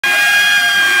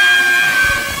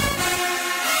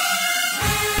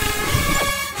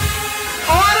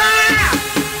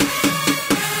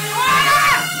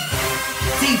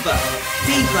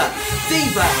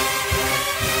Diva.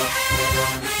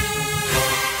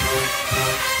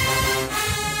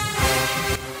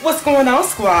 What's going on,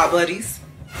 squad buddies?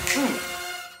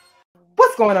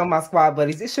 What's going on, my squad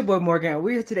buddies? It's your boy Morgan.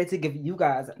 We're here today to give you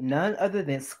guys none other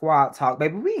than squad talk,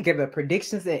 baby. We give it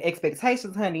predictions and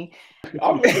expectations, honey.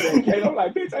 I'm looking at Kate. I'm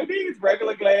like, bitch, are these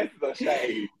regular glasses or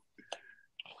shades?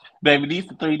 Baby, these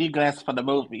are 3D glasses for the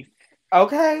movies.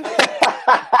 Okay.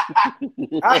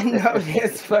 I know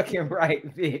that's fucking right,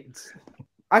 bitch.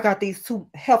 I got these two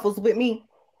heifers with me,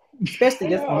 especially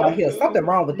this one right here. Something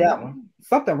wrong with that one.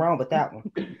 Something wrong with that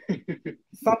one.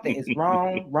 Something is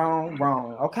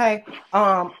wrong. Okay.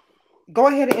 Go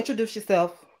ahead and introduce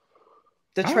yourself.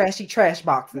 The trashy trash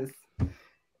boxes.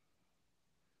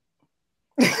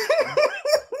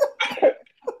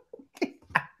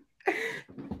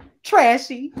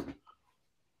 Trashy.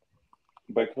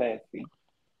 But classy.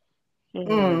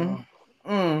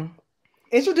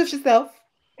 Introduce yourself.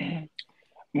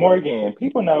 Morgan,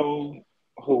 people know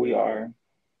who we are.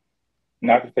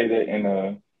 Not to say that in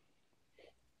a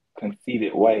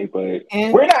conceited way, but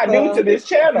And we're not new to this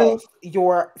channel.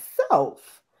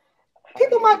 Yourself.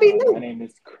 People might be new. My name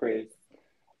is Chris.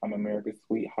 I'm America's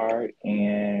sweetheart,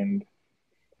 and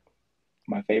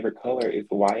my favorite color is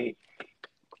white.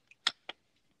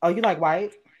 Oh, you like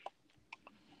white?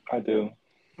 I do.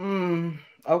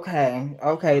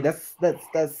 Okay.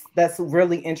 That's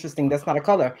really interesting. That's not a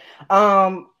color.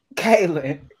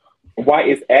 Kaylin. White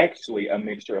is actually a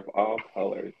mixture of all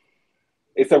colors.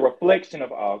 It's a reflection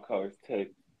of all colors too.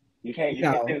 You can't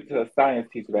send it to a science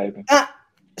teacher, baby.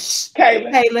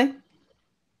 Kaylin.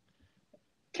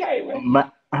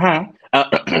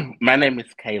 My name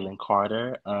is Kaylin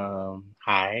Carter.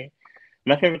 Hi.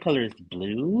 My favorite color is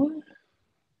blue.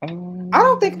 I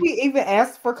don't think we even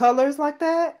asked for colors like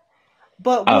that.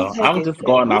 But I'm just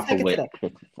going off of what.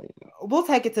 We'll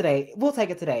take it today.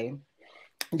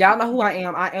 Y'all know who I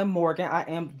am. I am Morgan. I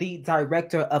am the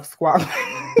director of Squad.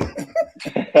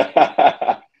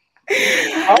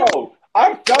 Oh,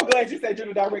 I'm so glad you said you're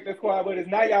the director of Squad Buddies.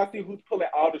 Now y'all see who's pulling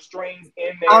all the strings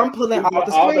in there. I'm pulling all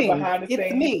the strings. Behind the it's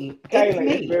scenes. me. Kaylin,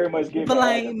 it's me. Very much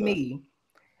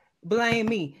Blame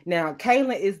me. Now,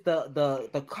 Kaylin is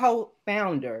the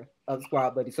co-founder of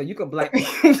Squad Buddies, so you can blame me.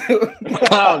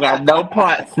 Y'all got no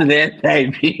parts in that,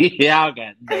 baby. Y'all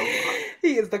got no parts.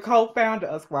 He is the co-founder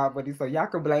of Squad Buddies, so y'all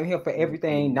can blame him for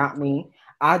everything, not me.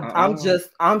 I'm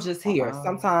just here.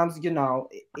 Sometimes,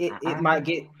 it might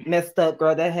get messed up,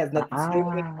 girl. That has nothing to do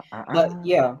with it. But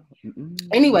yeah.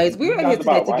 Anyways, we're here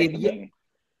today to give you.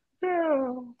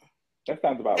 That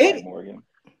sounds about right, Morgan.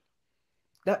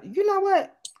 You know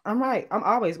what? I'm right. I'm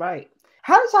always right.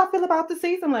 How did y'all feel about the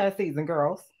season last season,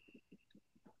 girls?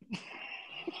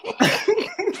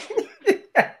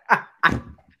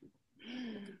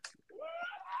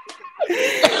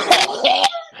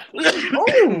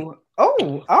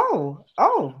 Oh.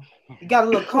 You got a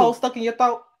little cold stuck in your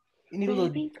throat? You need a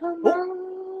little. Come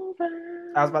over.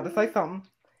 I was about to say something.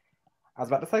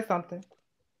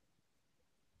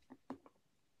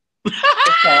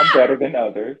 Some better than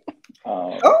others.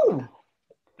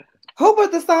 Who were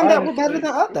the songs that were better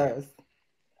than others?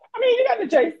 I mean, you got the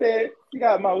J-Set, you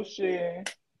got Motion,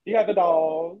 you got the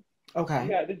Dolls. Okay. You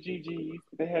got the GGs.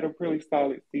 They had a really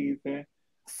solid season.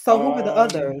 So who were the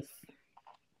others?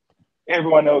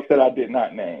 Everyone else that I did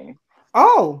not name.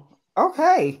 Oh,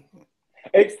 okay.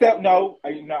 Except I'm not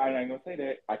gonna say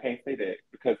that. I can't say that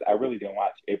because I really didn't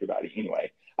watch everybody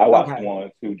anyway. I watched the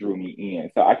ones who drew me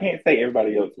in. So I can't say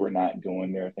everybody else were not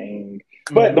doing their thing.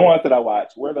 But the ones that I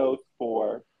watched were those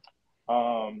four.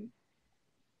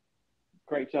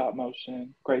 Great job,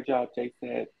 Motion. Great job,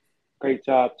 J-Set. Great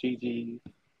job, GG.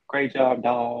 Great job,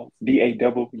 Dolls.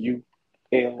 DAWLS.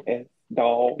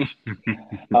 Dolls.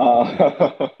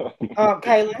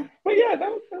 Kaylin. But yeah, that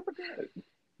was good.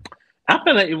 I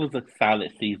feel like it was a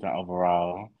solid season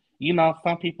overall.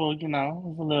 Some people, it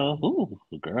was a little,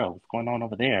 girl, what's going on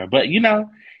over there? But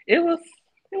it was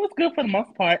good for the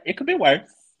most part. It could be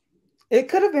worse. It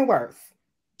could have been worse.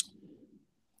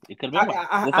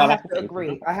 I have to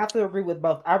agree. I have to agree with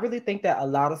both. I really think that a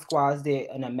lot of squads did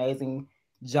an amazing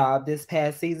job this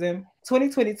past season.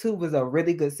 2022 was a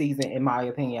really good season, in my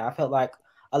opinion. I felt like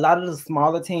a lot of the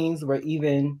smaller teams were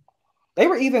even good. They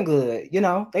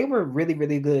were really,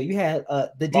 really good. You had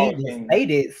the Divas. They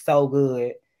did so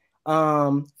good.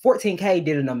 14K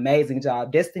did an amazing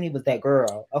job. Destiny was that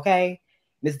girl. Okay.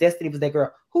 Miss Destiny was that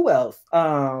girl. Who else?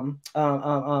 Who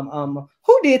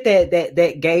did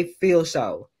that gay field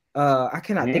show? I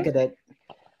cannot think of that.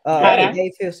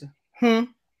 Gay field show.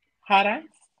 Hot Ice?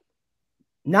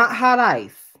 Not Hot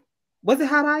Ice. Was it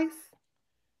Hot Ice?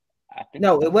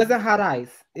 No, it wasn't Hot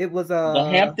Ice. It was the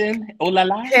Hampton. Ooh La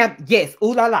La. Yes,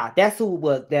 Ooh La La. That's who it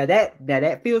was.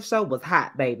 That field show was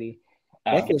hot, baby.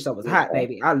 That field show was hot,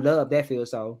 baby. I love that field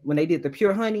show. When they did the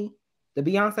Pure Honey, the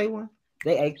Beyonce one,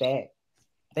 they ate that.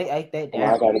 They ate that down.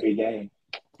 Why I gotta be gay?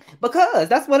 Because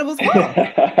that's what it was for. Gay.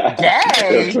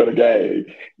 It's for the gay.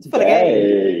 It's for the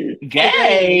gays.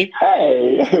 Gay.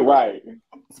 Hey, right.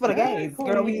 It's for the gays,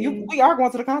 girl. We are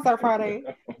going to the concert Friday.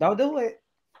 Don't do it.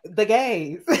 The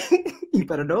gays. You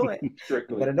better do it.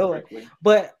 Strictly, you better do it.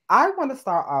 But I want to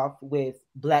start off with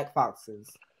Black Foxes.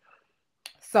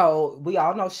 So we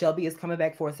all know Shelby is coming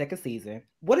back for a second season.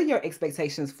 What are your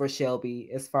expectations for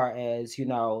Shelby as far as,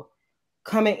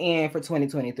 coming in for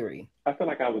 2023? I feel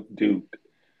like I was duped.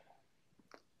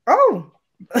 Oh.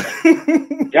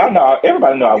 Y'all know,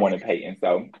 everybody know I wanted Peyton,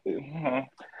 so.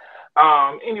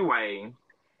 Anyway.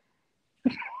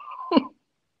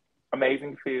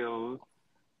 Amazing feels.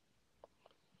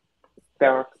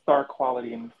 Star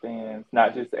quality in the stands,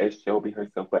 not just as Shelby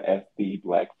herself, but as the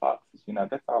Black Foxes.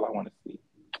 That's all I want to see.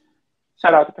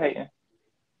 Shout out to Peyton.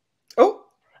 Oh,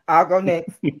 I'll go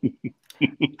next.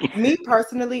 Me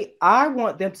personally, I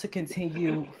want them to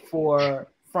continue from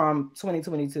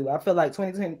 2022. I feel like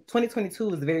 2022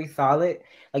 was very solid.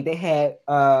 Like they had,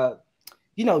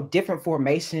 different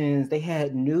formations. They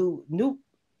had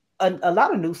a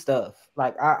lot of new stuff.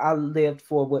 Like I lived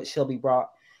for what Shelby brought.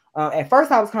 At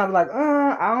first, I was kind of like,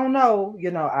 I don't know.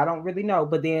 I don't really know.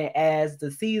 But then as the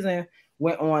season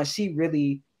went on, she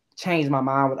really changed my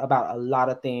mind about a lot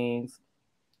of things.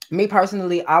 Me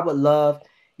personally, I would love,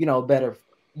 better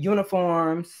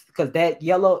uniforms, because that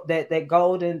yellow, that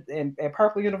gold and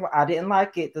purple uniform, I didn't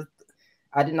like it.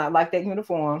 I did not like that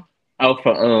uniform. Oh,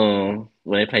 for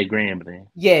when they play Grambling.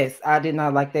 Yes, I did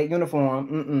not like that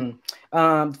uniform.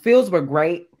 Fields were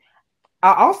great.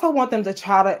 I also want them to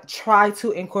try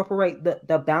to incorporate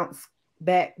the bounce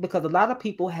back, because a lot of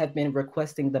people have been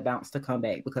requesting the bounce to come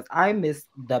back, because I miss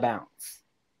the bounce.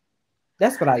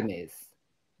 That's what I miss.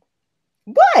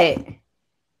 What?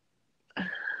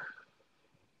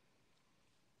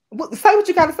 Say what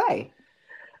you gotta say.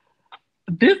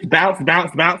 This bounce. Let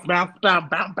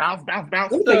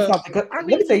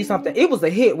me tell you something. It was a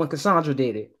hit when Cassandra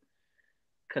did it.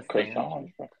 Cassandra.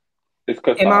 It's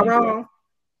Cassandra. Am I wrong?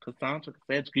 Cassandra.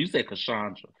 You said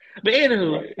Cassandra. But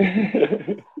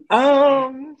anywho,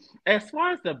 right. As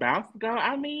far as the bounce go,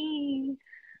 I mean,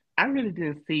 I really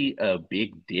didn't see a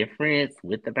big difference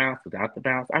with the bounce, without the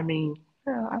bounce. I mean,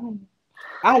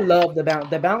 I love the bounce.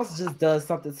 The bounce just does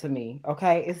something to me.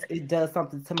 Okay, it does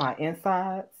something to my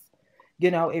insides.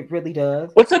 It really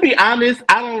does. Well, to be honest,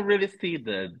 I don't really see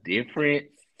the difference.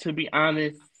 To be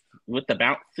honest, with the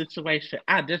bounce situation,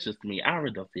 that's just me. I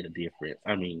really don't see the difference.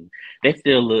 I mean, they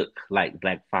still look like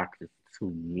Black Foxes to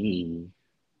me.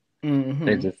 Mm-hmm.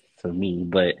 They're just to me,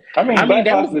 but Black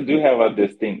Foxes do have a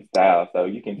distinct style, so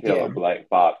you can tell a Black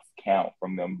Fox count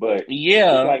from them. But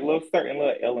it's like certain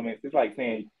little elements. It's like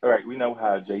saying, all right, we know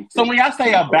how Jay. So when y'all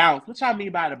say a bounce, what y'all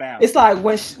mean by the bounce? It's like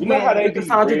when how they do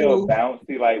real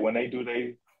bouncy, like when they do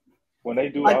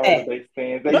like all of their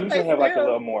stands, they usually have like a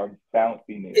little more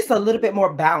bounciness. It's a little bit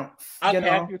more bounce.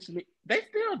 Okay, they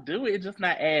still do it, it's just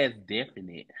not as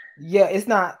definite. Yeah, it's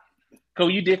not. So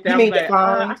you did that.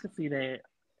 I can see that.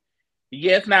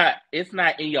 Yeah, it's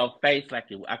not in your face like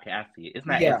it. Okay, I see it. It's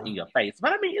not as in your face,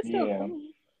 but I mean, it's still.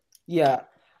 Yeah.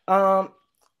 I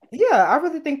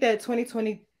really think that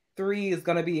 2023 is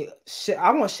gonna be.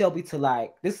 I want Shelby to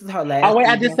this is her last. Oh wait,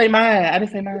 season. I didn't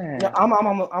say mine. Yeah, I'm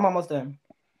almost done.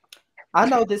 I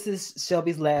know this is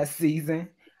Shelby's last season.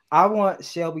 I want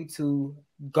Shelby to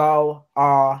go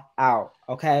all out,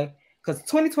 okay? Because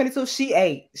 2022, she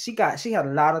had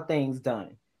a lot of things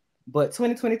done. But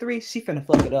 2023, she finna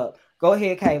fuck it up. Go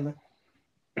ahead, Kaylin.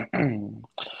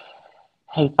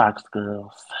 Hey, Fox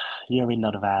girls. You already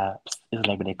know the vibes. It's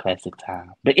Labor Day classic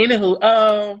time. But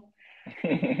anywho,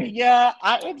 yeah,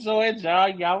 I enjoyed y'all.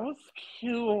 Y'all was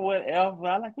cute or whatever.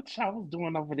 I like what y'all was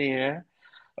doing over there.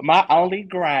 My only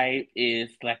gripe is,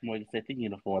 like Morgan said, the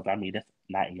uniforms. I mean, that's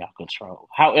not in y'all control.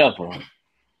 However,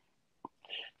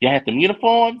 y'all have them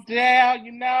uniforms down,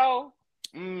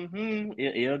 Mm-hmm.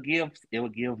 It'll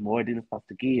give more than it's supposed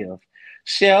to give.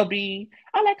 Shelby,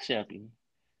 I like Shelby.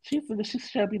 She's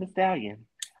Shelby the Stallion.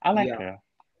 I like her.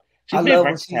 She's very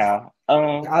versatile.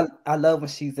 I love when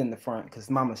she's in the front, because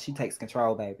Mama, she takes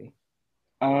control, baby.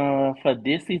 For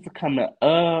this season coming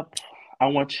up, I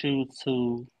want you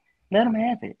to let them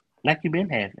have it, like you've been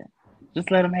having.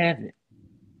 Just let them have it.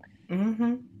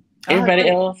 Mm-hmm. Everybody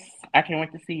else, I can't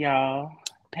wait to see y'all.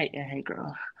 Peyton, hey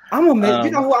girl. I'm gonna miss.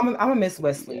 You know who? I'm gonna miss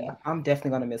Wesley. Yeah. I'm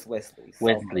definitely gonna miss Wesley. So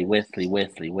Wesley.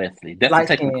 That's the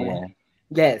technical one.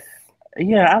 Yes.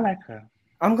 Yeah, I like her.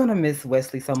 I'm gonna miss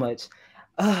Wesley so much.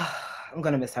 I'm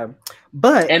gonna miss her.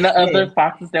 But And the other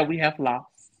foxes that we have lost.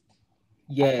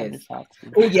 Yes. Oh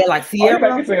yeah, like Sierra.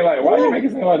 Why you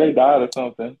making it seem like they died or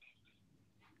something?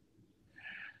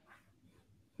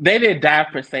 They didn't die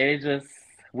per se. They just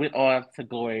went on to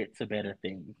go to better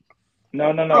things.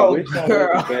 No. Oh, which one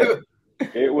was it?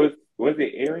 It was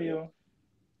it Ariel?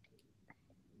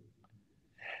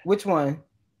 Which one?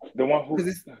 The one who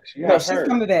she's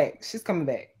coming back. She's coming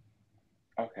back.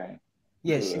 Okay.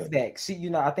 Yeah, she's back.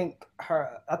 She, I think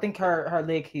her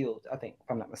leg healed. I think, if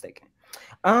I'm not mistaken.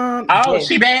 Yes.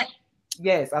 She back?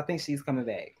 Yes, I think she's coming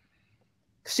back.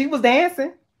 She was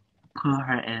dancing. Pull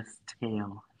her ass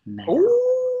tail now.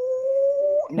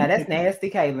 Ooh, now that's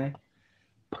nasty, Caitlin.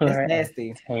 Pull her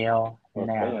nasty tail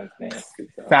now. Nasty,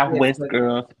 Southwest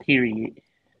girls, period.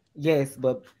 Yes,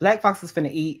 but Black Fox is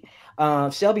finna eat.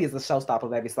 Shelby is a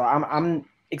showstopper, baby. So I'm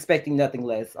expecting nothing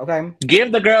less. Okay. Give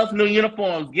the girls new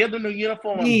uniforms. Give them new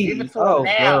uniforms. Please. Give it to them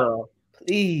now. Girl.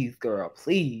 Please, girl.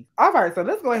 Please. All right. So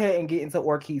let's go ahead and get into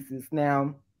Orchesis.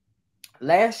 Now,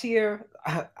 last year,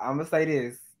 I'm gonna say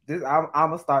this. I'm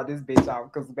gonna start this bitch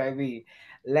off because, baby,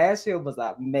 last year was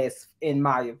a mess, in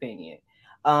my opinion.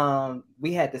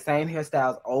 We had the same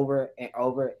hairstyles over and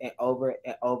over and over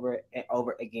and over and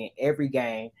over again every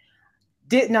game.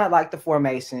 Did not like the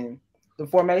formation. The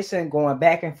formation going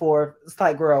back and forth. It's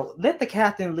like, girl, let the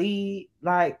captain lead.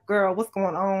 Like, girl, what's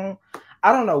going on?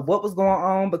 I don't know what was going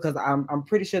on because I'm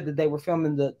pretty sure that they were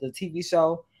filming the TV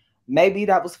show. Maybe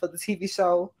that was for the TV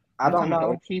show. I don't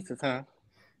know. Pieces, huh?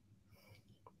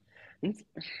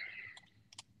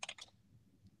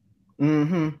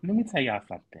 Mm-hmm. Let me tell y'all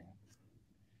something.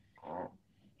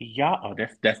 Y'all,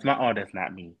 that's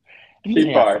not me. She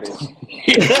farted.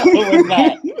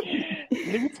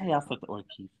 Let me tell y'all something,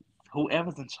 Orchesis.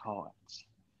 Whoever's in charge,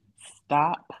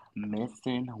 stop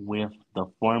messing with the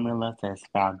formulas as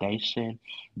foundation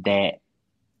that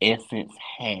Essence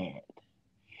had.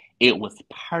 It was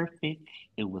perfect.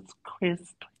 It was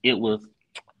crisp. It was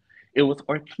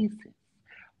Orchesis.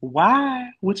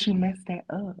 Why would you mess that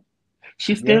up?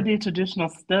 She still did traditional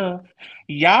stuff.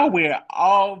 Y'all were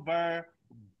overboard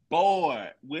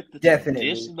with the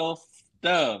traditional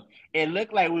stuff. It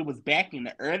looked like we was back in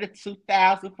the early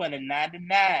 2000s for the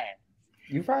 99.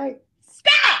 You right.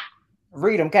 Stop!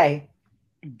 Read them, Kay.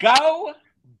 Go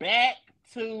back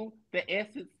to the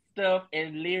Essence stuff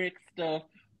and lyric stuff,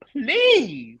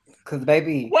 please. Because,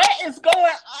 baby, what is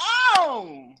going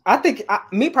on? I think,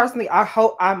 me personally,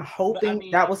 I'm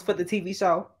hoping that was for the TV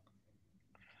show.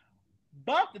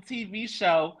 Bump the TV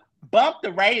show, bump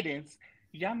the ratings.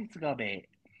 Y'all need to go back.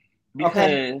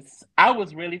 Because I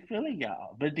was really feeling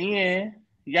y'all. But then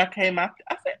y'all came out.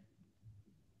 I said,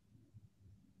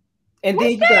 and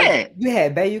then you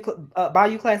had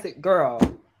Bayou Classic, girl.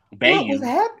 Bayou. What was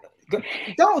happening?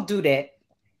 Don't do that.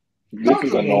 This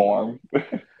is a norm.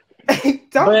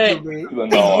 Don't do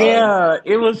it. Yeah,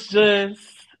 it was just,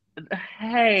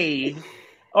 hey,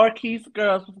 Orchesis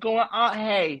girls, what's going on?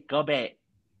 Hey, go back.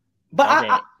 But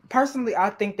I personally, I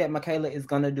think that Michaela is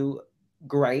going to do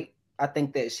great. I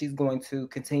think that she's going to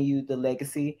continue the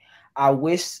legacy. I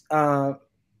wish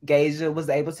Geisha was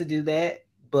able to do that,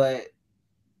 but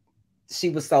she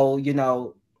was so,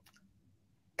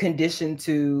 conditioned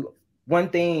to one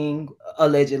thing,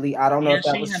 allegedly. I don't know if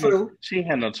that was true. She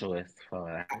had no choice for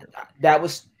that.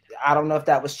 I don't know if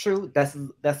that was true.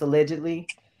 That's allegedly.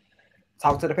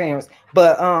 Talk to the parents.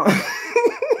 But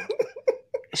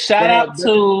shout out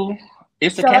to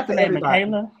it's the captain named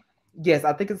Michaela. Yes,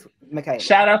 I think it's Michaela.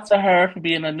 Shout out to her for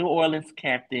being a New Orleans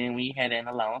captain. We had it in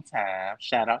a long time.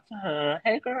 Shout out to her.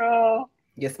 Hey, girl.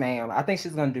 Yes, ma'am. I think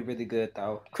she's gonna do really good,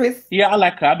 though. Chris? Yeah, I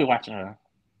like her. I'll be watching her.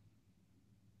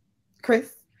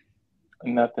 Chris?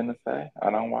 Nothing to say. I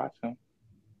don't watch them.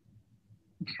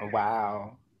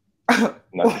 Wow.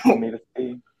 Nothing for me to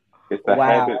see. It's a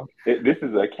habit. This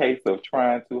is a case of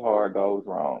trying too hard goes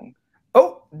wrong.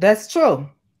 Oh, that's true.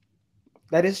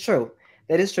 That is true.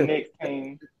 Next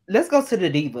team. Let's go to the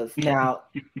Divas. Now,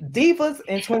 Divas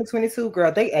in 2022,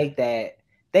 girl, they ate that.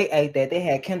 They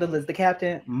had Kendall as the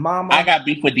captain. Mama. I got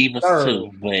beef with Divas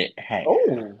too, but hey.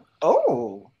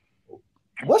 Oh.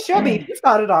 What's your beef? You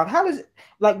started off.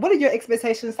 What are your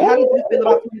expectations? How did you feel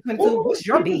about 2022? What's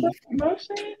your beef?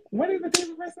 What is the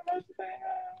Divas versus Motion thing?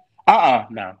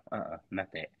 No,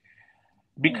 not that.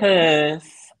 Because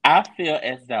I feel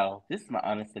as though, this is my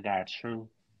honest to God truth,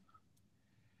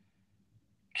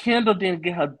 Kendall didn't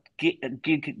get her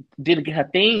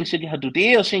thing. She didn't get her due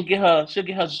deal. She didn't get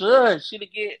her judge. She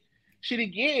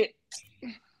didn't get.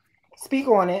 Speak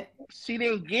on it. She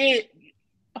didn't get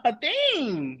her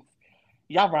things.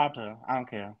 Y'all robbed her. I don't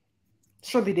care.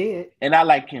 Surely did. And I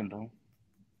like Kendall.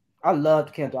 I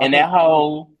loved Kendall. And I that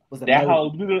whole was amazing.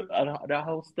 that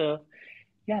whole stuff.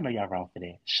 Y'all know y'all wrong for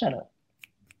that. Shut up.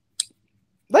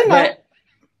 They know. But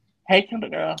hey, Kendall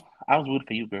girl, I was rooting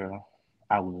for you, girl.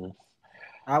 I was.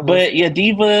 I was. But yeah,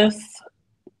 Divas.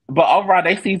 But overall,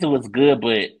 their season was good,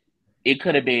 but it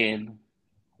could have been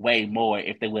way more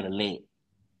if they would have let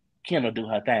Kendall do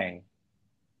her thing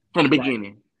from the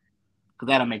beginning, because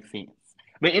that'll make sense.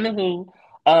 But anywho,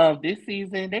 this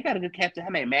season they got a good captain.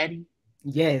 Her name Maddie.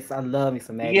 Yes, I love me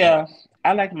some Maddie. Yeah,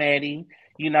 I like Maddie.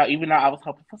 You know, even though I was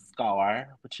hoping for Scar,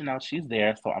 but you know she's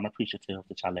there, so I'm appreciative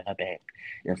that y'all let her back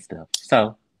and stuff.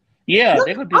 So yeah,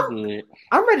 they're gonna do good.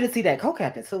 I'm ready to see that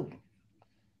co-captain too.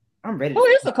 I'm ready. Who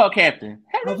is the co-captain?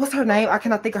 Oh, what's her name? I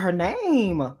cannot think of her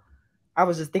name. I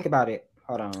was just thinking about it.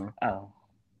 Hold on. Oh,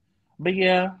 but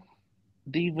yeah,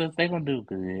 Divas, they're gonna do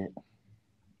good.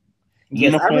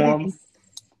 Yes, Uniforms.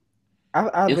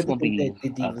 I really think that the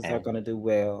Divas are gonna do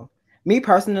well. Me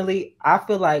personally, I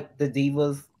feel like the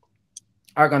Divas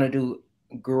are gonna do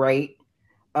great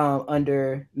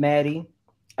under Maddie.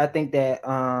 I think that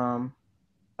I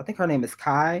think her name is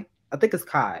Kai. I think it's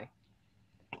Kai.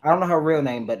 I don't know her real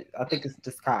name, but I think it's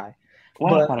just Kai.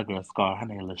 Why I thought a girl Scar? Her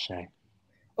name is Lachey.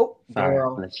 Oh, sorry,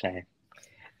 girl. Lachey.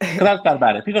 Because I thought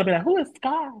about it. People are gonna be like, "Who is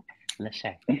Scar?"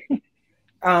 Lachey.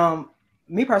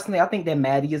 Me personally, I think that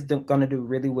Maddie is gonna do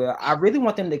really well. I really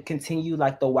want them to continue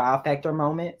like the wow factor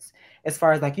moments, as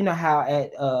far as like you know how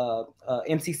at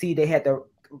MCC they had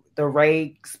the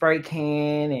Ray spray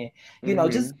can and you know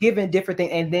just giving different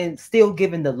things and then still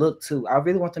giving the look too. I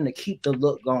really want them to keep the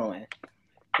look going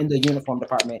in the uniform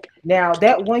department. Now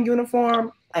that one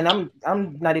uniform, and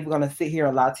I'm not even gonna sit here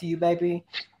and lie to you, baby.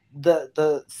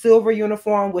 The silver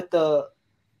uniform with the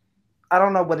I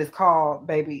don't know what it's called,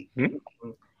 baby.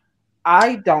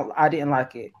 I didn't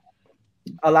like it.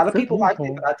 A lot of people liked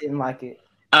it, but I didn't like it.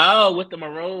 Oh, with the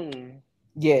maroon.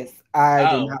 Yes,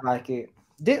 I did not like it.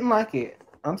 Didn't like it.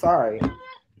 I'm sorry.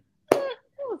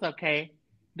 It was okay.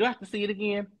 Do I have to see it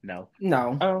again? No.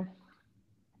 No.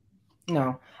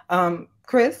 No.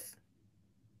 Chris?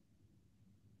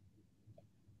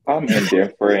 I'm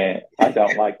indifferent. I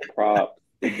don't like the props.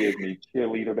 It gives me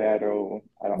cheerleader battle.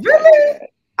 I don't really? Like that.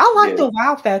 I like the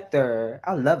wow factor.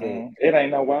 I love it. It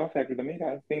ain't no wow factor to me.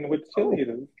 I've seen it with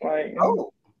cheerleaders. Like,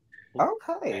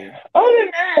 okay. Other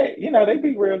than that, you know, they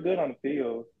be real good on the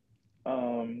field.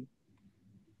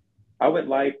 I would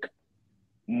like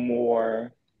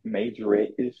more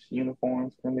majorette-ish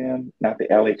uniforms from them, not the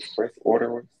LA Express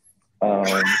orders.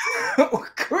 That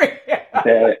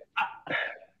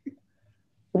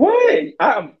what?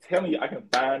 I'm telling you, I can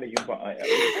find a uniform on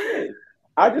LA.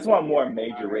 I just want more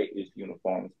majorette-ish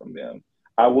uniforms from them.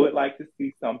 I would like to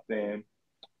see something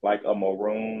like a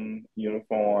maroon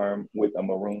uniform with a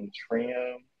maroon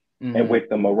trim and with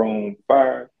the maroon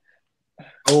fur.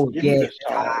 Oh, give me the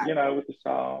shawl, you know, with the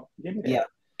shawl. Give me that. Yeah.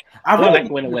 I really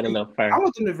like when it with a little fur. I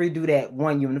want them to redo that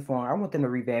one uniform. I want them to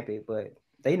revamp it, but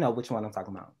they know which one I'm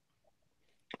talking about.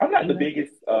 I'm not the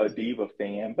biggest diva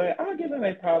fan, but I'll give them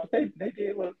their props. They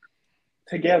did look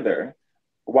together.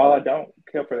 While I don't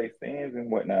care for their stands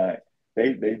and whatnot,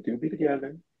 they do be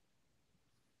together.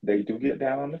 They do get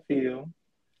down on the field.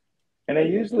 And they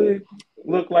usually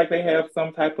look like they have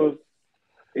some type of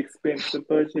expensive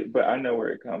budget, but I know where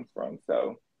it comes from.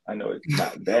 So I know it's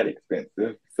not that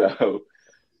expensive. So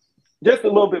just a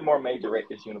little bit more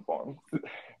majorette-ish uniforms.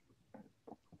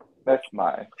 That's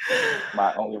my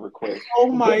only request.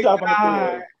 Oh my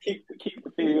God. Keep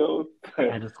the field.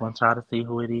 I just want y'all to see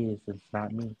who it is. It's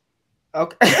not me.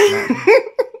 Okay.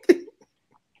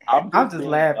 I'm just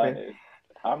laughing. Honest.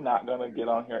 I'm not gonna get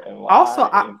on here and lie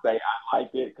and say I like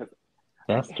it because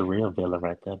that's the real villain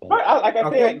right there. Baby. But like I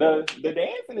said, the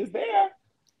dancing is there,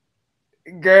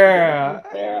 girl.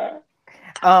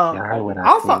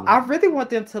 Also, I really want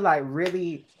them to like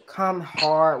really come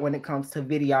hard when it comes to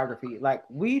videography. Like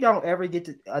we don't ever get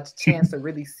a chance to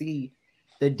really see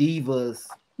the Divas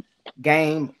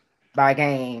game by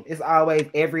game. It's always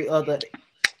every other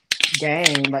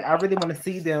game. Like I really want to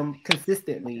see them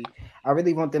consistently. I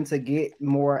really want them to get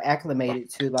more acclimated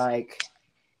to like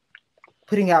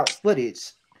putting out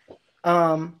footage.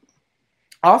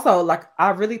 Also, like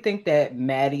I really think that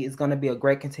Maddie is going to be a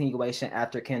great continuation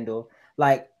after Kendall.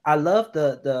 Like I love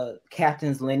the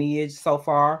captain's lineage so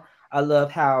far. I love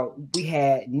how we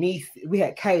had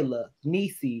Kayla,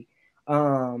 Niecy,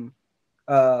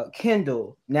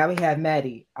 Kendall. Now we have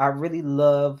Maddie. I really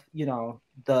love, you know,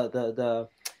 the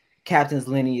captain's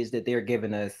lineage that they're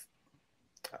giving us.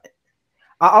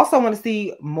 I also want to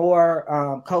see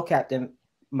more co-captain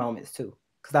moments too,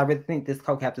 because I really think this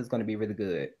co-captain is going to be really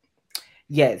good.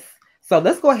 Yes. So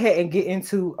let's go ahead and get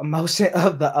into Emotion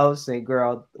of the Ocean,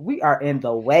 girl. We are in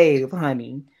the wave,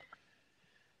 honey.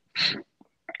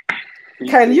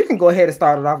 Kaylin, you can go ahead and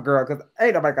start it off, girl, because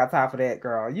ain't nobody got time for that,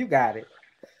 girl. You got it.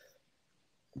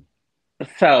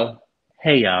 So,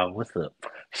 hey y'all, what's up?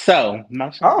 So,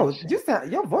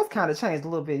 your voice kind of changed a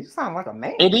little bit. You sound like a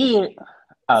man. It is. You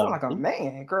sound like a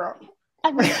man, girl.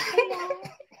 I mean,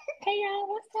 hey y'all,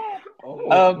 what's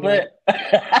up?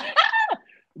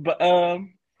 But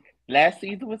last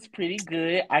season was pretty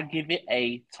good. I give it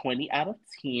a 20 out of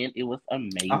 10. It was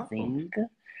amazing.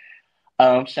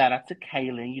 Shout out to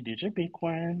Kaylin. You did your big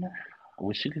one. I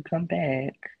wish you could come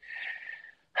back.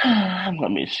 I'm gonna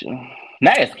miss you.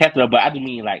 Not as Catherine, but I do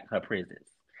mean like her presence.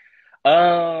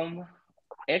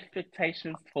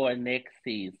 Expectations for next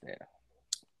season.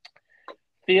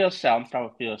 Field show. I'm starting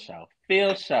with field show.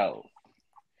 Field shows.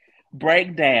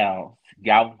 Breakdowns.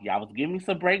 Y'all was giving me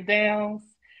some breakdowns,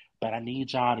 but I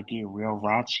need y'all to get real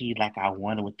raunchy like I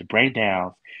wanted with the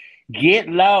breakdowns. Get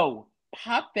low.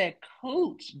 Pop that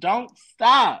cooch. Don't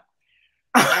stop.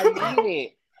 I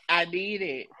need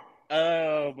it.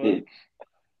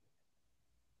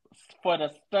 For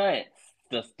the stunts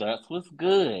was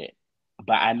good.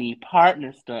 But I need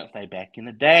partner stunts like back in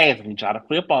the days. I need y'all to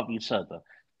flip off each other.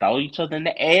 Throw each other in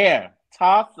the air.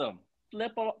 Toss them.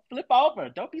 Flip over.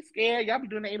 Don't be scared. Y'all be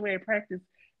doing it anyway in practice.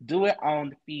 Do it on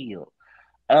the field.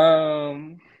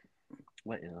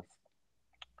 What else?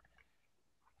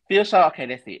 Field show. Okay,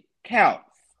 that's it. Counts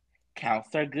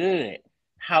are good.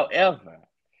 However,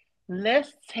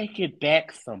 let's take it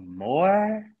back some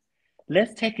more.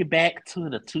 Let's take it back to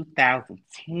the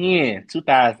 2010,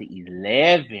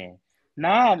 2011,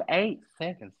 9, 8,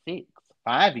 7, 6,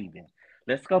 5 even.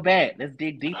 Let's go back. Let's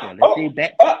dig deeper. Let's dig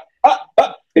back.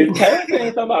 Is Taylor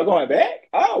saying something about going back?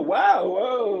 Oh, wow.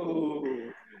 Whoa.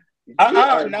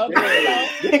 No.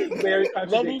 This is very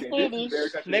contradicting.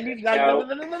 Let me finish.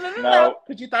 No.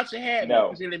 Because you thought you had me.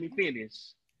 Because you let me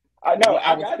finish. I know.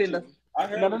 I was still. No.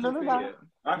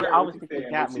 I always think you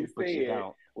got me, but you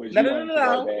don't.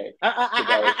 No.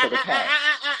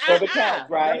 For the count,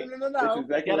 right? No. You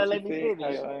gotta let me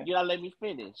finish. You gotta let me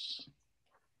finish.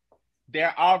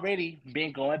 They're already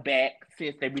been going back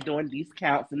since they be doing these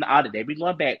counts in the audit. They be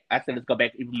going back. I said let's go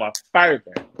back even more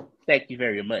further. Thank you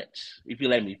very much. If you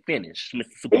let me finish,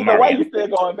 Mr. Super Mario. Why you still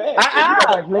going back?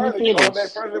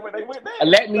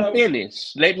 Let me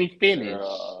finish. Let me finish. Let me finish.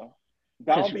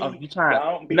 Because you're over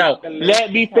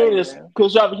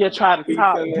here trying to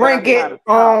talk. Bring it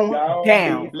on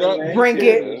down. Bring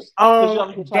it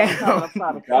on down.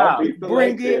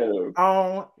 Bring it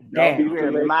on down.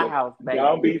 You're in my house, baby.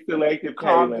 Don't be selective,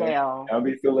 Calm down. Don't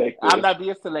be selective. I'm not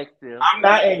being selective. I'm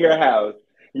not in your house.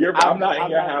 I'm not in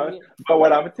your house. But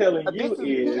what I'm telling you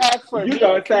is, you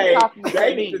gonna say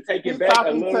they need to take it back a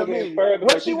little bit further.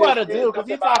 What you want to do? Because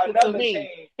he's talking to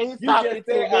me. He's talking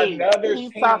to me.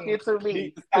 He's talking to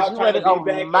me. Because you went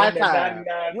over my time.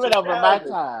 You went over my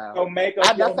time. I'm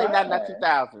not saying that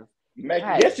 2000.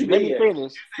 Yes, you did. Let me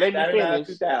finish. Let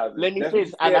me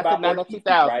finish. I'm not saying that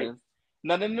 2000.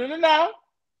 No. That's not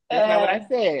what I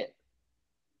said.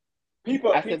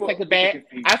 I said take it back.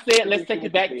 I said let's take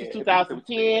it back to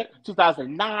 2010,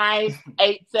 2009,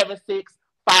 8, 7, 6,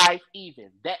 5 even.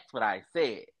 That's what I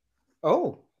said.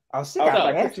 Oh, she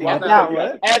got fancy. As I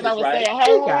was saying,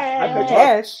 hey, right?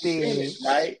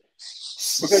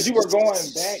 Because you were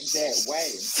going back that way.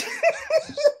 So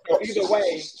either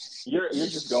way, you're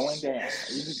just going down.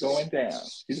 You're just going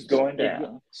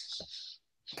down.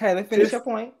 Okay, let's finish your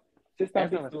point. Just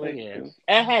not be selective.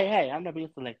 Hey, I'm not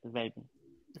being selective, baby.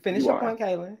 Finish your point,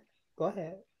 Kaylin. Go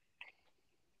ahead.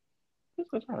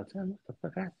 Who's trying to tell me what the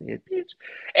fuck I said, bitch?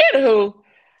 Anywho,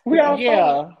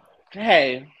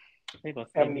 Hey, they gonna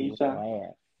say me with my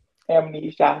ass.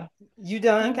 Amnesia. You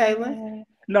done, Kaylin?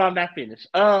 No, I'm not finished.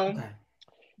 Okay.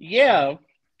 Yeah.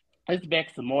 Let's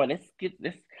back some more. Let's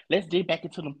dig back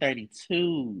into them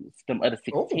 32s, them other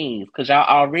 16s, because y'all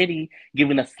already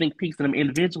giving us sneak peeks of them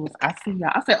individuals. I see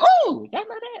y'all. I said, oh, y'all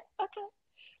know that? Okay.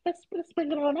 Let's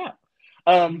bring it on out.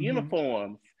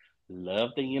 Uniforms.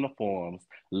 Love the uniforms.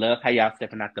 Love how y'all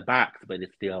stepping out the box, but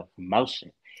it's still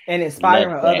motion. And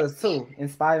inspiring others too. I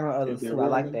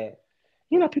like that.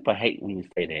 You know, people hate when you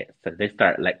say that, so they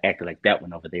start like acting like that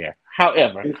one over there.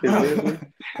 However,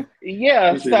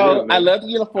 yeah. So I love the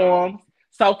uniforms.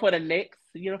 So for the next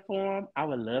uniform, I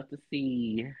would love to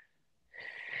see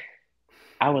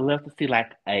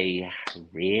like a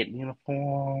red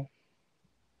uniform.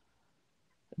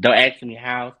 Don't ask me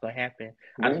how it's gonna happen.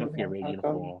 I just want to see a red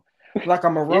uniform. Like a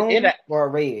maroon or a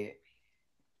red?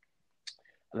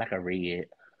 Like a red.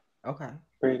 Okay.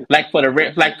 Like for the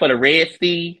Red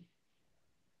Sea.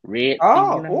 Red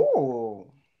Sea, you know.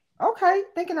 Oh, okay.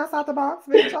 Thinking outside the box,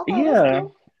 bitch. Okay, that's Yeah.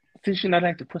 cute. Since you know,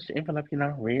 like to push the envelope, you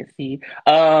know, Red Sea.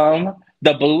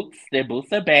 The boots, their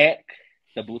boots are back.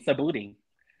 The boots are booting.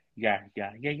 Yeah.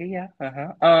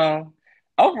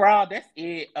 Overall, that's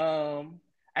it.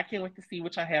 I can't wait to see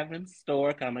what y'all have in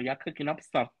store. 'Cause I know y'all cooking up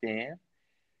something.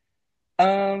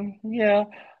 Yeah,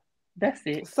 that's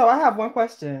it. So I have one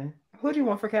question. Who do you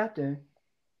want for captain?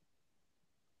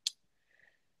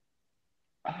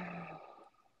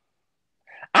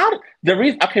 The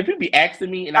reason, okay, if you be asking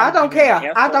me and I I'm don't giving an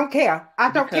care. I answer don't care.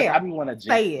 I don't because I care. be want to jinx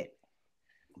Say it.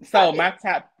 it. So Say it.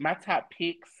 my top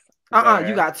picks You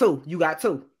were got two. You got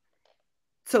two.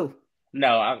 Two.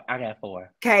 no, I got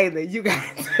four. Kayla, you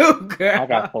got two, I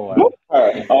got girl.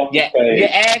 four. Yeah, You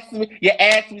asked me. You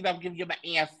asked me. I'm giving you my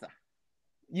answer.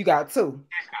 You got two.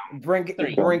 Bring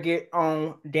Three. it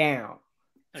on down.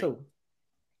 Three. Two.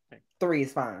 Three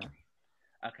is fine.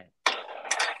 Okay.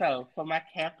 So for my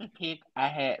captain pick, I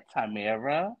had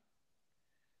Tamara,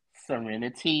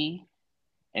 Serenity,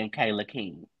 and Kayla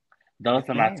King. Those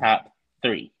are my top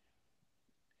three.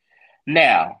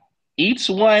 Now, each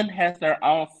one has their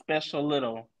own special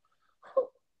little.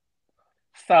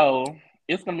 So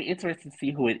it's gonna be interesting to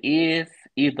see who it is.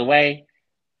 Either way,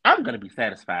 I'm gonna be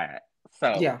satisfied.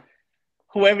 So yeah,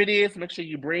 whoever it is, make sure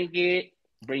you bring it.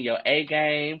 Bring your A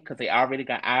game because they already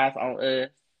got eyes on us.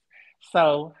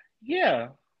 So yeah,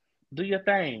 do your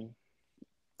thing.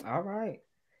 all right.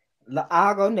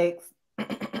 I'll go next.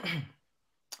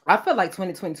 I feel like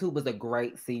 2022 was a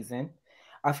great season.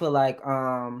 I feel like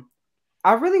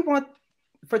I really want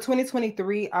for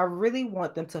 2023, I really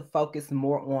want them to focus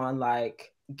more on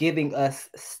like giving us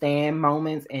stand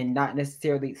moments and not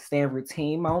necessarily stand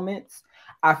routine moments.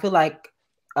 I feel like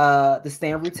the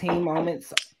stand routine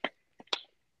moments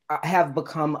have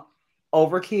become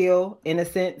overkill in a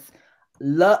sense.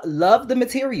 Love the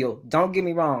material. Don't get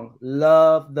me wrong.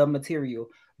 Love the material,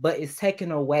 but it's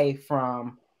taken away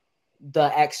from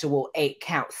the actual 8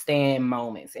 count stand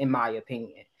moments, in my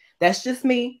opinion. That's just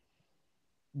me.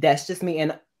 That's just me.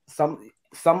 And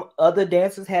some other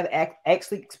dancers have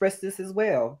actually expressed this as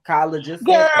well. Kyla just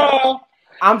said that. Girl,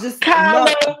 I'm just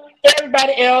Kyla, no.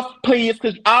 everybody else, please,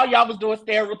 because all y'all was doing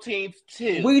stand routines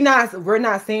too. We're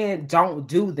not saying don't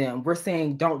do them. We're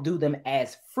saying don't do them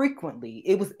as frequently.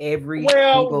 It was every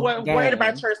single game. Worried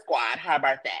about your squad. How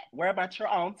about that? Worry about your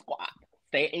own squad.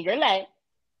 Stay in your lane.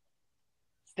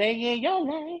 Stay in your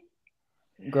lane.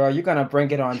 Girl, you're gonna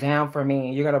bring it on down for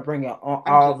me. You're gonna bring it on,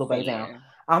 all the way down.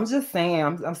 I'm just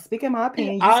saying. I'm speaking my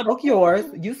opinion. You spoke yours.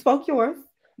 You spoke yours.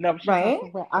 No, right?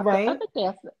 Right. Other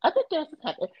dancers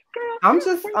have it. Girl, I'm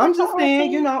just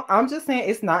saying. You know, I'm just saying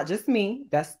it's not just me.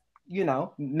 That's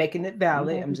making it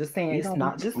valid. I'm just saying it's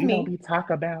not just me. We know we talk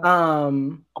about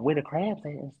where the crabs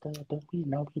at and stuff, but we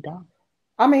know we don't.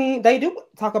 I mean, they do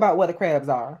talk about where the crabs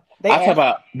are. I talk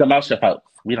about the motion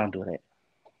folks. We don't do that.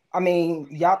 I mean,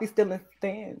 y'all be stealing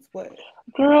stands. What?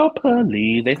 Girl,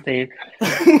 please. They say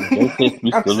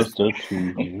we still stuff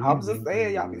too. I'm just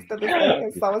saying, y'all be stealing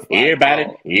stands. So it's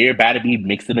everybody be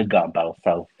mixing a gumbo.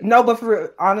 So no, but for real,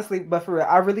 honestly,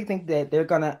 I really think that they're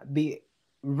gonna be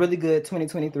really good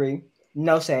 2023.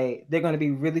 No shade. They're gonna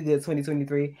be really good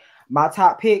 2023. My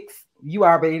top picks, you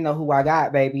already know who I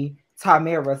got, baby.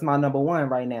 Tamara is my number one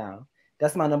right now.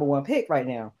 That's my number one pick right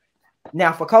now.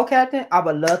 Now for co-captain, I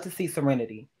would love to see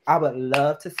Serenity. I would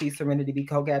love to see Serenity be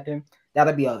co-captain.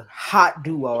 That'll be a hot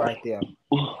duo right there.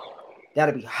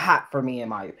 That'll be hot for me, in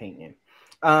my opinion.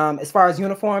 As far as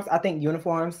uniforms, I think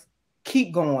uniforms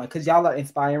keep going because y'all are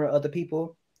inspiring other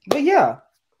people. But yeah,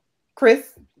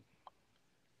 Chris.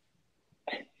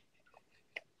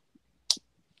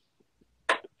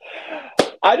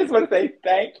 I just want to say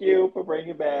thank you for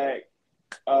bringing back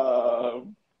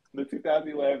the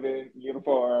 2011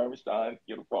 uniform, Sean's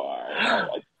uniform.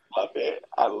 I love it.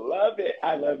 I love it.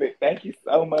 I love it. Thank you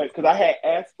so much. Because I had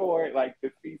asked for it like the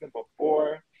season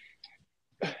before,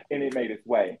 and it made its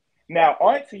way. Now,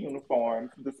 on to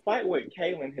uniforms, despite what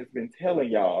Kaylin has been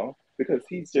telling y'all, because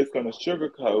he's just going to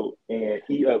sugarcoat and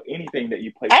eat up anything that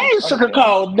you place. I ain't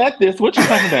sugarcoat nothing. What you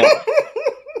talking about?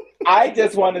 I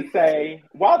just want to say,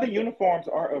 while the uniforms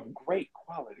are of great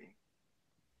quality,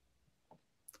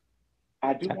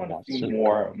 I do want to see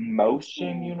more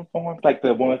motion uniforms, like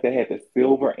the ones that had the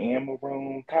silver and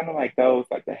maroon, kind of like those,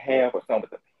 like the half or some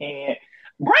with the pant.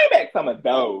 Bring back some of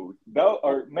those,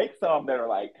 or make some that are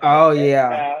like. Oh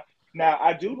yeah. Now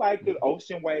I do like the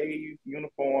Ocean Wave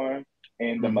uniform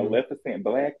and the Maleficent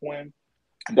black one.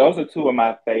 Those are two of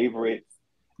my favorites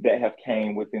that have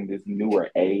came within this newer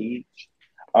age.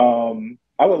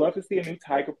 I would love to see a new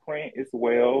tiger print as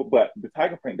well, but the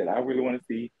tiger print that I really want to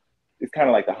see it's kind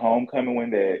of like the homecoming one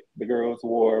that the girls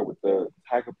wore with the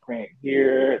tiger print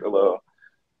here, the little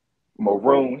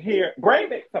maroon here. Bring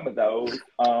back some of those.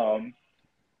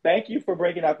 Thank you for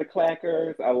breaking out the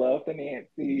clackers. I love the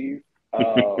Nancy's.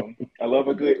 I love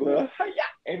a good little hi-ya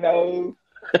in those.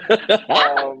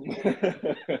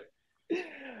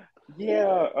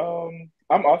 Yeah.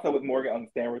 I'm also with Morgan on the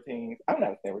stand routines. I'm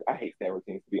not a stand routine. I hate stand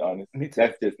routines, to be honest.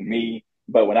 That's just me.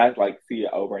 But when I like see it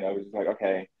over and over, it's just like,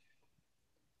 okay.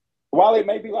 While it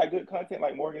may be like good content,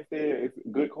 like Morgan said, it's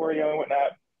good choreo and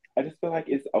whatnot, I just feel like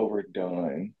it's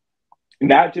overdone.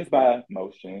 Not just by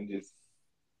motion, just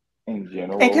in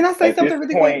general. And can I say something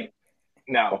really quick?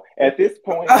 No. At this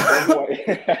point, hold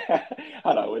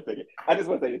on, wait a second. I just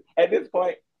want to say this. At this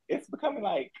point, it's becoming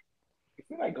like, it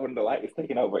seems like Golden Delight is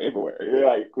taking over everywhere.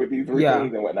 Like with these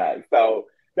routines and whatnot. So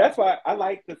that's why I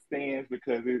like the stands,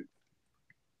 because it's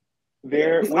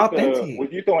authentic.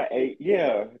 With you throwing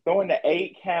throwing the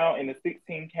 8 count and the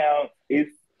 16 count,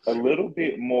 it's a little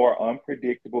bit more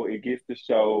unpredictable. It gets to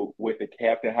show with the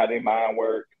captain how their mind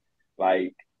work.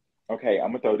 Like, okay,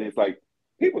 I'm gonna throw this. Like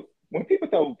when people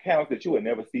throw counts that you would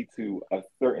never see to a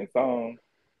certain song,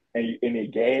 and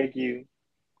it gag you,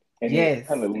 and it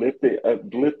kind of lift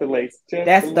the lace.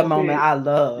 That's the moment I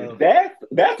love.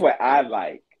 That's what I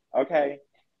like. Okay.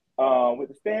 With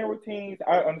the stand routines,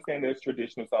 I understand there's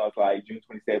traditional songs like June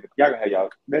 27th. Y'all gonna have y'all.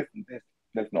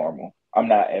 That's normal. I'm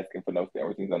not asking for no stand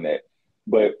routines on that.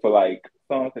 But for like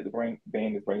songs that the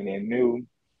band is bringing in new,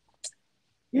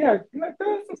 like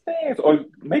throw some stands or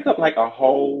make up like a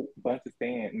whole bunch of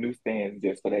new stands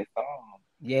just for that song.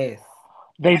 Yes,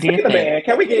 they did. Band,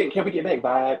 can we get back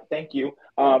Vibe? Thank you.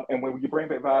 And when you bring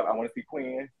back Vibe, I want to see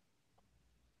Quinn.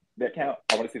 That count.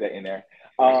 I want to see that in there.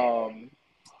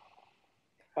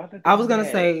 I was gonna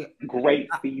say great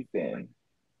season.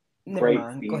 Great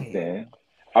season.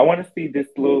 I want to see the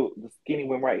skinny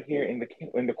one right here in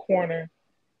the corner.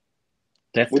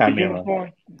 That's Tamara.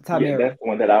 Yeah,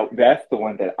 that's the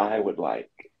one that I would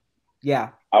like.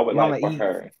 Yeah, I would like for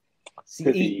her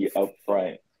to be up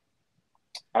front.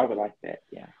 I would like that.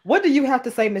 Yeah. What do you have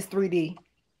to say, Miss 3D?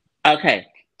 Okay.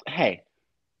 Hey.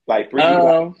 Like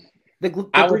 3D. The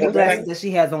 3D glasses that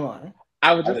she has on.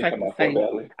 I would just like to say.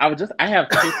 I have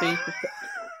 2 things to say.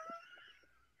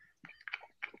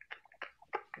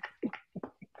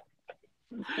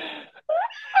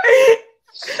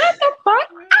 Shut the fuck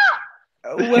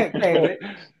up! What, David?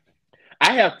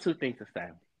 I have 2 things to say.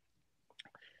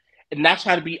 And not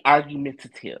try to be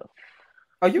argumentative.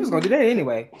 Oh, you was gonna do that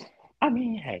anyway. I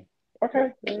mean, hey.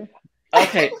 Okay.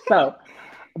 Okay, so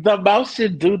the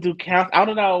motion do counts. I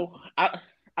don't know. I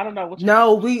don't know what.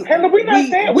 No, we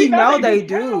know they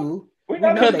do.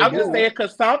 Because I'm just saying,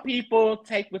 because some people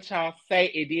take what y'all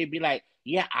say and then be like,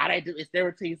 yeah, all they do is their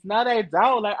routines. No, they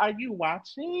don't. Like, are you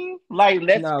watching? Like,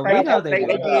 let's pray. We know they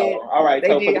did. All right,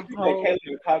 so for the people that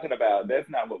Kaylee was talking about, that's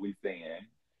not what we're saying.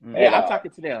 Yeah, I'm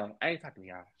talking to them. I ain't talking to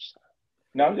y'all.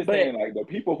 No, I'm just saying, like, the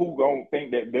people who don't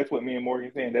think that that's what me and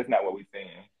Morgan saying, that's not what we're saying.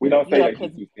 We don't say that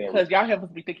because y'all have to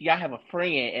be thinking y'all have a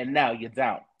friend, and now you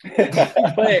don't.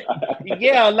 But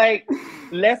yeah, like,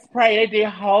 let's pray. They did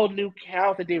whole new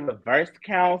counts. They did reverse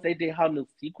counts. They did whole new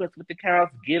sequence with the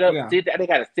counts. Get up, sit down. They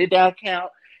got a sit down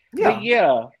count.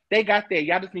 Yeah. But they got there.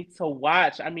 Y'all just need to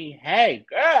watch. I mean, hey,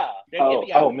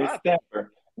 girl.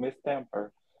 Miss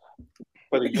Stamper,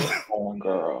 for the unicorn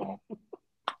girl.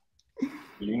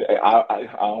 I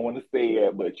don't want to say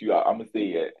it, but I'm gonna say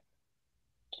it.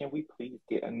 Can we please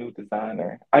get a new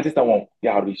designer? I just don't want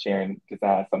y'all to be sharing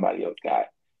designs somebody else got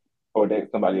or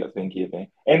that somebody else been given.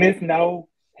 And it's no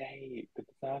shade. The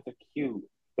designs are cute,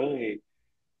 but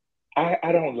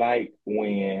I don't like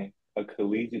when a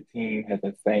collegiate team has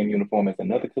the same uniform as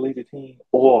another collegiate team,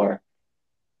 or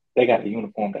they got a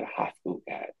uniform that a high school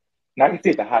got. Now I can see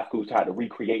if the high school tried to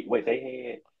recreate what they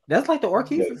had. That's like the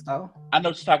Orchesis, though. I know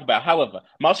what you're talking about. However,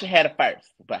 Motion had it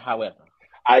first, but however.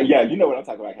 You know what I'm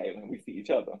talking about, Caitlin. We see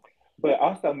each other. But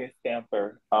also, Miss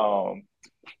Stamper,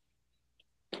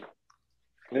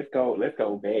 let's go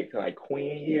back to like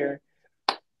Quinn here.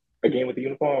 Again with the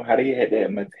uniform, how they had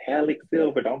that metallic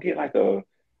silver. Don't get like a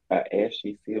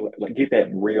ashy silver. Like get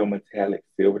that real metallic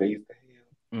silver they used to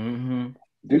have. Mm-hmm.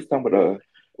 Do some of the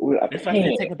it's like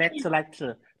they take it back to like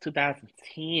to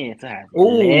 2010,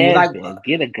 2011.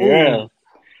 Get a girl.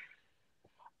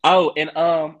 Oh, and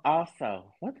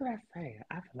also, what did I say?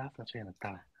 I lost my train of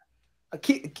thought.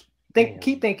 Keep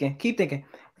thinking.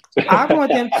 I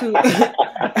want them to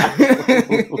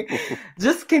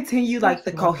just continue like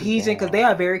the cohesion, because they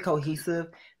are very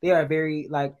cohesive. They are very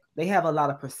like they have a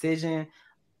lot of precision.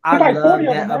 I love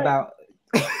that about.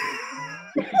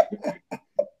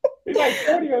 like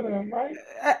 40 of them, right?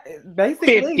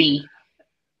 Basically.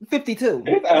 52.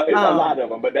 It's a lot of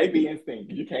them, but they be in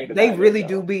sync. You can't. They really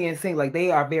do be in sync. Like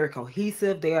they are very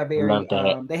cohesive. They are very.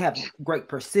 They have great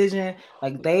precision.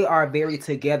 Like they are very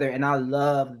together, and I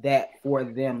love that for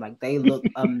them. Like they look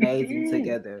amazing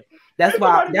together. That's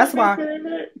why,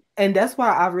 and that's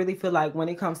why I really feel like when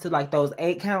it comes to like those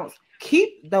 8 counts,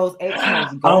 keep those 8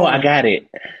 counts going. Oh, I got it.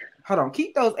 Hold on,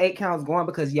 keep those 8 counts going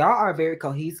because y'all are very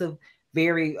cohesive,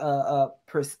 very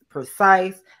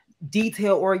precise,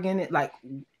 detail oriented. Like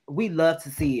we love to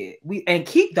see it. And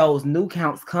keep those new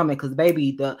counts coming because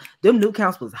baby, them new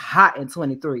counts was hot in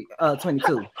 22.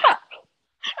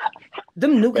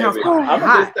 Them new counts were hot. I'm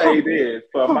gonna just say this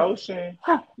for motion,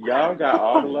 y'all got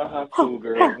all the little high school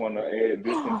girls want to add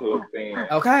this into a thing.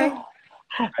 Okay.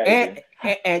 And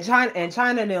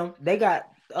China them, they got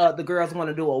the girls want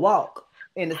to do a walk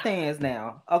in the stands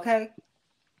now. Okay.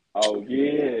 Oh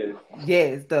yes.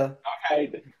 Yes.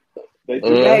 Okay. The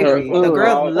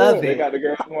girls love it. They got the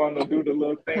girls want to do the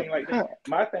little thing like that.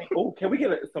 My thing. Oh, can we get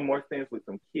some more stands with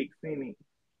some kicks in it?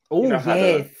 Oh,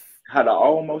 yes. How the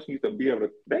all motion used to be able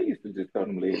to. They used to just throw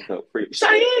them legs up free.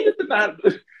 Cheyenne used to not.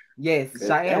 Yes,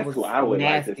 Cheyenne was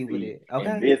nasty like with it. Okay.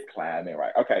 In this climate,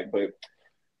 right? Okay, but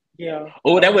yeah.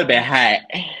 Oh, that would have been hot.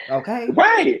 Okay.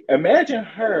 Right. Imagine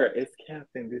her as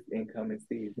captain this incoming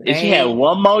season. If she had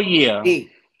one more year.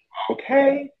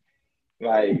 Okay.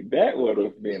 Like that would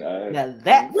have been now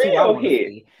that's real who I want to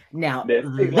see. Now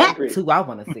that's who I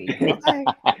want to see. Okay.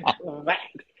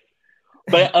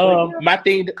 But my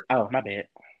thing. Oh, my bad.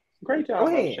 Great job,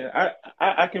 Motion.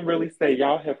 I can really say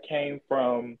y'all have came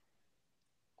from.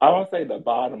 I won't say the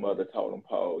bottom of the totem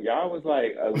pole. Y'all was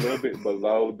like a little bit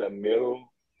below the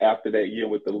middle after that year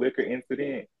with the liquor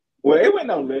incident. Well, it wasn't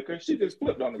no liquor. She just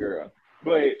flipped on the girl.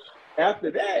 But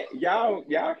after that, y'all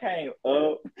came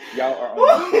up. Y'all are on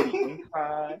a steady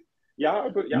incline. Y'all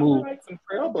are like some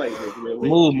trailblazers, really.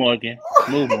 Move, Morgan.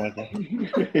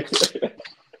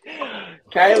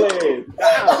 Kaylin,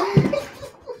 stop.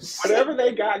 Whatever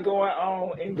they got going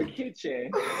on in the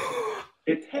kitchen,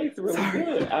 it tastes really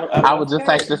good. I would just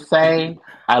like to say,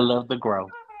 I love the growth.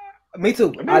 Me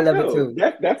too. I love it too.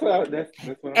 That's what I'm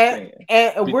saying.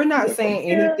 And we're not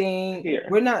saying anything. Here.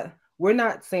 We're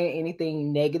not saying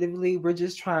anything negatively. We're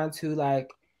just trying to like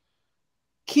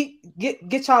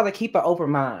get y'all to keep an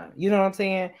open mind. You know what I'm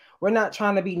saying? We're not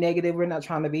trying to be negative. We're not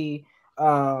trying to be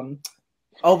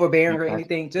overbearing or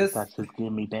anything. Just thought you was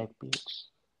getting me back, bitch.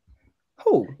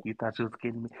 Who? You thought you was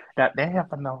getting me? That have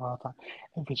to know all the time.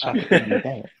 Bitch, I getting me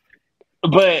back.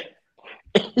 But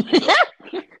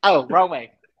oh, wrong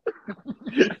way.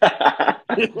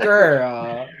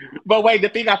 Girl. But wait, the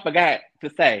thing I forgot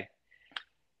to say.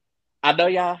 I know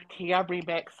y'all. Can y'all bring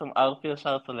back some old field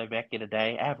shows from like back in the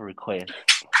day? I have a request.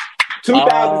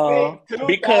 2006.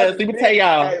 Because let me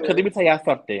tell y'all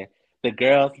something. The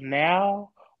girls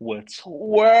now will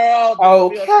twirl the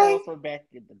field shows from back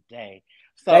in the day.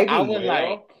 So I would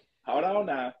like. Hold on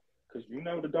now, because you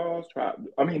know the dogs tried.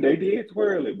 I mean, they did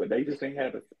twirl it, but they just ain't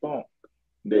had a spunk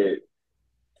that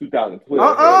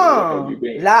 2012.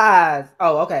 Lies.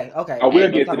 Oh, okay. Oh,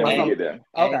 we'll get to them.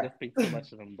 Okay. Let's speak too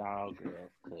much of them dog girls.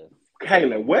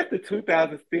 Kaylin, what's the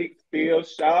 2006 field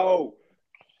show?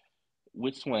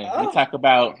 Which one? We talk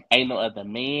about Ain't No Other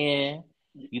Man.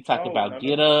 You talk about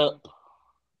Get Up.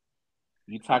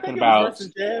 You talking about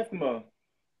Jasmine.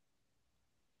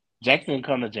 Jackson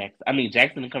come to Jackson. I mean,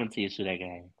 Jackson come to TSU that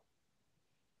game.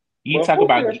 You talk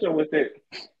about.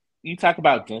 You talk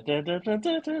about. I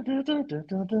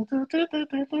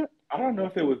don't know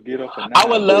if it was Get Up or not. I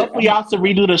would love for y'all to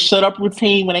redo the Shut Up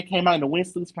routine when they came out in the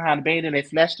windsuits behind the band and they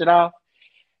smashed it off.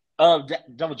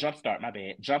 Jumpstart, my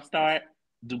bad. Jumpstart,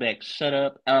 do back Shut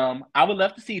Up. I would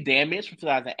love to see Damage from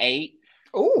 2008.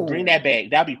 Ooh. Bring that back.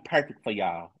 That'd be perfect for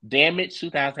y'all. Damage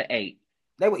 2008.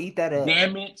 They would eat that up.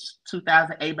 Damage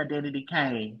 2008 by Danity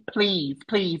Kane. Please.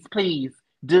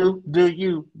 Do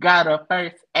you got a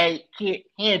first aid kit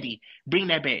handy? Bring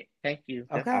that back. Thank you.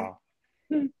 That's all.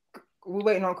 We're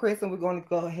waiting on Chris, and we're going to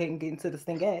go ahead and get into the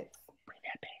stingettes. Bring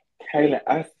that back. Taylor,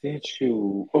 I sent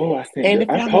you. Oh, I sent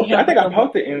you. I think I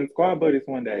posted in Squad Buddies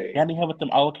one day. Y'all need help with them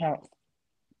old accounts?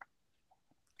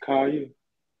 Call you.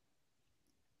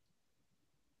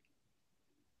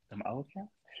 Them old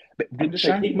accounts? I'm just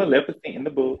keep Maleficent in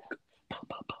the book.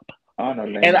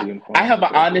 And I have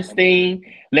an honest thing.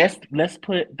 Let's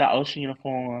put the Ocean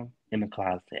uniform in the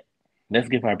closet. Let's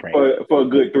give her a break. For a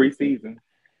good 3 seasons.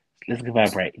 Let's give her a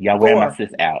break. Y'all wearing my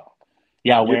sis out.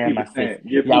 Y'all wearing my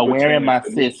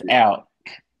sis out.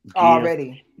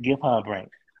 Already. Give her a break.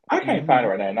 I can't find it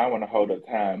right now, and I want to hold up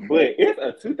time. But it's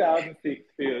a 2006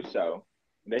 field show.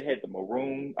 They had the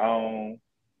maroon on.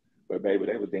 But baby,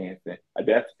 they was dancing.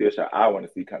 That's still shot I want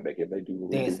to see come back if they do.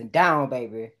 Dancing down,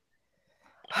 baby.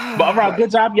 But overall,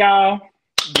 good job, y'all.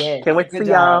 Yes, can't wait to good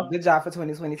see job. y'all. Good job for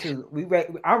 2022.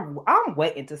 I'm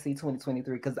waiting to see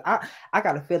 2023 because I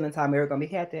got a feeling Tamera gonna be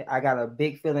happy. I got a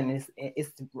big feeling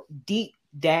it's deep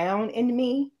down in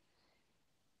me.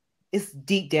 It's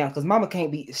deep down because Mama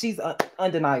can't be. She's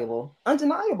undeniable.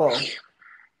 Undeniable.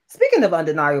 Speaking of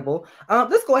undeniable,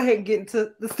 let's go ahead and get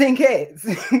into the stink heads.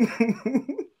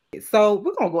 So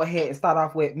we're gonna go ahead and start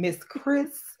off with Miss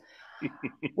Chris.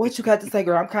 What you got to say,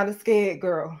 girl? I'm kind of scared,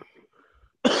 girl.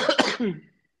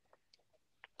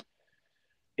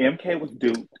 MK was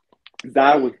duped.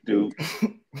 Zai was duped.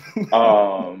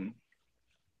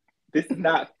 This is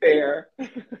not fair.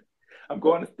 I'm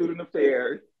going to student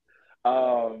affairs.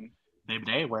 Maybe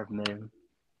they ain't worth nothing.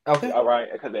 Okay. All right,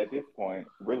 because at this point,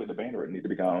 really the banner need to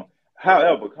be gone.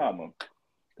 However,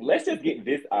 let's just get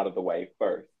this out of the way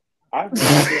first. I really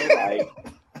feel like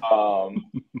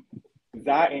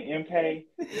Zai and MK,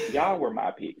 y'all were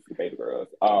my picks, the baby girls.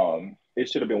 It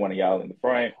should have been one of y'all in the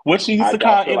front. What she used to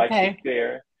call MK? Like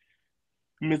there.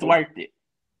 Miss Worth It.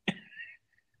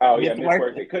 Oh yeah, Miss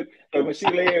Worth It. Because when she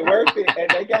led Worth It at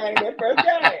that first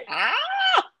game.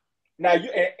 Now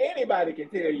anybody can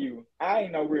tell you I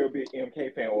ain't no real big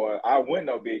MK fan, or I wasn't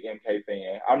no big MK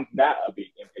fan. I'm not a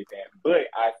big MK fan, but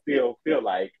I still feel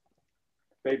like,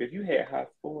 baby, if you had high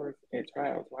scores in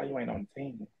trials, why you ain't on the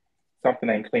team? Something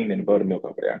ain't clean in the buttermilk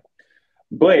over there.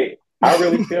 But I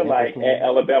really feel like at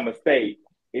Alabama State,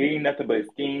 it ain't nothing but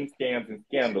schemes, scams, and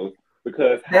scandals.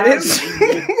 Because how do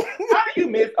you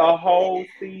miss a whole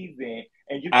season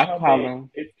and you come back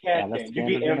as captain?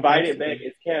 You get invited back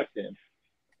as captain.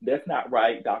 That's not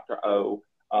right, Dr. O.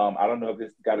 I don't know if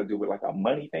this got to do with like a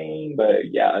money thing,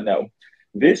 but yeah, no.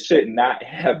 This should not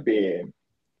have been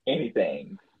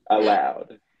anything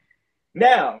allowed.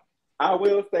 Now, I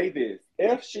will say this.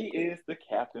 If she is the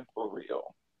captain for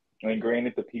real, and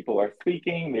granted the people are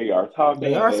speaking, they are talking,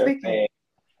 they are speaking.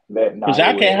 Because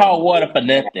y'all can't hold water for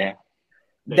nothing.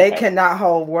 They cannot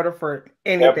hold water for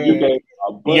anything.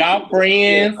 Y'all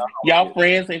friends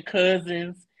and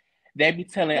cousins, they be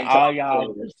telling all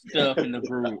y'all stuff in the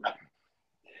group.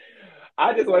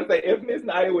 I just want to say, if Miss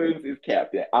Nia Williams is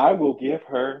captain, I will give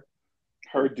her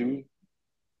due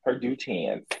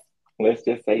chance. Let's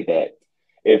just say that.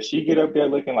 If she get up there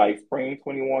looking like Spring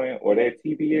 21 or that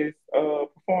TBS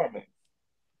performance,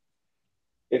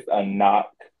 it's a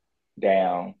knock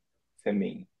down to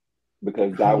me.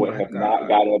 Because I would have not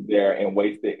got up there and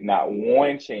wasted not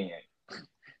one chance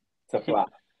to fly.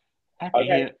 I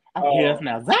can hear us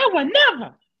now. Zai would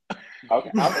never. Okay,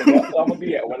 I'm gonna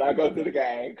be at when I go to the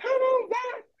game. Come on,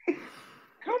 Zai.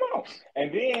 Come on.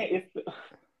 And then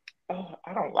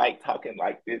I don't like talking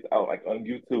like this like on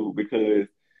YouTube, because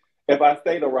if I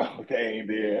say the wrong thing,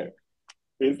 then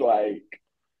it's like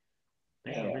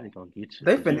they already gonna get you.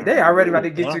 They already about to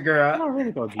get you, girl. I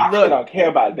don't care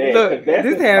about that. Look,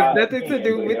 this has nothing to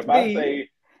do with me.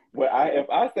 If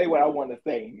I say what I want to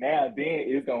say now, then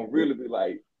it's gonna really be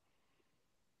like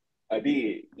I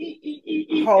did.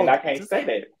 And I can't say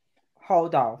that.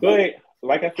 Hold on. But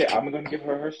like I said, I'm gonna give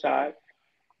her shot.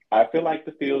 I feel like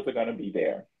the fields are gonna be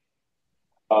there.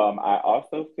 I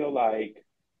also feel like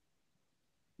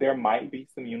there might be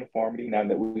some uniformity now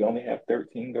that we only have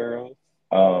 13 girls.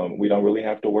 We don't really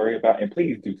have to worry about, and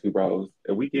please do 2 bros.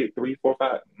 If we get 3, 4,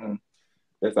 5,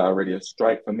 that's already a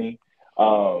strike for me.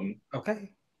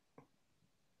 Okay.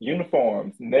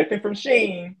 Uniforms, nothing from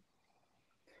Shein.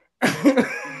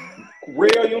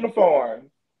 Real uniforms.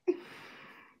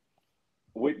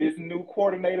 With this new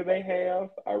coordinator they have,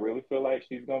 I really feel like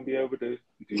she's gonna be able to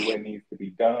do what needs to be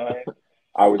done.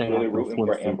 I was really rooting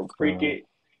for Amber Prickett.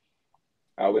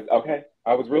 I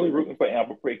was really rooting for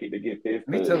Amber Prickett to get this.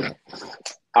 Me too.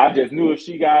 I just knew if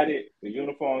she got it, the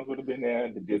uniforms would have been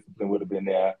there, the discipline would have been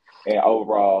there, and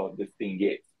overall, the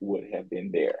stingettes would have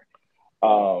been there.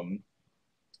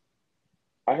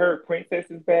 I heard Princess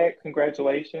is back.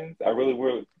 Congratulations. I really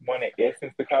wanted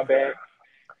Essence to come back.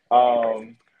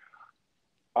 I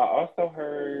also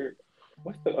heard,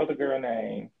 what's the other girl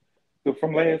name?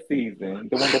 From last season,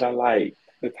 the one that I like,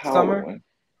 the taller one.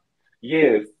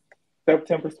 Yes.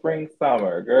 September, spring,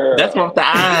 summer, girl. That's one with the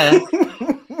eyes.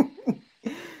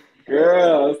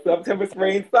 Girl, September,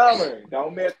 spring, summer.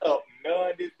 Don't mess up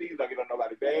none this season. Don't get on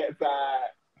nobody's bad side.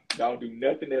 Don't do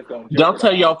nothing that's going to Don't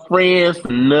tell your friends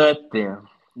nothing.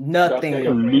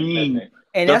 Nothing.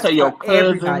 And don't tell your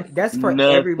cousins everybody. That's for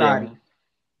nothing. Everybody.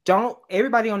 Don't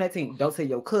everybody on that team. Don't tell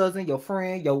your cousin, your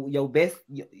friend, your best,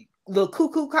 your little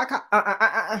cuckoo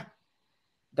caca.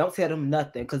 Don't tell them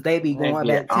nothing because they be going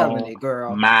back telling it,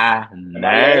 girl. My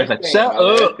nerves. Like, shut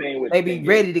up. They be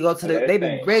ready to go to the. They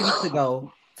be ready to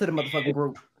go to the motherfucking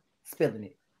group, spilling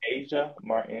it. Asia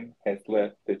Martin has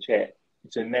left the chat.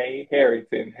 Janae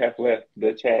Harrington has left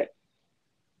the chat.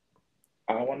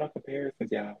 I don't want no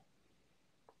comparisons, y'all.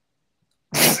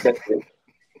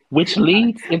 Which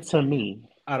leads into me.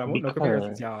 I don't want no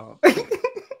comparisons, y'all.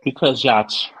 Because y'all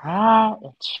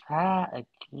try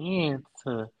again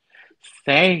to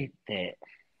say that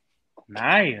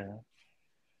Naya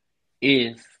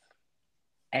is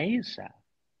Asia.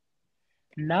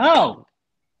 No.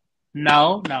 And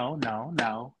no.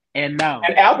 An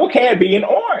apple can't be an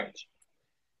orange.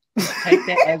 Take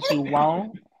that as you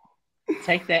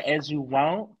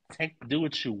want. Do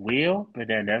what you will, but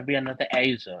there'll never be another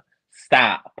Asia.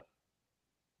 Stop.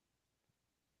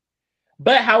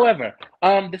 But however,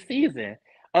 the season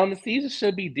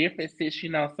should be different since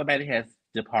somebody has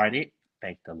departed.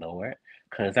 Thank the Lord,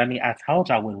 because I told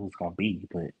y'all what it was gonna be,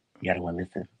 but y'all don't want to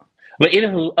listen. But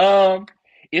anywho,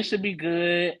 it should be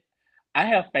good. I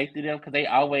have faith in them because they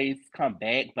always come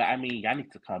back. But y'all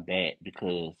need to come back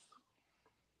because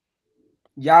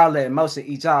y'all let emotion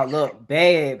eat y'all up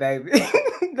bad, baby.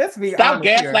 Let's be stop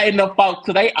honest gaslighting them folks.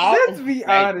 So they all. Let's be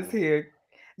honest here.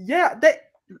 Yeah,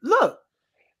 look.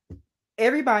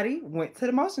 Everybody went to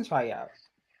the motion tryout.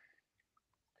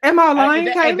 Am I lying,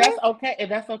 Caitlin?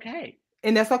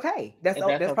 And that's okay. That's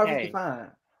perfectly fine.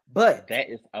 But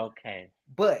that is okay.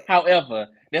 But however,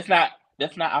 that's not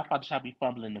our fault. Y'all be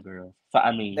fumbling the girls. So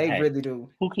they really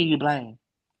do. Who can you blame?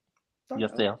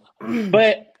 Yourself.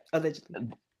 But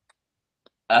allegedly.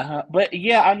 But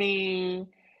yeah,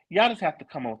 y'all just have to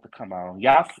come on.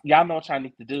 Y'all know what y'all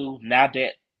need to do now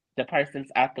that the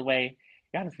person's out the way.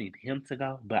 Y'all just need him to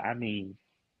go. But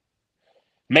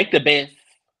make the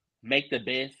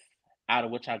best out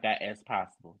of what y'all got as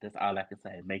possible. That's all I can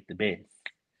say. Make the best.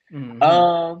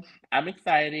 Mm-hmm. I'm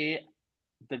excited.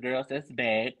 The girls that's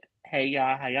back. Hey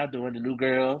y'all, how y'all doing? The new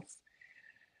girls.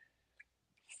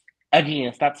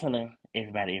 Again, stop telling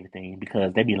everybody everything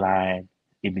because they be lying.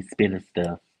 They be spinning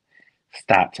stuff.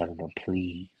 Stop telling them,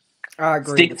 please. I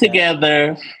agree.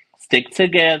 Stick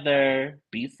together.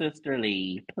 Be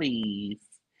sisterly, please.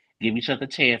 Give each other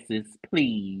chances,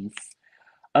 please.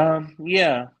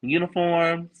 Yeah,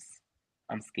 uniforms.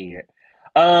 I'm scared.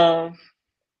 Yeah,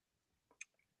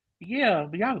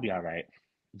 but y'all will be all right.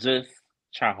 Just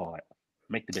try hard.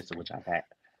 Make the best of what y'all got.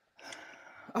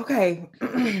 Okay,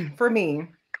 for me,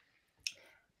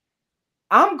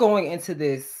 I'm going into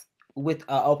this with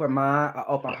an open mind, an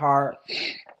open heart.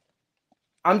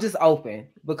 I'm just open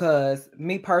because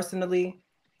me personally,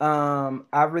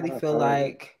 I really feel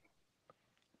like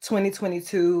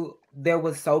 2022 there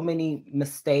was so many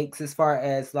mistakes as far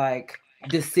as like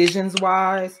decisions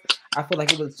wise. I feel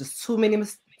like it was just too many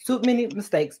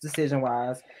mistakes decision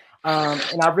wise.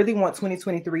 And I really want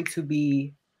 2023 to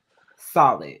be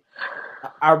solid.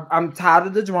 I'm tired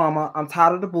of the drama. I'm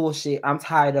tired of the bullshit. I'm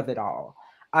tired of it all.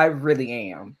 I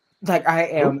really am. Like I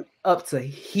am up to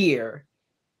here.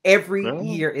 Every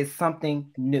year is something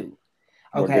new.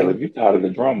 Okay. Well, if you're tired of the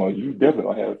drama, you definitely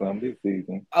gonna have some this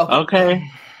season. Okay.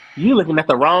 You looking at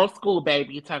the wrong school,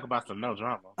 baby. You talk about some no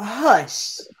drama.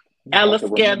 Hush. Ella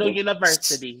Scandal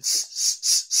University.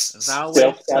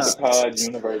 Self-sabotage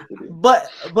University. But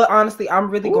honestly, I'm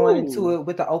really going into it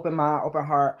with an open mind, open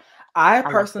heart. I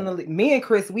personally, me and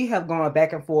Chris, we have gone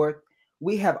back and forth.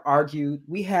 We have argued.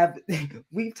 We've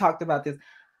talked about this.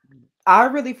 I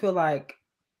really feel like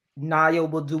Naya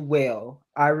will do well.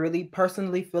 I really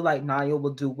personally feel like Naya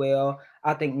will do well.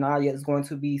 I think Naya is going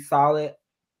to be solid.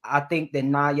 I think that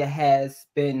Naya has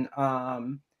been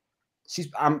I'm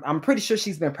pretty sure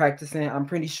she's been practicing. I'm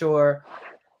pretty sure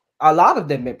a lot of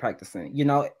them been practicing.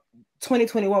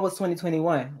 2021 was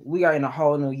 2021. We are in a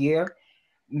whole new year.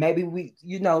 Maybe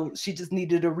she just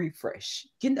needed a refresh.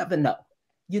 You never know.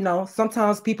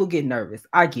 Sometimes people get nervous.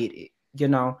 I get it,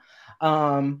 so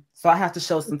I have to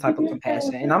show some type of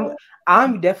compassion. And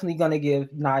I'm definitely gonna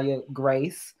give Naya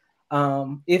grace.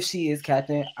 If she is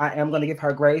captain, I am gonna give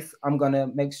her grace. I'm gonna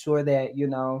make sure that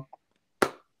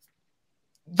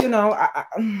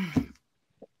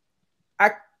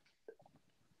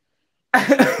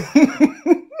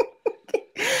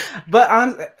but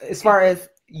as far as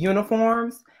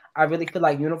uniforms, I really feel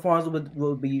like uniforms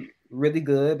will be really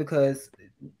good because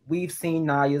we've seen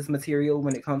Naya's material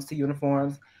when it comes to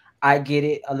uniforms. I get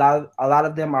it. A lot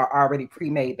of them are already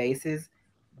pre-made bases,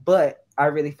 but I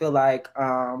really feel like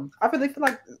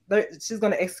she's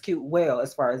going to execute well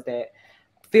as far as that.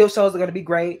 Field shows are going to be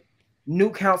great.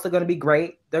 New counts are going to be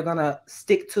great. They're going to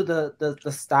stick to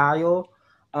the style.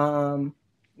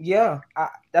 Yeah,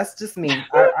 that's just me.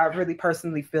 I really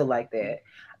personally feel like that.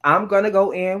 I'm gonna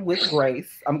go in with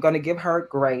grace. I'm gonna give her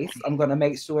grace. I'm gonna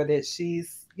make sure that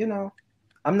she's,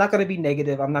 I'm not gonna be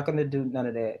negative. I'm not gonna do none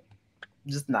of that.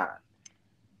 Just not.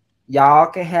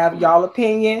 Y'all can have y'all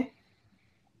opinion,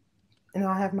 and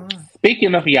I'll have mine.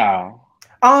 Speaking of y'all,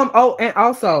 Oh, and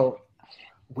also,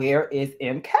 where is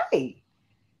MK?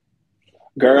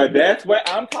 Girl, that's what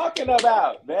I'm talking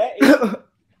about. That is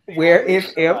where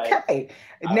is MK?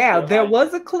 like, now there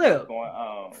was a clip.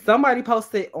 On. Somebody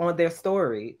posted on their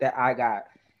story that I got.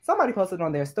 Somebody posted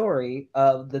on their story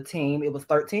of the team. It was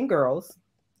 13 girls,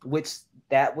 which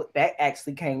that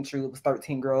actually came true. It was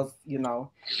 13 girls,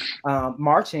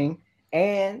 marching.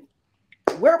 And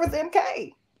where was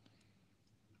MK?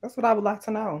 That's what I would like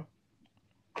to know.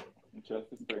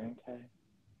 Justice for MK.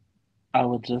 I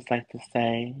would just like to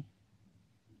say,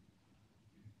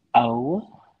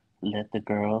 let the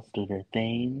girls do their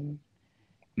thing.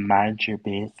 Mind your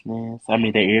business. I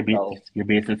mean, your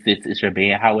business is your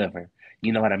band. However,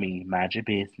 you know what I mean. Mind your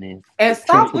business. And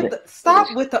stop with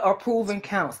the approving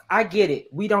counts. I get it.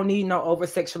 We don't need no over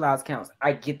sexualized counts.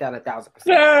 I get that 1,000%.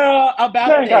 Girl, about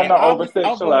that. Got no over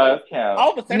sexualized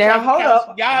counts. Now hold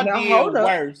up. Y'all did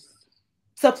worse.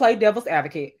 To play devil's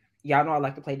advocate, y'all know I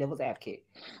like to play devil's advocate.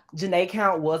 Janae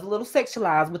count was a little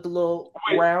sexualized with the little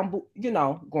round,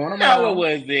 going around. No, it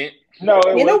wasn't. No,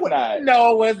 it was not.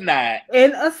 No, it was not.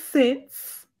 In a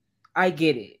sense, I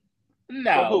get it.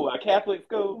 No. For who? A Catholic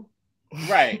school?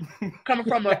 Right. Coming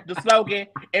from the slogan,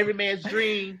 every man's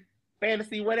dream,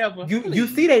 fantasy, whatever. You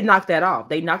see they knocked that off.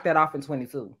 They knocked that off in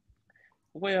 22.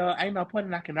 Well, ain't no point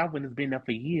in knocking off when it's been there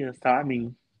for years. So, I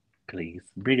mean, please,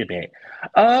 bring it back.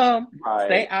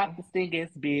 Stay out the sting-ass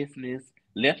business.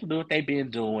 Let them do what they've been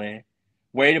doing.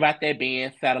 Worried about that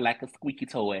being sounded like a squeaky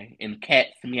toy and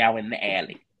cats meow in the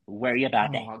alley. Worry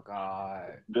about that. Oh, my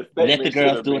God. Let the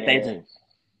girls do what they do.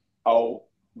 Oh,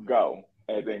 go.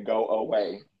 And then go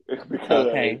away.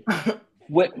 Okay.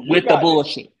 with the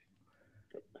bullshit.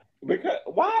 Because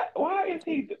why is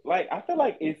he like? I feel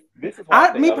like this is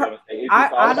why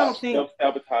I don't think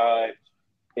self-sabotage.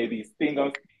 It be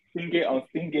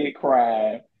stingate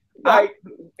crime. Like,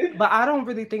 but I don't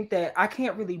really think that I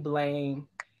can't really blame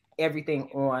everything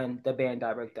on the band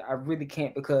director. I really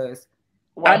can't because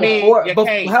hold on,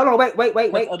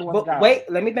 wait.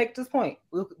 Let me make this point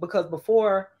because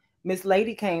before Miss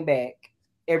Lady came back,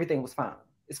 everything was fine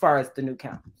as far as the new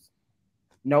counts.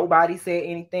 Nobody said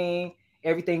anything.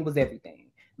 Everything was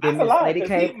everything. Then Miss Lady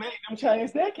came. He made them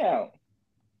change that count.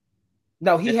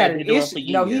 No, he had an issue.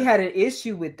 No, he had an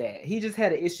issue with that. He just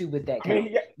had an issue with that count.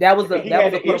 That was an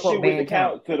issue with the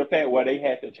count to the fact where they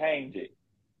had to change it.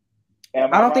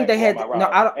 I don't think they had. No,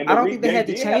 I don't think they had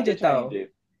to change it though.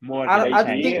 I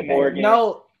think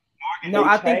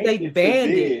they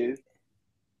banned it.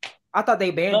 I thought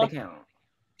they banned the count.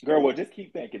 Girl, well, just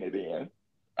keep thinking it in.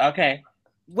 Okay.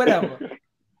 Whatever.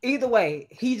 Either way,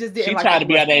 he just didn't. She tried to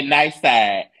be on that nice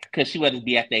side because she wanted to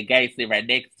be at that gate sit right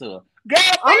next to her. Girl,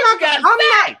 I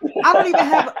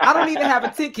don't even have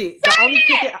a ticket.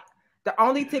 The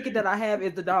only ticket that I have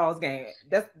is the Dolls game.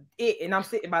 That's it, and I'm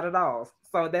sitting by the Dolls,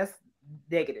 so that's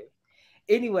negative.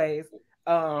 Anyways,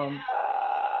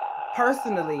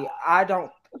 personally, I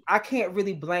can't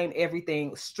really blame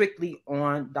everything strictly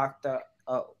on Dr.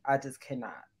 O. I just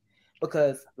cannot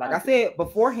because, like I said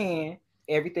beforehand,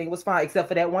 everything was fine except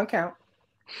for that one count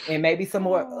and maybe some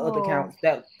more other counts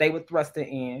that they were thrusting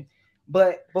in.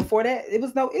 But before that, it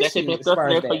was no issue. They've been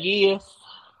thrusting for years.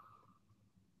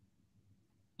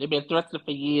 They've been thrusting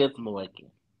for years,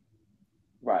 Morgan.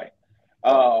 Right.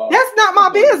 That's not my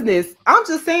business. I'm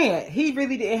just saying he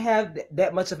really didn't have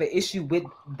that much of an issue with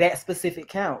that specific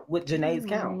count, with Janae's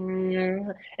count.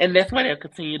 And that's why they'll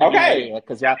continue to be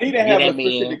because y'all he didn't have a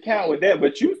specific count with that.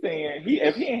 But you saying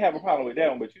if he didn't have a problem with that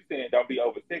one, but you saying don't be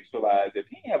over sexualized. If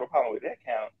he didn't have a problem with that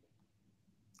count.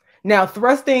 Now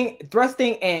thrusting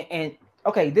and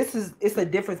okay, it's a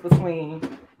difference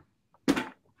between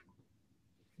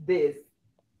this.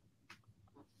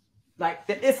 Like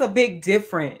it's a big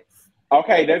difference.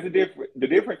 Okay, there's a difference. The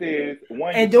difference is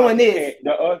one and doing this.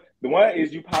 The one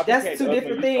is you pop. That's two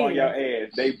different things. On your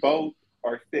ass. They both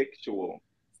are sexual.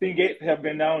 Stingettes have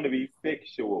been known to be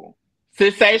sexual.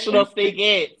 Sensational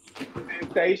stingettes.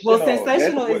 Sensational. Well,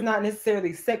 sensational is not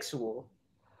necessarily sexual.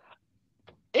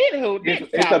 Anywho,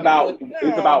 it's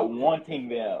about wanting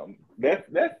them. That's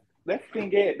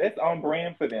stingette. That's on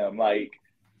brand for them. Like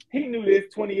he knew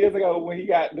this 20 years ago when he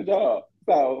got the job.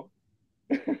 So.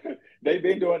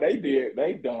 They've done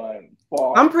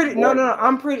far. I'm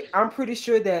pretty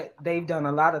sure that they've done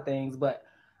a lot of things, but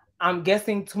I'm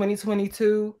guessing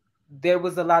 2022 there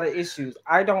was a lot of issues.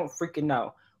 I don't freaking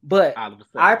know. But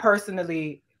I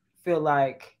personally feel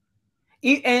like,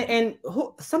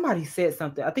 somebody said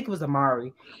something. I think it was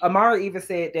Amari. Amari even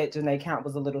said that Janae Count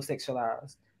was a little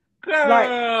sexualized. Girl,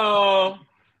 like,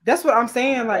 that's what I'm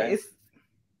saying. Like, it's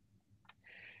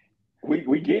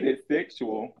we get it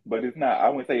sexual, but it's not. I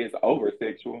wouldn't say it's over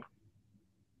sexual.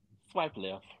 Swipe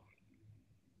left.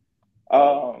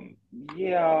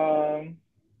 Yeah.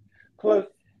 Plus,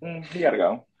 he gotta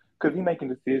go because he's making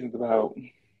decisions about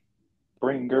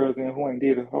bringing girls in who ain't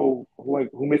did a whole,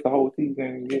 who missed the whole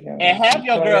season. And have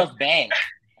your girls back.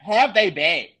 Have they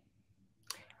back?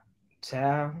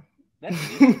 Child. That's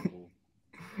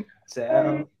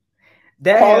Child.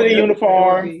 Quality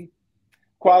uniforms.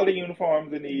 Quality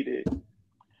uniforms are needed.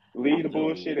 Leave the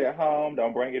bullshit at home.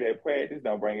 Don't bring it at practice.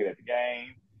 Don't bring it at the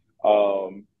game.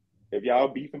 If y'all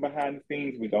beefing behind the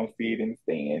scenes, we don't see it in the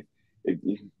stands.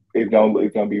 It's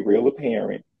gonna be real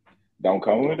apparent. Don't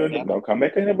come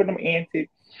back in with them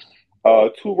antics.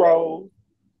 2 rows.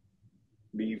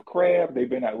 These crabs, they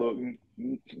better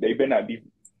not be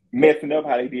messing up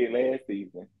how they did last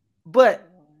season. But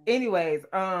anyways,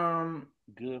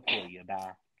 good for you,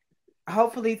 bye.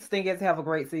 Hopefully Stingers have a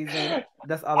great season.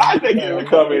 That's all I think it'll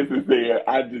come in to see it.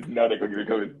 I just know they're gonna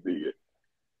come in to see it.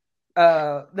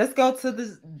 Let's go to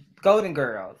the Golden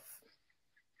Girls.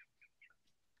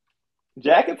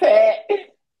 Jack Attack.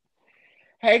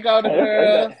 Hey, Golden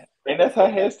Girls. And that's her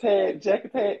hashtag, Jack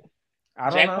Attack.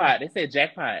 Jackpot. They said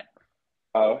jackpot.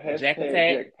 Oh, hashtag Jack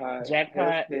Attack.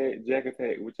 Jackpot. Hashtag Jack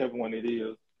Attack, whichever one it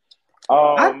is.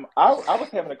 I was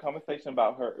having a conversation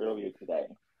about her earlier today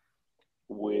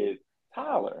with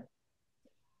Tyler.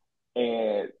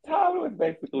 And Tyler was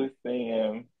basically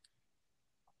saying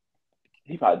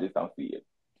he probably just don't see it.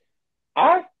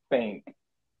 I think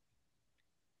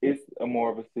it's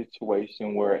more of a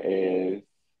situation whereas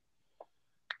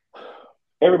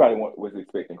everybody was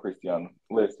expecting Christiana.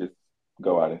 Let's just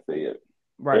go out and say it.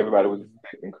 Right. Everybody was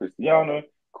expecting Christiana.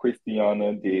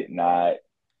 Christiana did not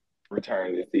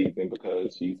return this season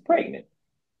because she's pregnant.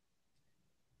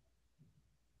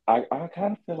 I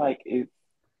kind of feel like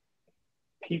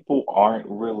people aren't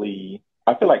really.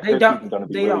 I feel like her season's going to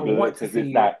be really good because it's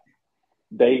not.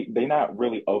 They're not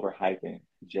really overhyping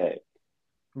Jack.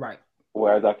 Right.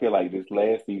 Whereas I feel like this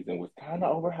last season was kind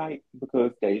of overhyped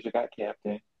because Deja got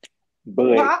captain.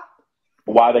 But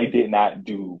while they did not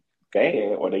do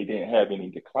bad or they didn't have any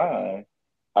decline,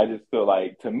 I just feel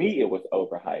like, to me, it was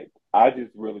overhyped. I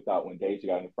just really thought when Deja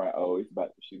got in the front,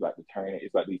 she's about to turn it.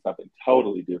 It's about to be something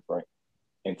totally different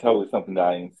and totally something that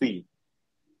I didn't see.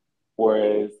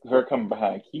 Whereas her coming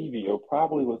behind Kivia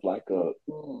probably was like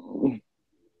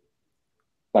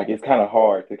it's kind of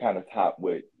hard to kind of top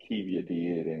what Kivia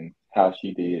did and how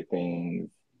she did things.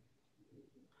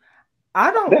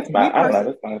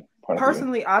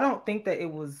 Personally, I don't think that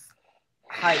it was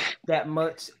hyped that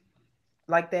much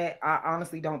like that. I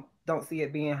honestly don't see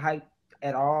it being hyped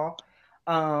at all.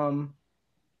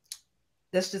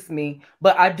 That's just me.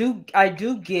 But I do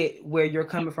get where you're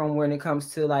coming from when it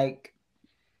comes to like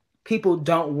people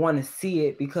don't want to see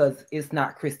it because it's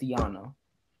not Christiana.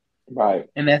 Right.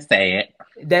 And that's sad.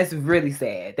 That's really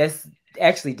sad. That's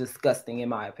actually disgusting in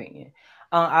my opinion.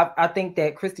 I think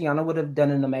that Christiana would have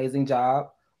done an amazing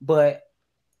job, but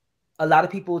a lot of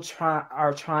people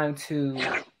are trying to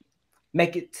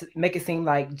make it seem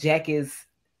like Jack is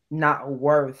not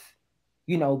worth,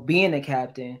 being a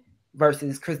captain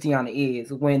versus Christiana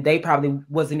is, when they probably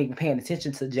wasn't even paying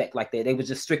attention to Jack like that. They were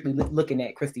just strictly looking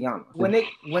at Christiana. When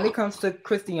it comes to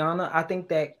Christiana, I think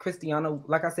that Christiana,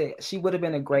 like I said, she would have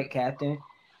been a great captain.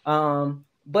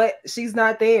 But she's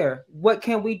not there. What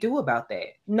can we do about that?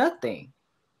 Nothing.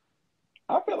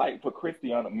 I feel like for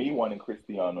Christiana, me wanting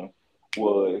Christiana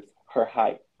was her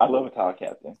height. I love a tall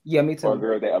captain. Yeah, me too. Or a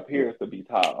girl that appears to be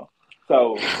tall.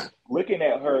 So looking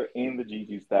at her in the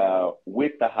Gigi style,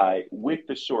 with the height, with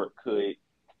the shortcut,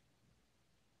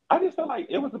 I just felt like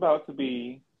it was about to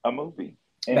be a movie.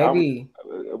 And maybe.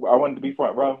 I wanted to be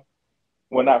front row.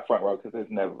 Well, not front row because it's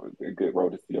never a good row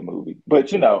to see a movie.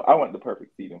 But, I want the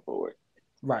perfect seating for it.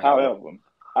 Right. However,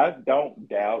 I don't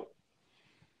doubt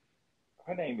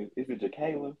her name is it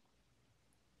Jacqueline?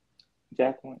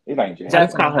 Jacqueline? It ain't Jacqueline.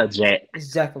 Let's call her Jack.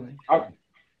 It's Jacqueline.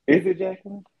 Is it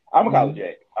Jacqueline? I'm gonna call her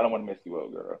Jack. I don't want to mess you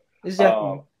up, girl. It's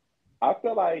Jacqueline. I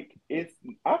feel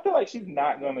like she's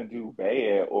not gonna do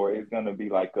bad, or it's gonna be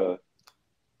like a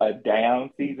down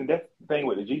season. That's the thing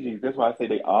with the GGs. That's why I say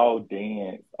they all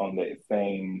dance on that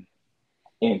same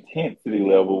intensity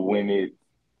level. When it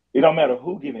don't matter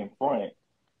who get in front,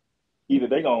 either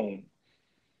they gonna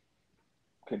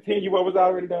continue what was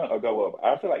already done or go up.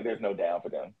 I feel like there's no down for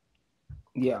them.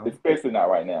 Yeah. Especially not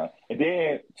right now. And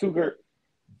then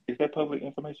Is that public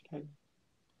information, Katie?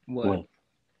 What?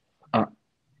 Uh,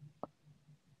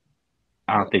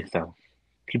 I don't think so.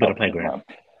 Keep it a playground.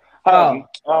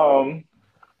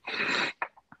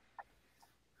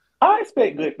 I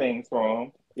expect good things from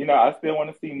him. You know, I still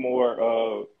want to see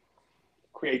more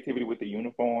creativity with the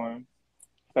uniform.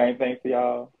 Same thing for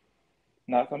y'all.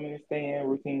 Not so many stand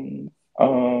routines.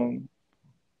 The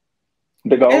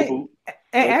gold boot.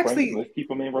 And actually, let's keep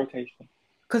them in rotation.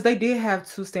 Because they did have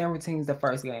 2 stand routines the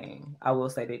first game. I will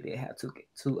say they did have two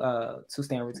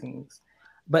stand routines.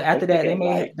 But after that,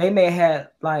 they may have had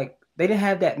like they didn't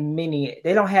have that many.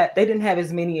 They didn't have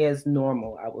as many as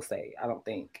normal, I will say. I don't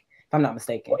think. If I'm not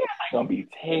mistaken. Well, it's gonna be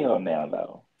tail now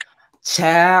though.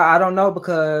 Child, I don't know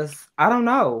because I don't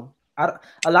know. A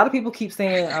lot of people keep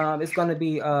saying it's gonna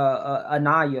be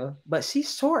Anaya, but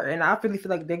she's short, and I really feel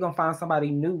like they're gonna find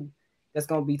somebody new that's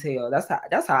gonna be tail. That's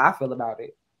how I feel about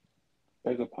it.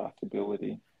 There's a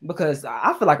possibility. Because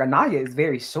I feel like Anaya is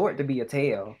very short to be a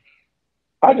tail.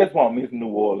 I just want Miss New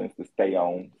Orleans to stay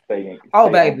baby,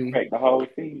 the whole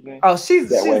season. Oh, she's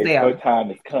there. Her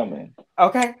time is coming.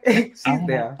 Okay, she's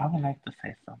there. I would like to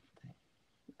say something.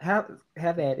 Have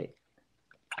at it.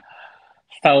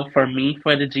 So for me,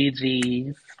 for the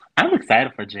GGs, I'm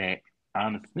excited for Jack.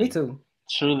 Honestly, me too.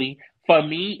 Truly, for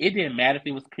me, it didn't matter if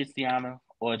it was Christiana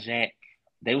or Jack.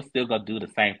 They were still gonna do the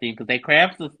same thing because they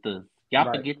Crab sisters.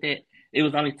 Y'all forget that it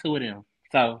was only 2 of them,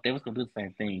 so they was gonna do the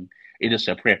same thing. It just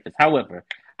your preference. However,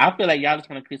 I feel like y'all just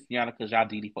want Christiana because y'all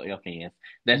DD4L fans.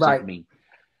 That's just me.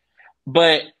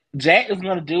 But Jack is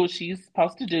gonna do what she's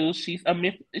supposed to do. She's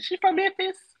Is she from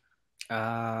Memphis?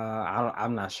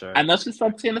 I'm not sure. I know she's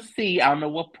from Tennessee. I don't know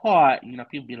what part. You know,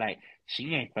 people be like,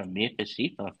 she ain't from Memphis.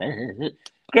 She from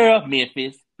girl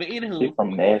Memphis. But anywho, she's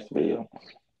from Nashville.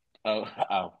 Oh,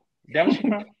 that was she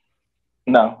from?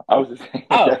 No, I was just saying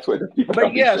that's what the people.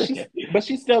 But yeah,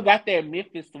 she still got that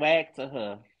Memphis swag to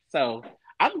her. So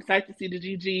I'm excited to see the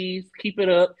GGs. Keep it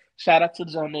up. Shout out to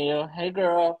Jonelle. Hey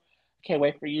girl, can't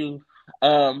wait for you.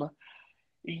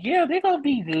 Yeah, they're gonna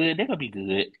be good. They're gonna be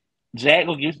good. Jack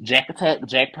will give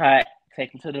jackpot,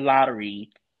 take him to the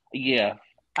lottery. Yeah,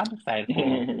 I'm excited for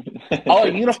him.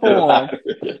 Uniform.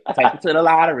 Take him to the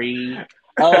lottery.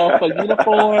 For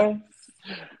uniforms,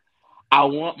 I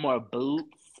want more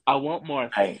boots. I want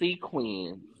more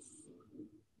sequins.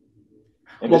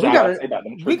 Well,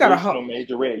 we got a whole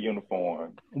majorette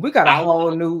uniform. We got a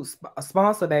whole new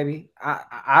sponsor, baby.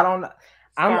 I'm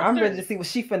ready to see what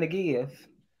she finna give.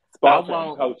 Sponsor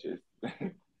and coaches.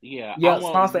 Yeah,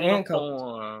 sponsor and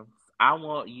coach. I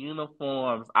want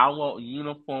uniforms. I want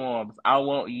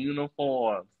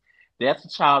uniforms. That's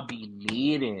what y'all be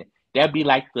needing. That'd be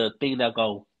like the thing that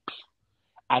go,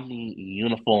 I need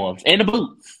uniforms and the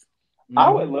boots. I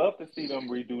would love to see them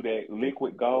redo that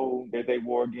liquid gold that they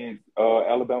wore against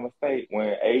Alabama State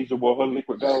when Asia wore her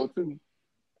liquid gold too.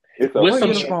 With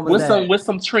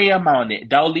some trim on it.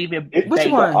 Don't leave it.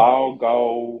 Which one? All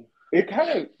gold. It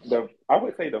kind of I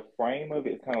would say the frame of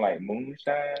it is kind of like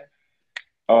moonshine.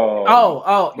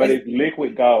 But it's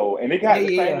liquid gold, and it got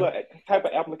the same type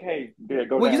of applique.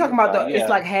 Well, you talking about it's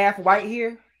like half white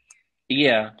here?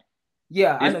 Yeah.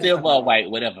 It's silver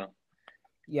white, whatever.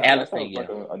 Yeah, Allison. Like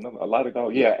a lot of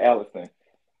gold. Yeah, Allison.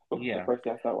 Yeah. The first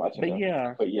day I started watching. But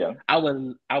yeah, I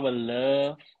would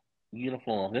love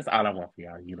uniforms. That's all I want for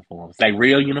y'all. Uniforms, like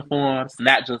real uniforms,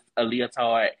 not just a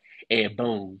leotard and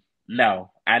boom.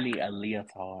 No, I need a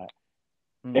leotard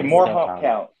and more hump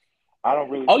counts. I don't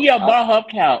really. Oh yeah, more hump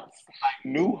counts. Like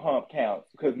new hump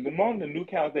counts, because the new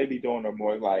counts they be doing are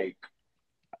more like,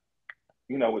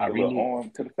 with the little arm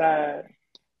to the side.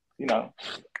 I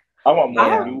want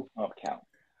more new hump counts.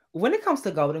 When it comes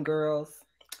to Golden Girls,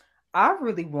 I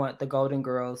really want the Golden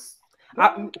Girls.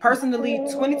 Personally,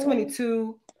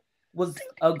 2022 was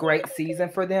a great season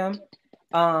for them.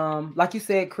 Like you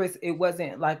said, Chris, it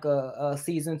wasn't like a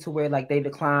season to where like they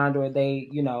declined or they,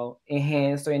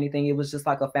 enhanced or anything. It was just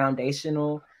like a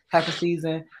foundational type of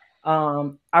season.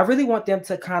 I really want them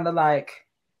to kind of go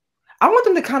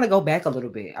back a little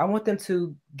bit. I want them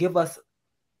to give us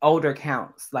older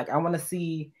counts. Like I want to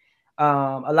see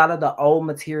a lot of the old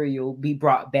material be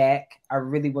brought back. I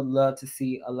really would love to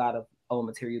see a lot of old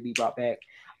material be brought back.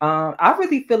 I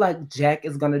really feel like Jack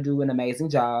is going to do an amazing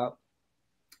job.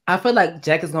 I feel like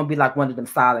Jack is going to be like one of them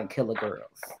silent killer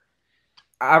girls.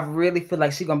 I really feel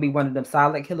like she's going to be one of them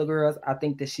silent killer girls. I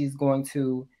think that she's going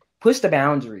to push the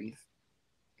boundaries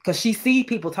because she see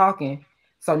people talking.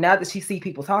 So now that she see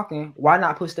people talking, why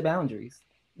not push the boundaries?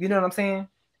 You know what I'm saying?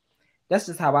 That's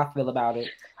just how I feel about it.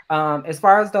 As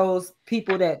far as those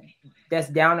people that's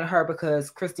down on her because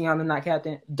Christiana not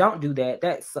captain, don't do that.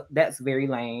 That's very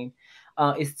lame.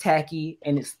 It's tacky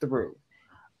and it's through.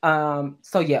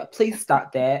 So yeah, please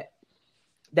stop that.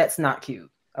 That's not cute.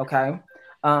 Okay.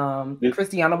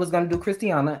 Christiana was gonna do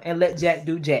Christiana and let Jack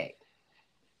do Jack.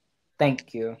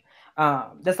 Thank you.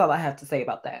 That's all I have to say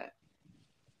about that.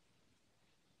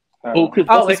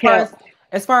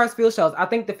 As far as field shows, I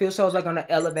think the field shows are gonna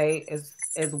elevate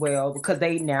as well because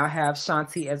they now have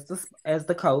Shanti as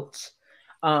the coach.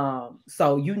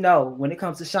 So when it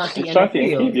comes to Shanti and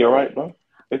Shanti and Kivia, right, bro?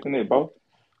 Isn't it both?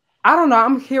 I don't know.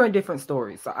 I'm hearing different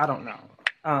stories, so I don't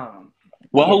know.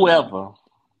 Whoever.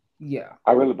 Yeah.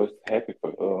 I really was happy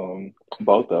for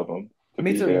both of them to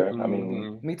be there. I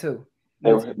mean, me too.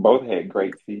 They both had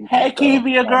great seasons. Hey,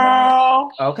 Kivia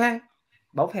girl. Okay.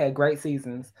 Both had great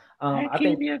seasons. Hey, I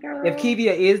think if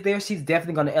Kivia is there, she's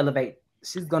definitely going to elevate.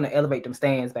 She's going to elevate them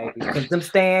stands, baby. Because them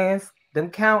stands, them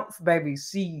counts, baby,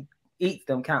 she eats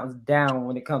them counts down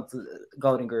when it comes to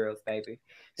Golden Girls, baby.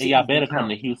 And y'all better come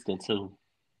to Houston, too.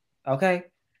 Okay.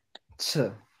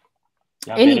 Sure.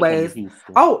 Anyways,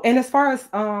 and as far as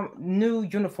new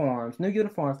uniforms, I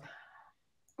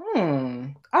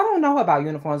don't know about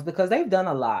uniforms because they've done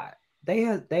a lot.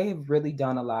 They've really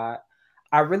done a lot.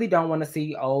 I really don't want to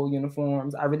see old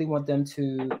uniforms. I really want them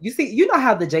to. You know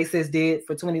how the J6 did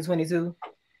for 2022.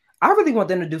 I really want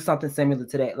them to do something similar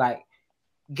to that. Like,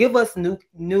 give us new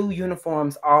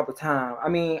uniforms all the time. I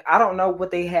mean, I don't know what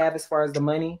they have as far as the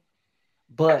money,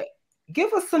 but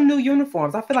give us some new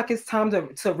uniforms. I feel like it's time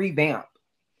to revamp.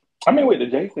 I mean, with the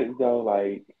J6 though,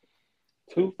 like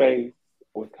Two-Face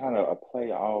was kind of a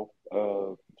play off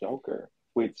of Joker,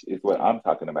 which is what I'm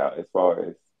talking about as far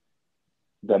as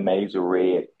the major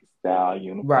red style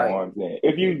uniforms. Right. And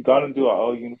if you're gonna do an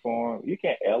old uniform, you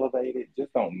can elevate it,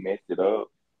 just don't mess it up.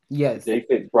 Yes.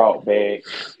 J6 brought back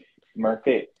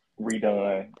Murphy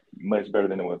redone much better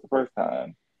than it was the first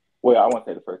time. Well, I won't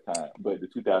say the first time, but the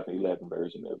 2011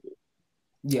 version of it.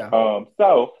 Yeah.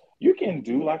 So you can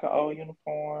do like an old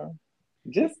uniform.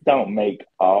 Just don't make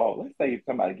all. Let's say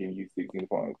somebody giving you 6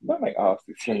 uniforms. Don't make all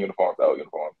 16 uniforms old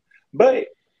uniforms. But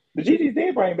the GGs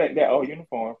did bring back that old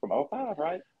uniform from 05,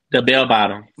 right? The bell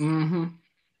bottoms. Mm-hmm.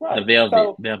 Right. The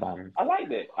velvet bell bottoms. I like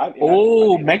that.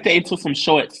 Make that into some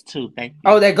shorts too. Thank you.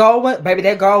 Oh, that gold one, baby.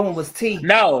 That gold one was T.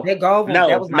 No, that gold one.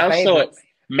 That was my favorite. Shorts.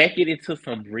 Make it into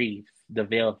some briefs. The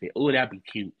velvet. Oh, that'd be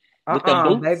cute. With the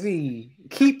boots. Baby.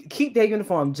 Keep that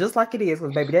uniform just like it is,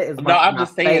 because baby, that is my. No, I'm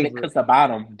just saying it because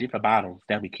different bottoms.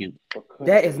 That'd be cute.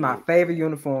 That is my favorite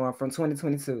uniform from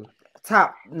 2022.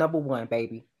 Top number 1,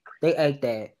 baby. They ate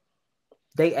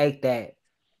that.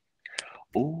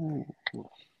 Ooh,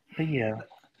 but yeah.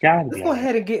 Let's go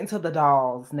ahead and get into the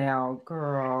dolls now,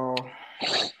 girl.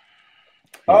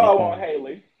 Oh, I want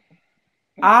Haley.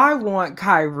 I want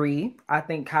Kyrie. I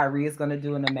think Kyrie is going to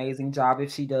do an amazing job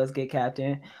if she does get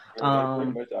captain.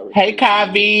 Hey,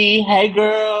 Kyrie. Hey,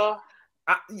 girl.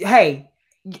 Hey,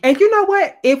 and you know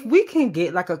what? If we can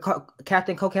get like a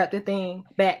captain, co-captain thing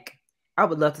back, I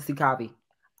would love to see Kyrie.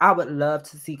 I would love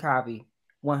to see Kyrie.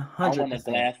 100%. I want a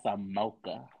glass of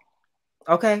mocha.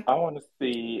 Okay. I want to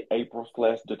see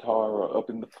April/Datara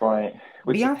up in the front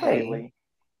with Haley.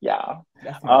 Yeah.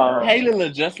 Haley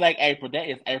look just like April. That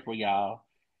is April, y'all.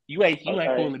 You ain't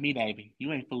fooling me, baby.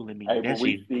 You ain't fooling me. April,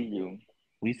 we see you.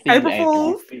 We see April you,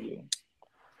 April. We see you.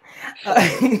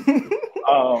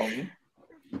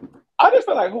 I just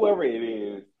feel like whoever it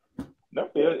is,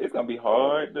 it's gonna be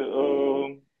hard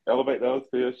to elevate those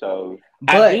field shows.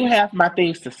 But I do have my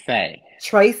things to say.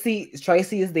 Tracy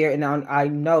is there, and I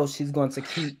know she's going to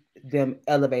keep them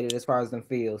elevated as far as them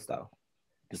fields, though.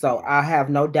 So I have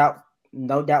no doubts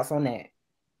on that.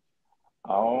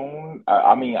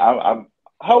 I mean, I'm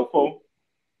hopeful,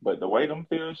 but the way them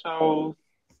field shows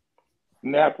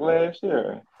snapped last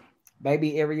year,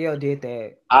 baby, Ariel did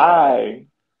that. I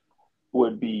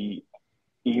would be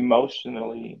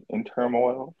emotionally in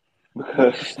turmoil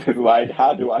because, like,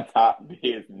 how do I top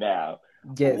this now?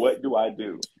 Yes. What do I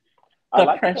do? I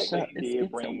like the fact that they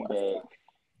did bring back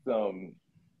some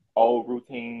old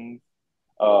routines.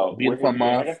 Beautiful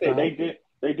monster. Like I said,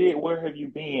 they did Where Have You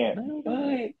Been?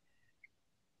 But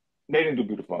they didn't do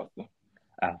Beautiful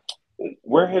Monster.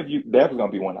 Where Have You? That was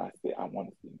gonna be one I said I want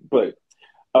to see. But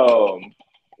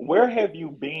Where Have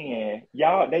You Been?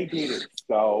 Y'all, they did it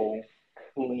so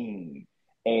clean.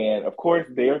 And of course,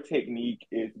 their technique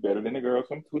is better than the girls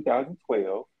from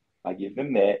 2012. I give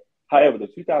them that. However, the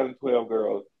 2012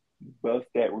 girls bust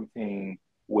that routine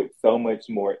with so much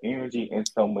more energy and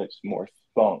so much more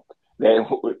spunk. That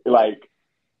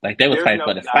like they was fighting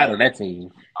for the spot on that team.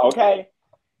 Okay,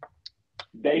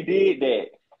 they did that,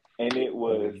 and it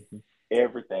was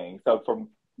everything. So from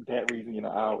that reason, I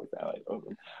always sound like,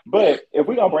 okay. But if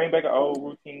we're gonna bring back an old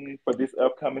routine for this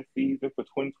upcoming season for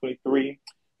 2023,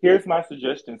 Here's my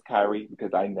suggestions, Kyrie,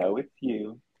 because I know it's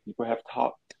you. People have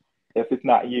talked. If it's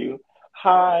not you,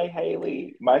 hi,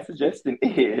 Haley. My suggestion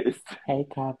is Hey,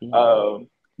 copy.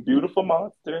 Beautiful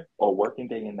Monster or Working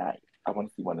Day and Night. I want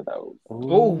to see one of those.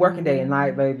 Oh, Working Day and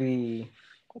Night, baby.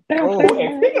 Oh,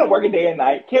 and speaking of Working Day and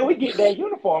Night, can we get that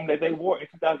uniform that they wore in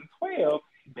 2012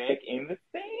 back in the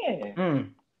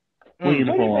stand? What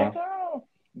uniform?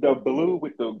 The blue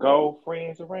with the gold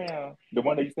fringe around. The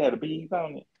one that used to have the beads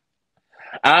on it.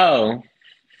 Oh.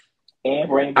 And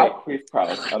bring back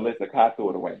crisscross unless the car threw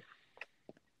it away.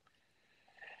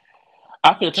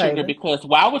 I feel triggered because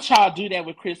why would y'all do that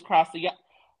with crisscross?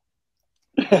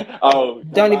 Oh,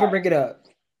 don't even bring it up.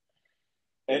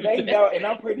 And they know, and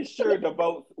I'm pretty sure the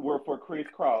votes were for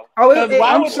crisscross. Oh,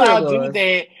 why would y'all do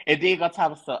that? And then gonna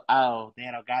talk about, oh, they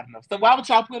don't got enough. So why would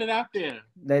y'all put it out there?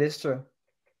 That is true.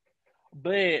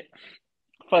 But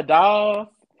for dolls,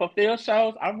 for field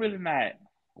shows, I'm really not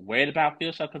worried about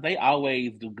field shows because they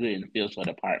always do good in the field show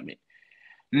department.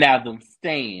 Now them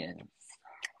stands.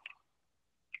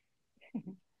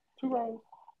 2 rows.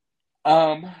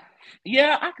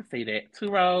 Yeah, I can say that. 2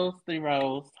 rows, 3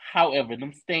 rows. However,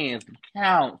 them stands, them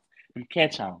counts, them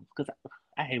catch-ons. Because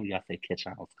I hate when y'all say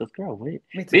catch-ons. Because, girl, wait.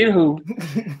 Anywho,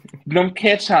 them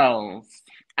catch-ons.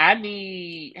 I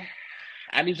need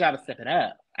y'all to step it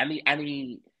up. I need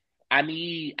it.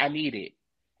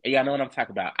 And y'all know what I'm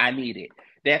talking about. I need it.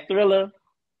 That Thriller,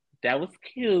 that was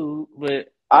cute,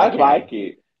 but I like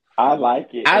it. I like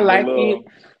it.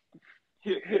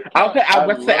 Okay, I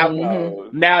was say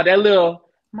now that little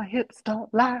my hips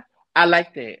don't lie. I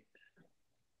like that.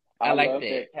 I like love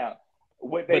that count.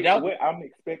 What I'm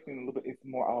expecting a little bit is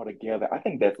more all together. I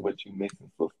think that's what you're missing,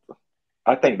 sister.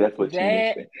 I think that's what you're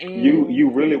missing.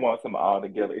 You really want some all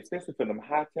together, especially for them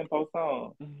high tempo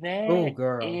songs. Oh,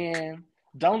 girl. And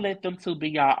don't let them two be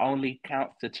y'all only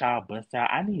counts that y'all bust out.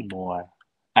 I need more.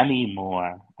 I need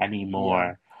more.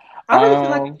 Yeah. I really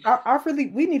feel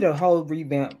like we need a whole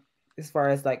revamp as far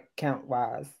as like count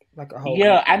wise, like a whole.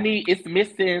 Yeah, revamp. It's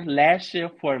missing last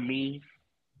year for me,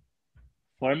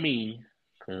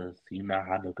 because you know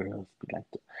how the girls be like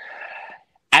that.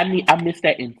 I miss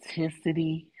that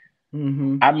intensity.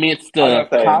 Mm-hmm. I miss the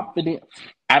confidence.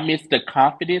 I miss the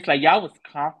confidence. Like y'all was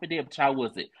confident, but y'all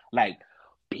wasn't like,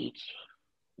 bitch,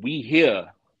 we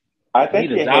here. I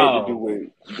think it had to do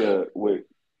with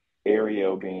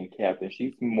Ariel being captain.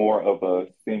 She's more of a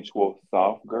sensual,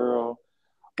 soft girl,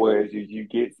 whereas you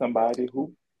get somebody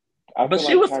who. But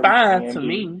she was fine to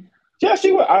me. Yeah,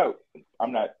 she was.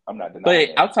 I'm not denying. But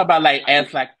I'm talking about like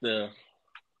as like the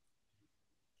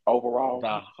overall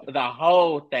the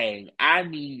whole thing. I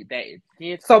need that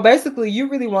intensity. So basically, you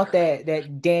really want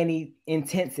that Danny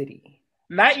intensity.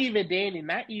 Not even Danny,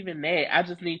 not even that. I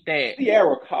just need that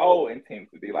Sierra Cole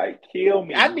intensity. Like, kill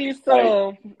me. I need some. Like, I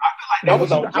feel like that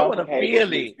was on I want to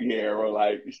feel it. Sierra,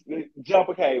 like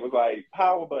Jumper K was like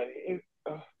power button.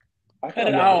 Cut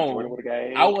it on.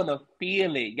 I want to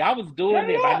feel it. Y'all was doing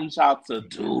it, but I need y'all to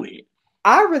do it.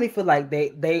 I really feel like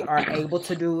they are able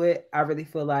to do it. I really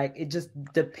feel like it just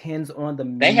depends on the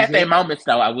music. They had their moments,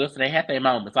 though. I will say they had their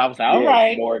moments. I was like, all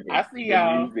right, Morgan, I see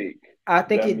y'all. Music. I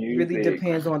think it really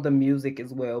depends on the music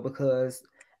as well, because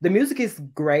the music is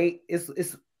great.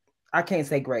 It's I can't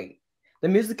say great. The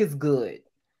music is good,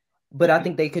 but I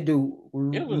think they could do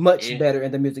much better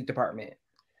in the music department.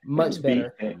 Much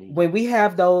better. When we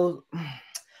have those,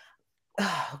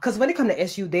 because when it comes to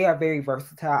SU, they are very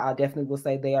versatile. I definitely will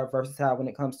say they are versatile when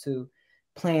it comes to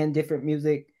playing different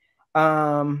music.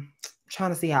 Trying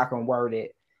to see how I can word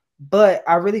it, but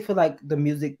I really feel like the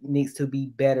music needs to be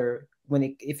better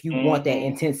if you want that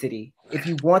intensity. If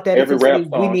you want that every intensity,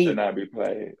 rap song should not be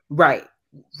played. Right.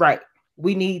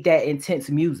 We need that intense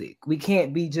music. We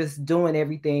can't be just doing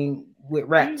everything with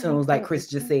rap tunes like Chris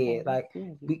just said. Like,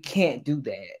 we can't do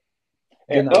that.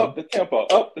 And up the tempo.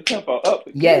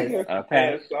 Yes.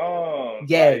 Okay. Songs.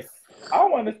 Yes. Like, I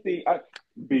want to see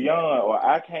Beyond or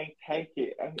I Can't Take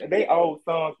It. They old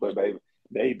songs, but baby,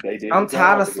 they did. I'm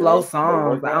tired of slow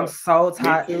songs. I'm so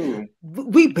tired. Me too.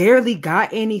 We barely got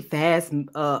any fast.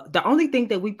 The only thing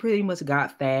that we pretty much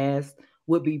got fast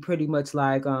would be pretty much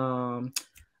like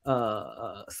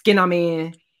Skin I'm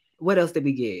In. What else did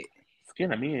we get?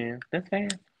 Skin I'm In. That's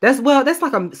fast. That's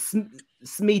like a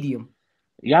medium.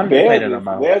 Y'all play that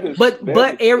amount. But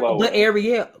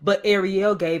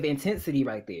Ariel gave intensity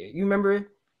right there. You remember?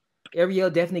 Ariel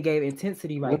definitely gave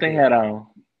intensity right there. What they had on?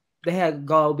 They had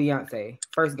Gold Beyonce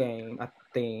first game, I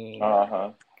think.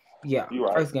 Yeah,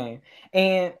 right. First game,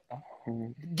 and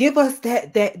give us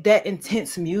that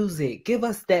intense music. Give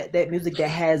us that music that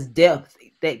has depth,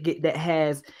 that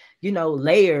has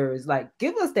layers. Like,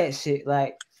 give us that shit.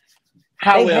 Like,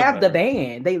 However, they have the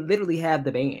band. They literally have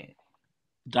the band.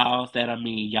 Dolls, that I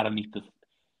mean, y'all need to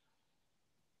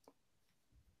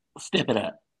step it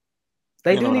up.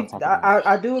 They do need.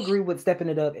 I do agree with stepping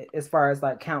it up as far as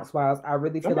like counts wise. I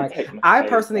really feel like I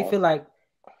personally feel like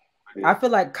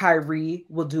Kyrie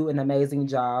will do an amazing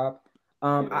job.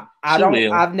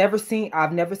 I've never seen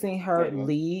her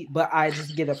lead, but I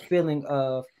just get a feeling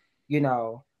of,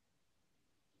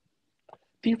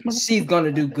 she's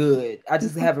gonna do good. I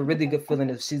just have a really good feeling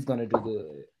that she's gonna do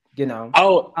good.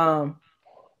 Oh,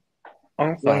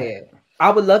 go ahead. I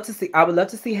would love to see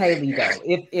Haley though.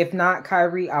 If not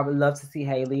Kyrie, I would love to see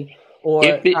Haley or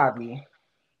Kyrie.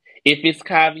 If it's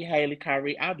Kyrie, Haley,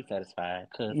 Kyrie, I'll be satisfied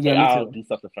because they all do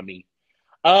something for me.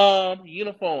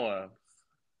 Uniforms.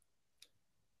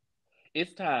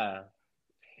 It's time.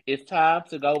 It's time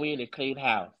to go in and clean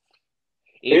house.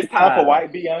 It's time for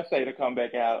white Beyonce to come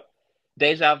back out.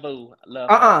 Deja vu.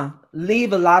 Love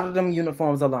Leave a lot of them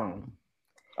uniforms alone.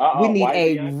 We need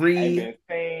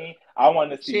I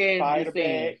want to see Spider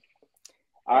back.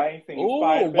 I ain't seen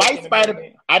White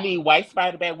Spider. I need White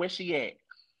Spider back. Where she at?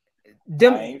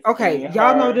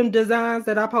 Y'all know them designs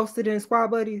that I posted in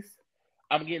Squad Buddies?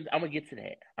 I'm gonna get to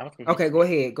that. Okay, go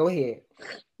ahead.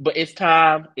 But it's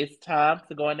time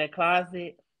to go in that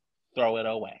closet, throw it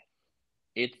away.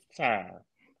 It's time.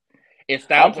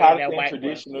 I'm tired of seeing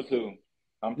traditional too.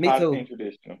 I'm tired of seeing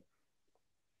traditional.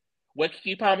 What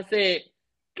Keke Palmer said,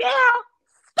 girl,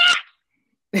 stop.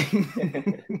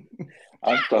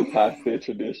 I'm so tired of seeing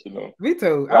traditional. Me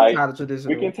too. I'm tired of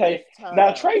traditional. We can take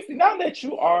now, Tracy. Now that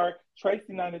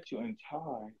you're in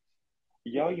charge,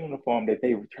 your uniform that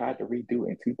they tried to redo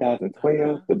in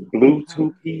 2012, the blue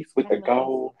two-piece with the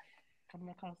gold.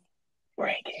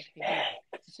 Bring it back.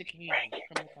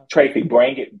 Tracy,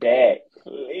 bring it back,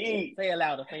 please. Say it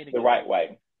louder. Say it again. The right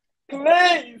way.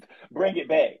 Please bring it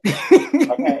back.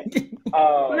 Okay.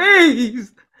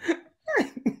 Please.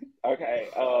 Okay.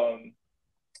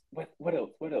 What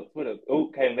else?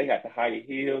 Okay, they got the higher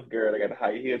heels, girl. They got the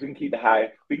higher heels. We can keep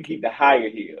the higher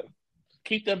heels.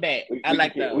 Keep them back. I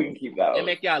like that. We can keep those. They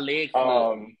make y'all legs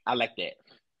look. I like that.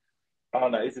 I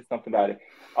don't know. It's just something about it.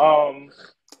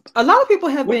 A lot of people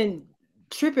have been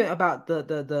tripping about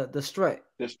the strut.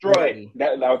 The strut.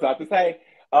 That I was about to say.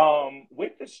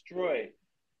 With the strut,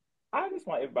 I just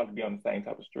want everybody to be on the same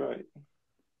type of strut.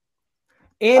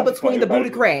 In between the booty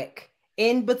crack.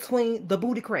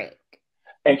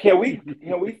 And can we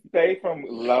stay from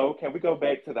low? Can we go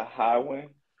back to the high one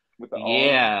with the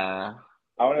arm?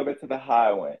 I want to go back to the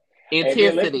high one. Intensity.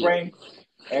 And let's bring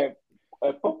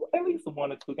for at least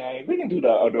 1 or 2 games. We can do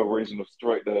the original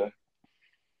strut.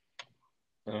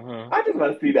 I just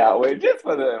want to see that way, just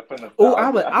for the. Oh,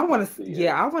 I want to see.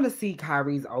 Yeah, I want to see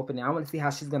Kyrie's opening. I want to see how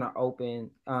she's gonna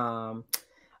open.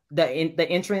 The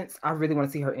entrance. I really want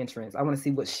to see her entrance. I want to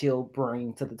see what she'll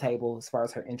bring to the table as far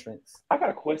as her entrance. I got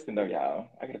a question though, y'all.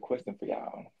 I got a question for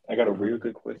y'all. I got a real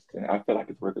good question. I feel like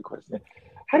it's a real good question.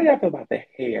 How do y'all feel about the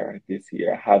hair this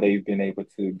year? How they've been able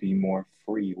to be more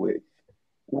free with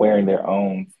wearing their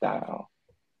own style?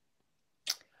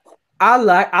 I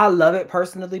love it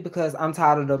personally because I'm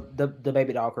tired of the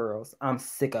baby doll curls. I'm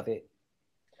sick of it.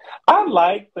 I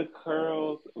like the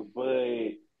curls, but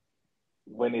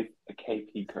when it's a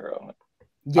KP curl,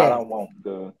 I don't want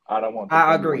the.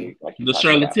 I agree. Like the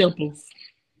Shirley Temples.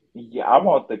 Yeah, I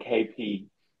want the KP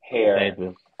hair.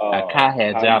 Baby. Kai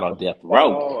had y'all on death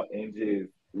row. And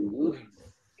just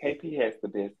KP has the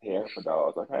best hair for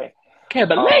dolls. Okay. Can't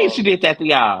believe she did that to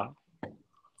y'all.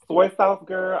 Soy sauce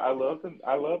girl, I love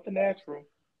the natural,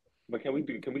 but can we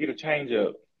get a change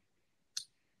up?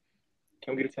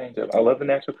 Can we get a change up? I love the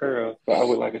natural curls, but I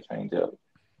would like a change up.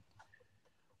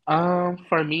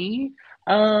 For me,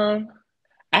 I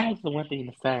have the one thing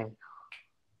to say.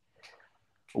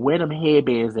 Where them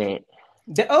headbands at?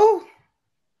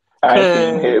 I ain't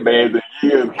seen headbands in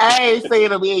years. I ain't seen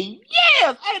them in years.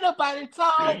 Ain't nobody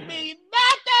told me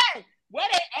nothing. Where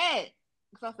they at?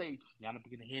 Because I say, y'all not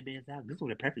getting the headbands out. This was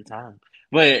the perfect time.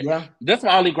 But that's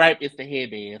my only gripe is the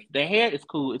headbands. The hair is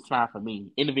cool. It's fine for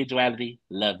me. Individuality,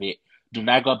 love it. Do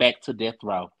not go back to death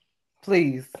row.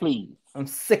 Please. I'm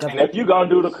sick of it. And if you're going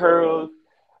to do the curls,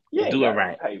 do it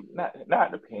right. Hey,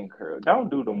 not the pin curl. Don't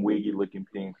do them wiggy looking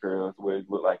pin curls where it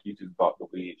look like you just bought the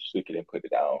wig, shook it, and put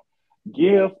it on.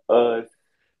 Give us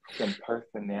some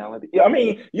personality. I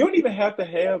mean, you don't even have to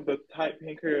have the tight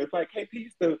pin curls. Like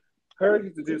hers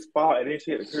used to just fall, and then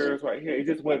she had the curls right here. It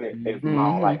just wasn't as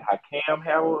long like how Cam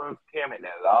hair was. Cam had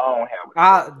that long hair.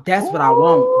 That's what I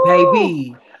want,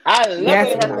 baby. I love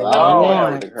that's it. What I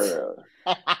want.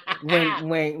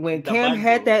 When Cam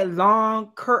had that them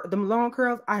long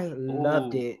curls, I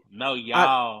loved it. No,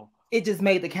 y'all. it just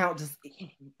made the count just.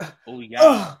 Oh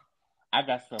yeah, I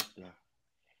got something.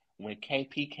 When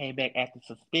KP came back after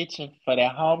suspension for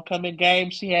that homecoming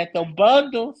game, she had them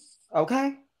bundles.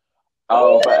 Okay.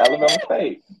 Oh, but Alabama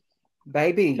State,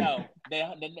 baby. No,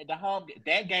 the home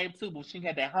that game too. But she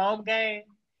had that home game.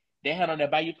 They had on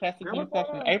that Bayou Classic uniform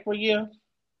from April year.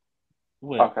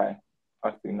 What? Okay,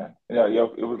 I see that. Yeah,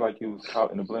 it was like you was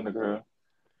caught in the blender, girl.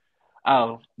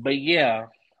 Oh, but yeah,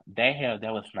 that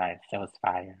was nice. That was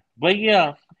fire. But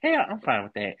yeah, hell, I'm fine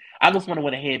with that. I just wonder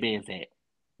where the headband's at.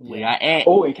 Where I at?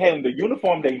 Oh, and Caitlin, the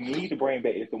uniform they need to bring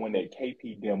back is the one that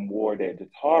KP them wore, that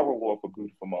Tara wore for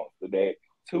Beautiful Monster. That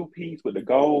 2-piece with the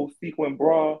gold sequin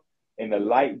bra and the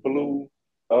light blue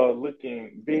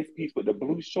looking vest piece with the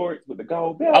blue shorts with the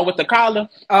gold belt. Oh, with the collar.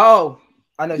 Oh,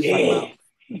 I know you're talking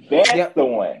about. That's the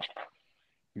one.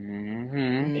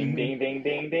 Mm-hmm. Ding, ding, ding,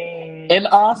 ding, ding. And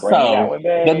also,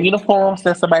 the uniforms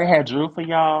that somebody had drew for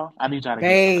y'all, I need y'all to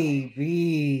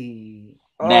baby.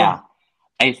 Now,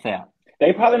 ASAP.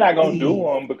 They probably not gonna do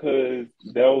them because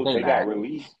they got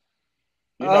released.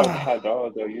 You know how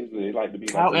dogs are usually like to be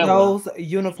like those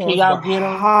uniforms were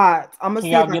hot. I'm gonna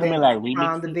see if I can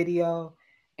find the video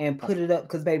and put it up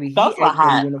because baby, those were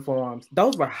hot uniforms.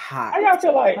 Those were hot.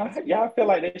 Y'all feel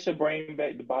like they should bring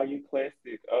back the Bayou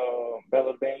Classic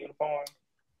Bella Band uniform?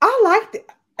 I liked it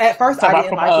at first. I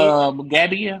didn't like it.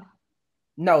 Gabia?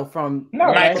 No, from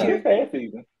this past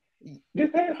season.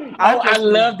 I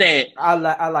love that. I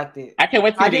liked it. I can't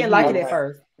wait to I didn't like it at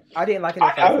first. I didn't like it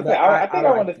at first. I think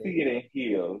I want to see it in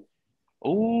heels.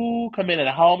 Ooh, come in at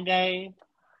a home game.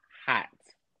 Hot.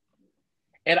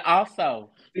 And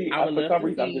also, for some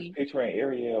reason, I'm just picturing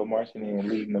Ariel marching in and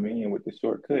leading them in with the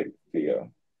shortcut still.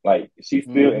 Like, she's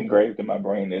still engraved in my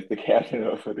brain as the captain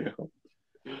of for them.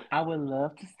 I would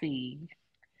love to see.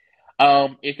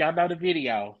 If y'all know the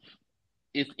video,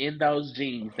 it's in those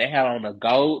jeans. They had on a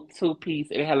gold 2-piece.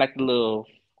 It had like the little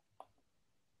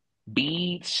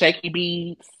beads, shaky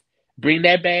beads. Bring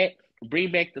that back.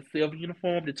 Bring back the silver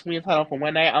uniform. The twins had on for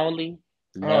one night only.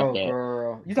 Love that.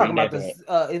 Girl, you talking about this?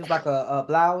 It was like a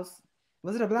blouse.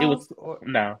 Was it a blouse?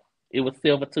 No, it was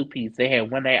silver 2-piece. They had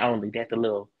one night only. They had the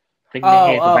little.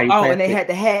 And they had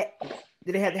the hat.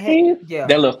 Did they have the hat? Yeah,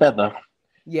 that little feather.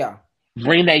 Yeah.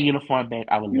 Bring that uniform back.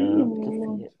 I would love to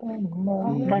see it.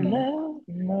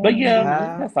 But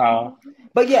yeah, that's all.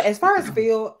 But yeah, as far as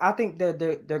Phil, I think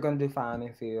they're gonna do fine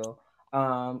in Phil.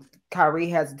 Kyrie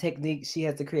has the technique, she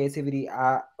has the creativity,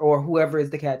 or whoever is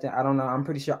the captain. I don't know. I'm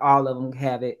pretty sure all of them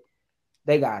have it.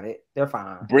 They got it. They're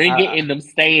fine. Bring it in them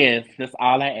stands. That's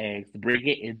all I ask. Bring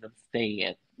it in them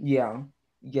stands. Yeah.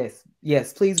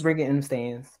 Yes. Please bring it in the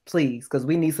stands, please, because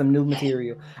we need some new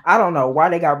material. I don't know why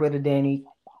they got rid of Danny.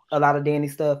 A lot of Danny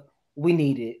stuff. We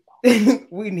need it.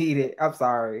 We need it. I'm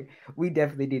sorry. We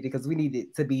definitely need it because we need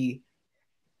it to be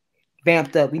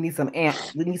vamped up. We need some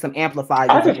amplifiers.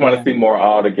 I just want to see more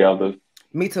all together.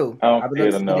 Me too. I would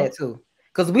love to see that too.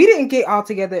 Because we didn't get all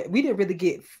together. We didn't really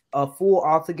get a full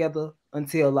all together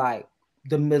until like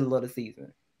the middle of the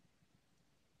season.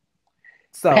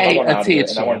 So pay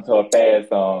attention. I went to a fast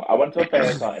song.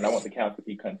 And I want the count to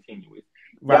be continuous.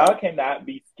 Right. Y'all cannot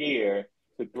be scared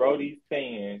to throw these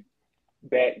fans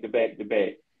back to back to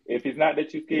back. If it's not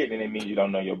that you're scared, then it means you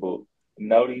don't know your book.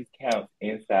 Know these counts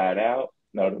inside out.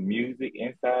 Know the music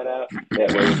inside out.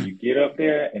 That way, when you get up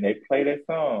there and they play that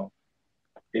song,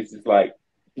 it's just like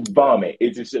vomit.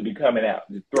 It just should be coming out.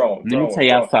 Just throw them. Let me tell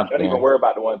y'all something. Don't even worry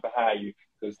about the ones behind you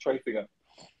because Tracy. Let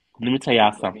me tell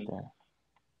y'all something.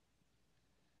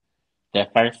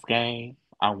 That first game,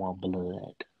 I want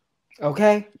blood.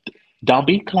 Okay. Don't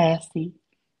be classy.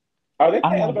 Are they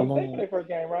playing Alabama State for their first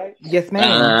game, right? Yes,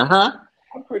 ma'am.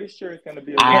 I'm pretty sure it's gonna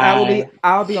be.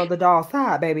 I'll be on the dog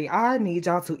side, baby. I need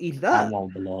y'all to eat it up. I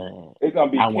want blood. It's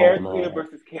gonna be Character Hill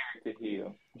versus Character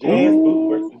Hill. Jazz Boot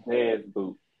versus Jazz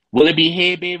Boot. Will it be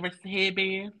headband versus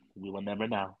headband? We will never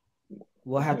know.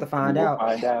 We'll have to find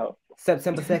out.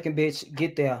 September 2nd, bitch.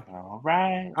 Get there. All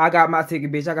right. I got my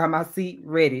ticket, bitch. I got my seat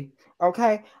ready.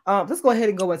 Okay. Let's go ahead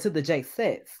and go into the J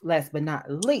sets. Last but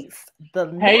not least, the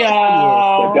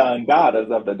y'all. The Dundadas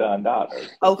of the Dundadas.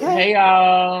 Okay. Hey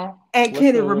y'all. And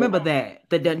Kenny, remember that.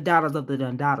 The Dundadas of the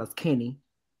Dundadas, Kenny.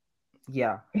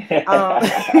 Yeah.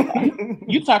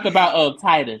 You talk about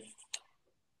Titus.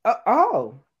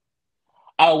 Oh,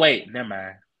 wait, never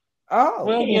mind. Oh,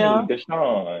 well, yeah.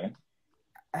 Deshaun.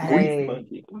 Hey,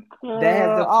 that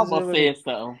has almost said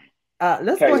so.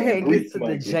 Let's go ahead and get to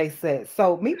the J set.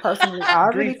 So, me personally, I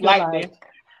really feel like,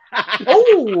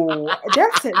 oh,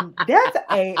 that's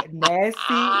a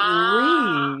nasty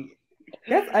read.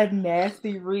 That's a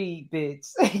nasty read, bitch.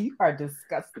 You are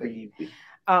disgusting.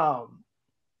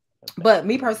 But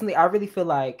me personally, I really feel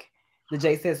like the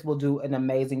J-Sets will do an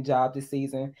amazing job this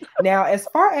season. Now, as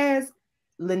far as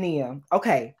Linnea,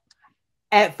 okay.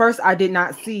 At first, I did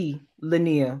not see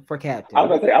Linnea for captain. I was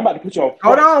gonna say, I'm about to put you on.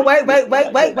 Hold on, wait. Let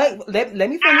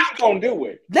me finish. I'm gonna do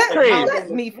it. Let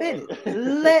me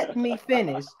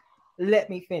finish. Let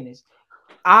me finish.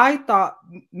 I thought,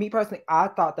 me personally, I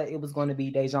thought that it was going to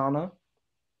be Dejana.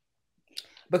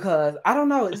 Because I don't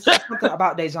know, it's just something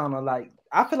about Dejana. Like,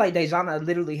 I feel like Dejana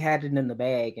literally had it in the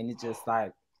bag, and it's just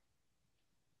like,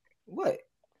 what?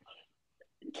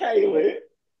 Kayla.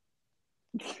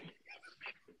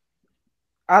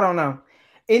 I don't know.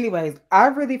 Anyways, I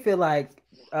really feel like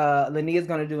Linnea's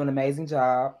gonna do an amazing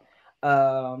job.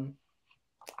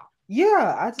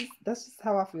 Yeah, that's just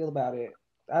how I feel about it.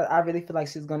 I really feel like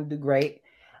she's gonna do great.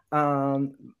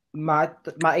 My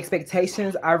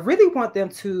expectations, I really want them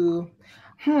to.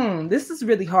 This is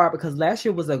really hard because last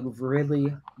year was a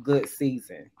really good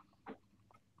season.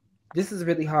 This is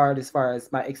really hard as far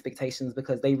as my expectations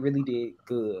because they really did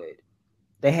good.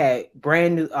 They had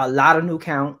a lot of new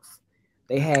counts.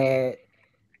 They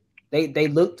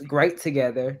looked great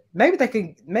together. Maybe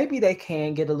they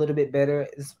can get a little bit better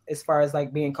as far as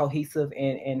like being cohesive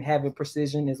and having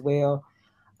precision as well.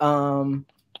 But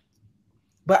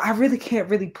I really can't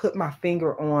really put my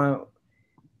finger on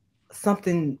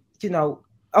something,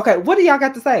 Okay, what do y'all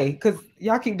got to say? Because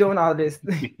y'all keep doing all this.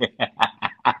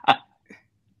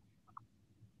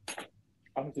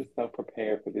 I'm just so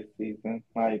prepared for this season.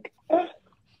 Like, I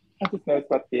just know it's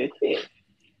about to be a hit.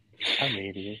 I'm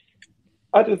ready.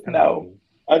 I just know.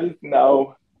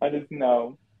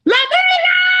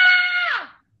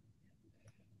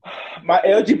 My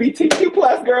LGBTQ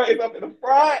plus girl is up in the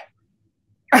front.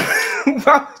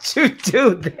 Why would you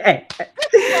do that?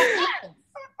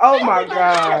 Oh my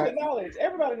God.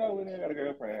 Everybody knows Linnea got a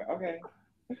girlfriend. Okay.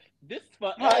 This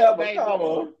for however,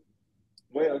 comma.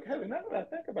 Well, Kevin, now that I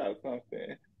think about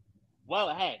something.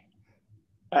 Well, hey.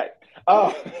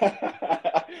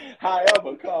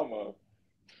 However, comma.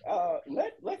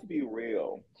 Let's be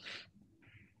real.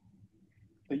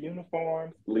 The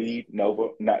uniforms lead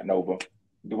not Nova.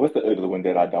 What's the other one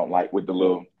that I don't like with the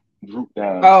little droop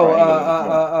down?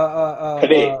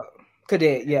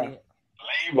 Cadet, yeah.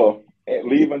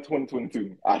 Leave in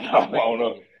 2022. I don't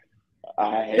want to.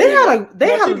 They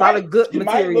had a lot of good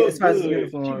material as far as the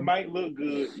uniform. She might look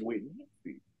good with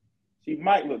Nancy. She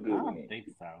might look good with Nancy. I think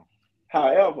so.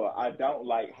 However, I don't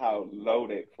like how low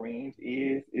that fringe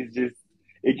is. It's just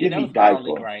it gives me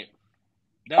diaper. Right.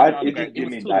 It just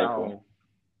gives me diaper. Long.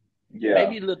 Yeah,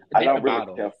 maybe look. I don't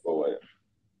really care for it.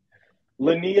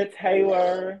 Linnea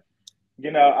Taylor.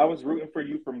 I was rooting for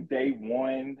you from day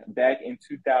one back in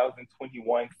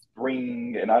 2021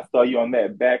 spring, and I saw you on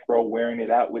that back row wearing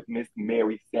it out with Miss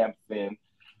Mary Sampson.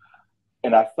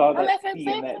 And I saw that T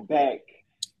in that back,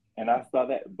 and I saw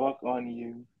that buck on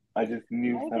you. I just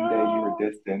knew someday you were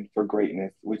destined for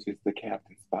greatness, which is the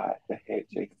captain spot, the head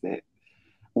J-Set.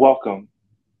 Welcome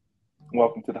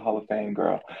to the Hall of Fame,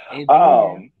 girl.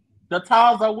 The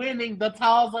Tars are winning. The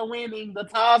Tars are winning. The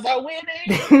Tars are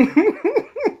winning.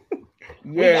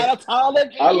 Yeah,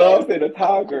 I love seeing the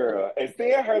tall girl and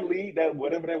seeing her lead that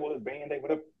whatever that was band,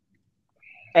 whatever.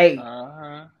 8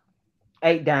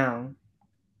 8 down.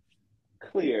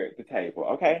 Cleared the table.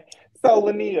 Okay, so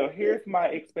Linnea, here's my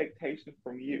expectations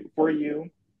for you.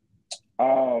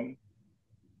 Come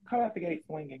out the gate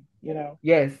swinging.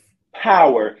 Yes.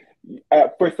 Power.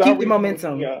 For some keep reason, the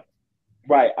momentum. Linnea,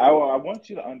 right. I want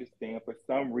you to understand. For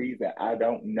some reason, I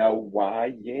don't know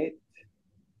why yet.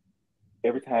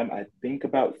 Every time I think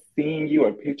about seeing you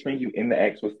or picturing you in the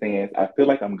actual stands, I feel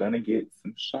like I'm going to get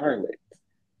some Charlotte.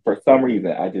 For some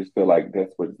reason, I just feel like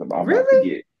that's what I'm about to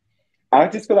get. I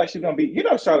just feel like she's going to be,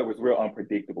 Charlotte was real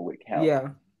unpredictable with count. Yeah.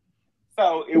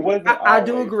 So it wasn't. I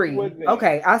do agree.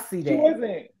 Okay, I see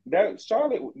that.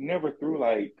 Charlotte never threw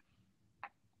like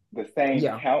the same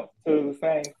count to the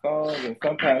same song. And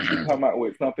sometimes she come out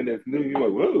with something that's new. You're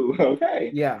like, whoa, okay.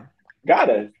 Yeah.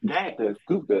 Got us,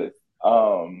 scooped us.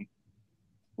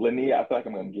 Linnea, I feel like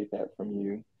I'm going to get that from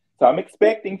you. So I'm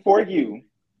expecting for you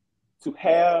to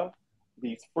have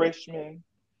these freshmen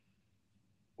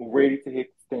ready to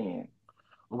hit the stand.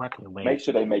 Make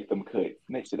sure they make them cuts.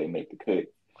 Make sure they make the cut.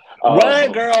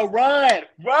 Run, girl, run.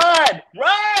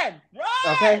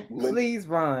 Okay, please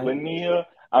run. Linnea,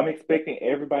 I'm expecting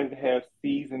everybody to have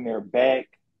C's in their back.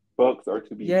 Bucks are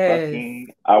to be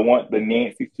bucking. I want the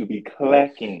Nancys to be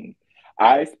clacking.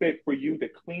 I expect for you to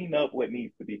clean up what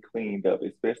needs to be cleaned up,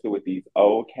 especially with these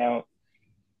old counts.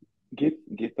 Just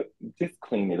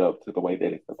clean it up to the way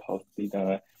that it's supposed to be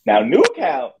done. Now, new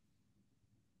count.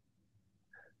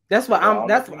 I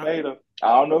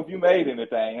don't know if you made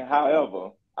anything.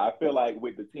 However, I feel like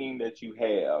with the team that you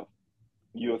have,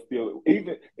 you'll still,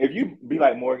 even if you be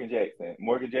like Morgan Jackson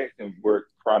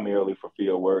worked primarily for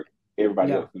field work.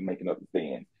 Everybody else is making up the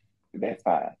stands. That's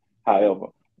fine. However,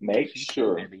 make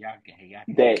sure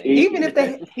that even if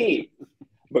they hit,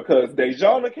 because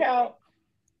Dejona count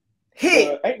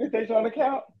hit, ain't the Dejona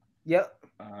count? Yep.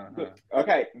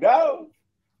 Okay, those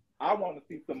I want to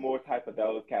see some more type of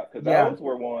those counts, because those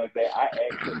were ones that I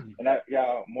actually, and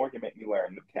y'all, Morgan made me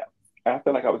learn the counts. I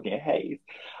feel like I was getting hazed.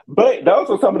 But those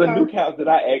were some of the new counts that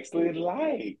I actually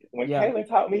liked. When Kaylin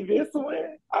taught me this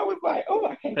one, I was like, oh,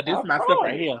 I can't stop. This is my stuff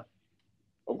right here.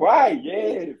 Right,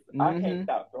 yes. I can't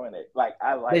stop throwing it. Like,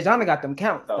 I like Dejona got them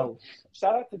counts, though.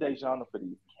 Shout out to Dejona for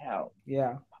these counts.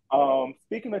 Yeah.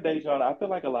 Speaking of Dejona, I feel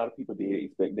like a lot of people did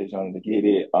expect Dejona to get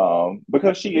it.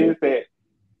 Because she is that,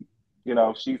 you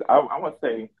know, I want to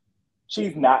say,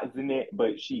 she's not Zanette,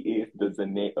 but she is the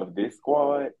Zanette of this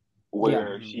squad,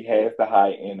 where she has the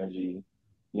high energy.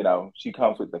 You know, she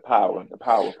comes with the power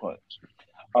punch.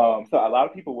 So a lot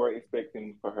of people were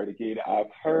expecting for her to get it.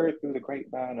 I've heard through the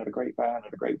grapevine that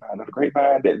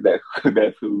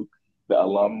that's who the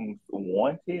alums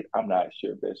wanted. I'm not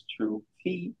sure if that's true,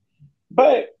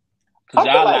 but because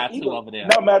y'all lied too over there.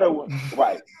 No matter what,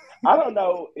 right? I don't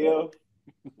know if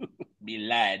be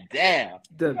lied down.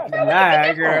 The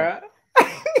lie, girl.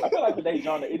 I feel like with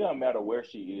Dejona, it doesn't matter where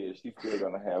she is, she's still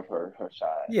gonna have her shine.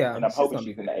 Yeah, and I'm hoping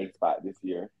she's in the A spot this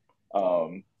year.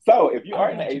 So if you are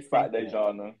in the A spot,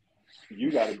 Dejona,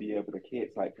 you got to be able to catch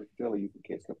like Priscilla used to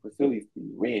catch. So Priscilla used to be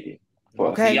ready.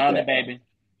 Be on it, baby.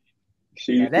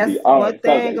 She used to be on one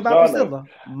thing about Priscilla.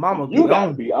 Mama, you got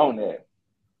to be on that.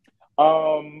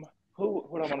 Who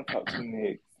do I want to talk to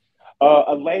next?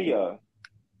 Alea.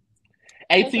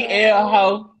 ATL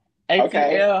ho.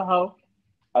 ATL ho.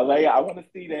 Alea, I want to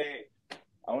see that.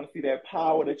 I want to see that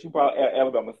power that you brought at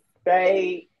Alabama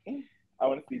State. I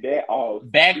want to see that all.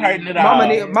 Back hurting it all.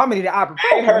 Mama need an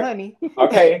ibuprofen, honey.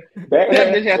 Okay. Back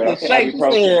hurting. That's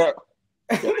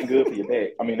good for your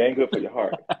back. I mean, they ain't good for your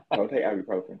heart. Don't take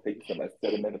ibuprofen. Take some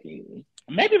acetaminophen.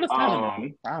 Maybe it was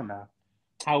Tylenol. I don't know.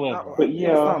 However. But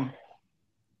yeah.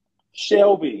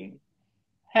 Shelby.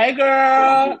 Hey,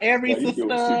 girl. Every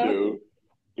sister.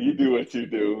 You do what you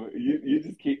do. You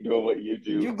just keep doing what you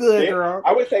do. You good, girl.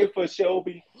 I would say for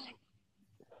Shelby.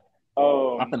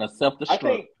 I'm gonna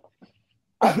self-destruct.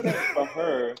 I think for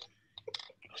her,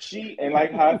 and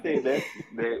like how I said that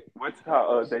what's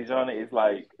called Dejona is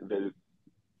like the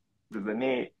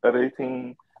Zanette of the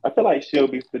team. I feel like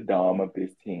Shelby's the Dom of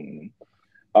this team.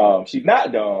 She's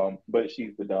not Dom, but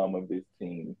she's the Dom of this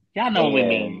team. Y'all know what we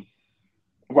mean,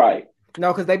 right?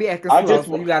 No, because they be acting slow,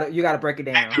 so you gotta break it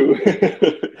down.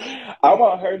 I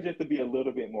want her just to be a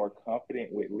little bit more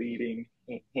confident with leading.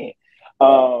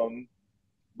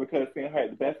 Because seeing her at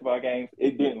the basketball games,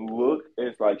 it didn't look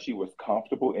as like she was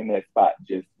comfortable in that spot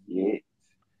just yet.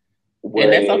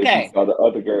 And that's okay. So the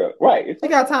other girl, right? She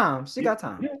got time. She got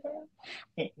time.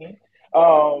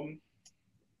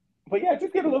 But yeah,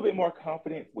 just get a little bit more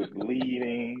confidence with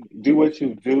leading. Do what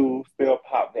you do. Still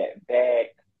pop that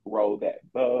back, roll that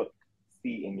buck,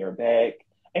 seat in your back,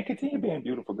 and continue being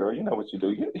beautiful, girl. You know what you do.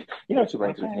 You know what you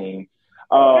bring to the team.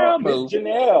 Miss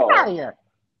Janelle.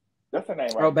 That's her name,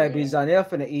 right? Oh, baby, Janelle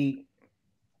finna eat.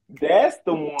 That's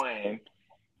the one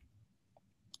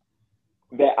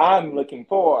that I'm looking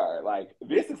for. Like,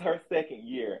 this is her second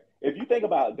year. If you think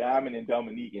about Diamond and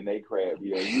Dominique and they crab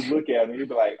year, you look at them and you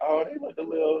be like, oh, they look a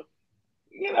little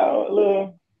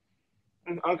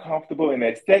uncomfortable. In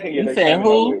that second year, they came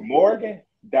with Morgan,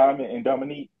 Diamond, and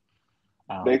Dominique.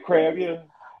 They crab year.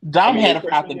 Dom had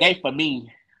it out the gate for me.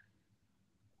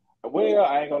 Well,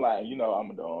 I ain't gonna lie. You know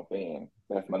I'm a Dom fan.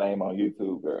 That's my name on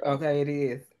YouTube, girl. Okay, it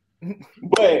is.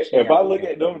 But if I look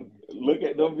at them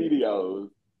videos,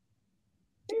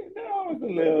 that was a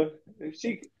little.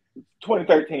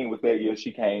 2013 was that year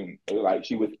she came, like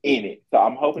she was in it. So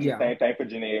I'm hoping the same thing for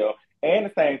Janelle and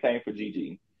the same thing for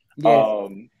Gigi. Yes.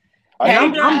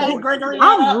 I'm gonna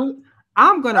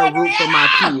root for my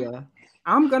Kia.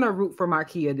 I'm gonna root for my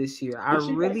Kia this year. I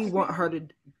really want her to.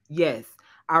 Yes,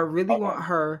 I really want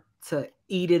her to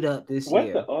eat it up this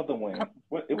year. What's the other one?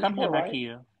 Come here, my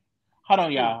Kia. Hold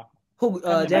on, y'all. Who?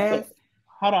 Jazz?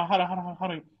 Hold on.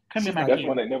 Come here, my Kia. That's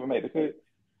one that never made the cut.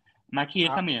 My Kia,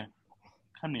 come here.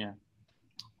 Come here.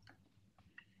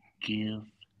 Give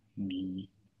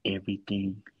me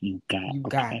everything you got.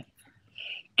 Okay?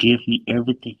 Give me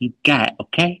everything you got,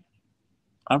 okay?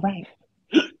 All right.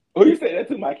 Oh, you say that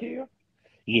to my Kia?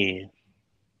 Yeah.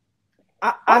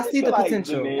 I see the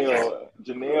potential.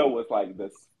 Janelle was like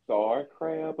the star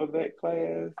crab of that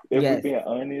class, if we're being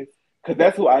honest. Because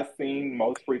that's who I've seen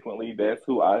most frequently. That's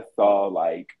who I saw,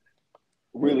 like,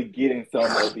 really getting some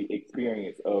of the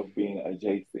experience of being a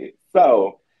J6.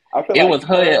 So I feel it like was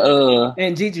her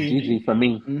and Gigi. Gigi for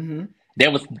me. Mm-hmm.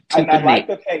 That was and I like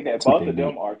the Nick. fact that both of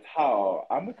them are tall.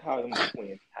 I'm gonna call them the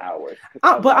twin towers.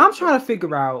 But I'm trying to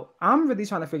figure out. I'm really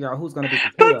trying to figure out who's going to be the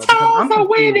tail The because I'm towers are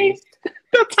winning. confused.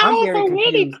 The I'm towers very are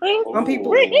winning, confused. Chris. Some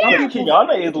people,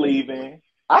 Kiana is leaving.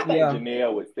 I think Yeah.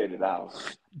 Janelle would set it off.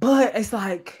 but it's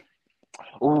like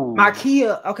Ooh.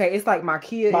 Makia. Okay, it's like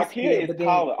Makia. Makia is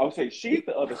taller. I would say she's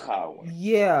the other tall one.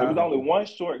 Yeah. There was only one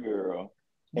short girl.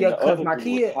 And Yeah, the because other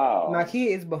three were tall.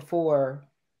 Makia is before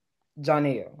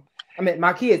Janelle. I mean,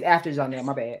 Makia is after Janelle.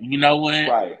 My bad. You know what?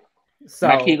 Right. So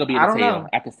Makia gonna be in I the don't tail. know.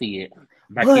 I can see it.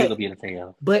 Makia gonna be in the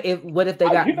tail. But what if they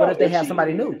got? What if they have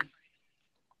somebody new?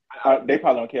 They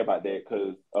probably don't care about that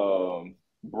because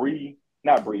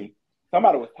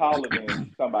somebody was taller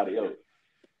than somebody else.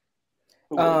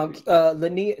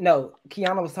 Linnea. No,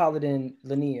 Kiana was taller than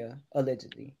Linnea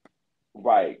allegedly.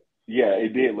 Right. Yeah, it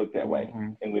did look that way,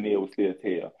 and Linnea was still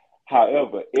tail.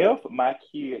 However, if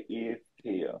Makia is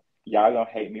tail, y'all gonna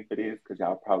hate me for this because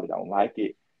y'all probably don't like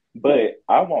it. But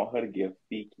I want her to give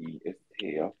Fiki as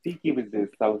tail. Fiki was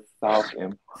just so soft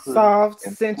and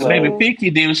sensual. Maybe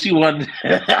Fiki did what she wanted.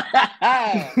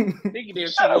 Fiki did what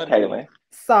she wanted. Kaylin.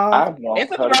 Soft.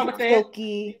 It's wrong with that.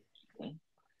 Silky.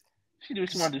 She did what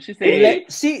she wanted to do.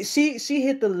 She said she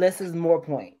hit the less is more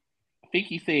point.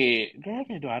 Fiki said, "Girl, I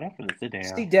can't do it. I'm finna sit down."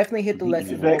 She definitely hit the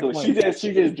less is more point.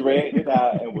 She just dragged it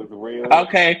out and was real.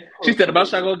 Okay. She said the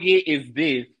most I'm gonna get is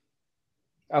this.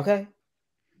 Okay.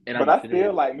 And but I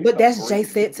still like. But that's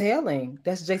J-Set telling.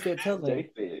 That's J-Set telling.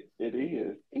 J-Set, it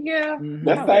is. Yeah. Mm-hmm.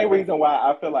 That's the same reason why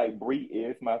I feel like Bree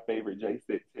is my favorite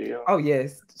J-Set tell. Oh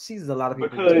yes, she's a lot of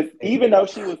people. Because even though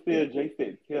she was still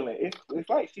J-Set telling, it's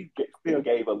like she still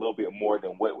gave a little bit more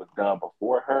than what was done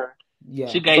before her. Yeah,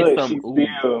 she gave some. She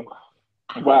still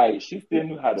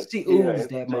knew how to. She oozed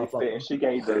that motherfucker, and she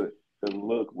gave the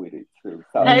look with it too.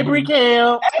 So, hey, Bree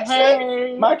Kale.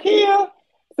 Hey, Makia.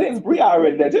 Since Bree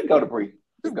already there, just go to Bree.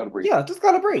 Just go to Bree. Yeah, just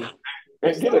go to Bree.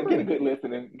 Get a good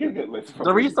listen and get a good listen.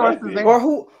 The resources there. Or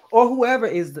whoever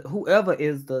is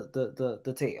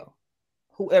the tail.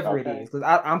 Whoever it is. Because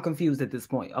I'm confused at this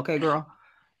point. Okay, girl.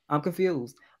 I'm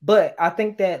confused. But I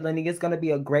think that Linnea is gonna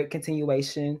be a great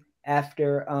continuation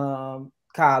after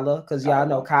Kyla, because y'all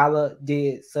know Kyla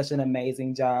did such an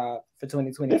amazing job for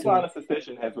 2022. This line of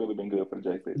succession has really been good for the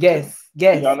J6. Yes,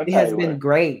 it has been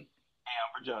great.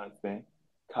 Amber Johnson,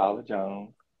 Kyla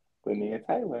Jones, Linnea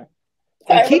Taylor.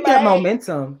 And keep that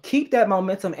momentum. Keep that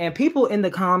momentum. And people in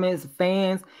the comments,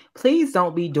 fans, please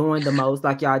don't be doing the most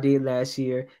like y'all did last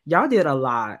year. Y'all did a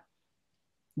lot.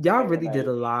 Y'all really did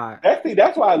a lot.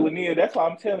 That's why, Linnea, that's why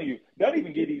I'm telling you, don't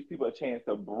even give these people a chance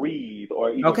to breathe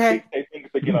or even fix their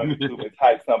fingers to get on YouTube and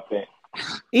type something.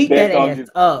 Eat that ass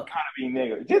up. Kind of be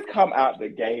nigga. Just come out the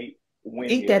gate.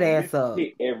 Eat that ass up.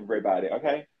 Hit everybody,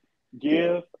 okay?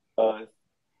 Give us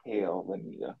hell,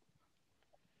 Linnea.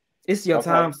 It's your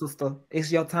time, sister.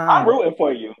 It's your time. I'm rooting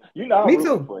for you. You know, Me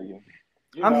too. For you.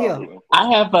 I'm here. I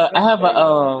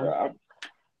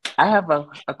have a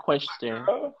question.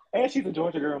 And she's a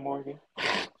Georgia girl, Morgan.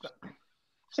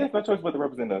 She has no choice but to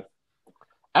represent us.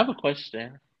 I have a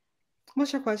question.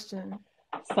 What's your question?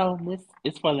 So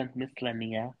it's for Miss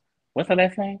Linnea. What's her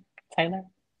last name? Taylor.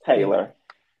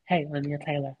 Hey, Linnea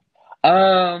Taylor.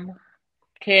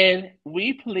 Can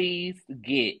we please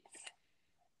get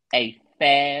a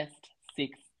Fast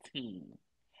 16?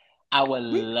 I would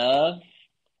love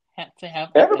to have.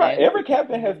 Every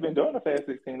captain has been doing a Fast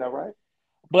 16, though, right?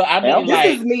 But I mean, this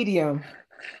is medium.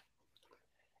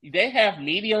 They have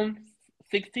medium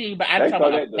 16, but I'm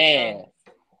talking about fast.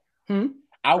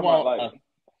 I want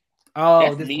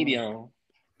that's medium. One.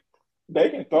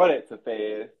 They can throw that to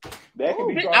fast. That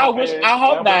can be thrown I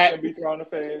hope not. Can be thrown to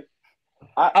fast.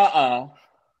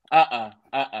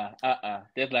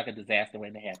 There's like a disaster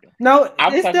waiting to happen. No,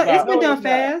 it's been done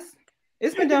fast.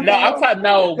 It's been done. No, fast. I'm talking.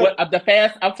 No, what the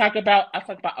fast? I'm talking about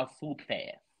a swoop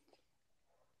fast.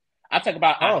 I'm talking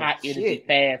about a high energy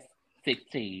fast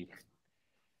 16.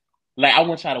 Like I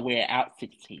want y'all to wear it out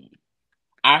 16.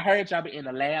 I heard y'all be in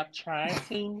the lab trying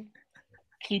to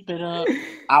keep it up.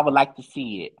 I would like to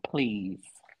see it, please.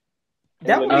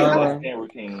 That would be less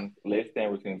than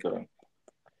routine, girl.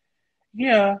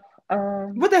 Yeah.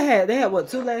 What they had? They had what,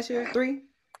 2 last year? 3?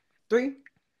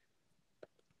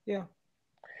 Yeah.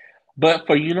 But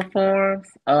for uniforms,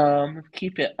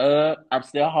 keep it up. I'm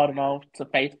still holding on to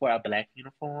Faith for a black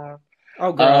uniform.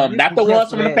 Oh, girl. Not the ones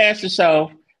from the fashion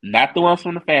show. Not the ones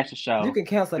from the fashion show. You can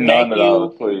cancel that. None of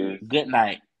those, please. Good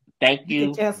night. Thank You you.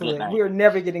 can cancel Good it. night. We're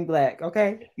never getting black,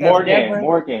 okay?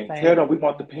 Morgan, Thank tell them we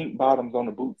want the pink bottoms on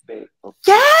the boots back.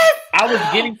 Yes! I was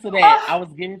getting to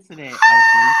that.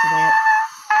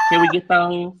 Can we get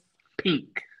those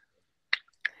pink?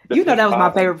 You know that was my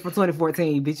bottoms. favorite for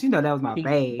 2014, bitch. You know that was my Pink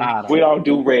fave. bottoms. We don't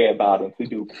do red bottoms. We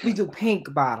do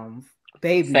pink bottoms,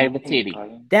 baby. Save a titty.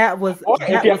 That was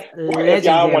if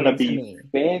y'all want to be me.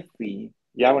 fancy,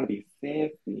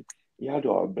 y'all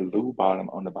do a blue bottom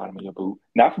on the bottom of your boot.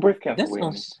 Not for breast cancer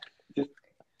awareness.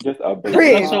 Just a blue.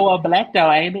 It's gonna show up black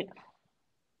though, ain't it?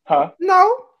 Huh?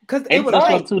 No, because it was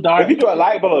like, too dark. If you do a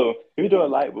light blue, it ain't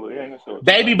gonna show up.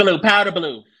 Baby blue, powder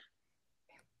blue.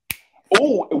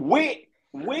 Oh, with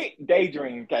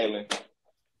daydream, Kaylin.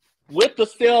 With the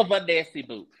silver Nancy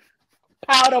boots.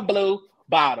 Powder blue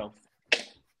bottoms.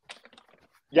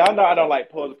 Y'all know I don't like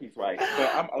puzzle piece, right?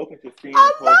 But I'm open to seeing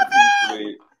puzzle piece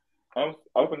with. I'm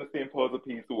open to seeing puzzle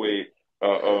piece with.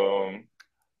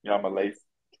 Y'all my lace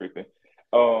tripping.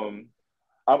 I'm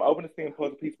open to seeing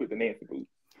puzzle piece with the Nancy boots.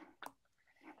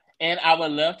 And I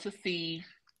would love to see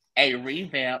a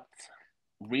revamped,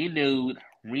 renewed,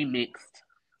 remixed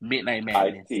Midnight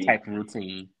Madness type of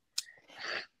routine.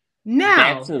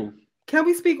 Now, that too. Can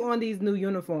we speak on these new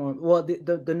uniforms? Well,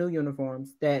 the new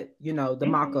uniforms that the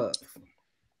mock-ups.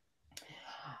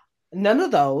 None of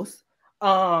those.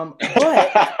 But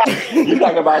you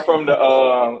talking about from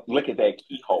the look at that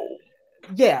keyhole.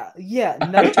 Yeah,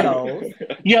 none of those.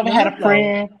 You ever had a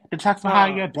friend that talks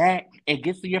behind your back and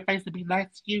gets to your face to be nice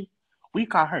to you? We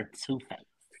call her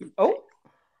Two-Face. Oh,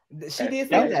 she did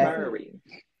say that.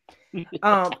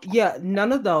 Yeah,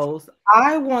 none of those.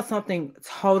 I want something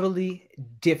totally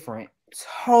different.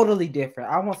 I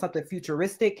want something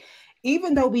futuristic.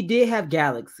 Even though we did have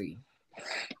Galaxy,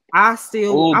 Galaxy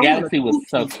was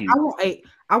so cute.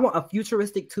 I want a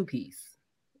futuristic two-piece.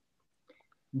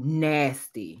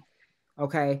 Nasty.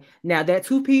 Okay. Now that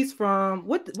two-piece from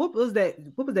what was that?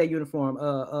 What was that uniform?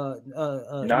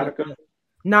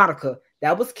 Nautica.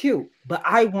 That was cute, but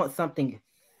I want something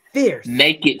fierce.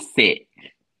 Naked set.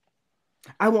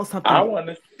 I want something. I want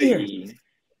to see.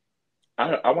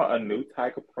 I want a new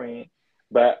tiger print,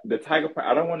 but the tiger print,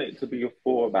 I don't want it to be a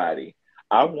full body.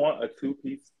 I want a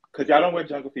two-piece because y'all don't wear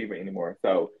Jungle Fever anymore.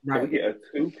 So can we get a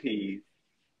two-piece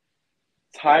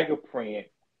tiger print,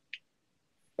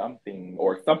 something.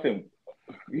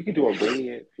 You can do a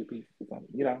red two-piece or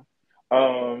something,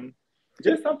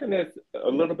 just something that's a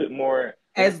little bit more.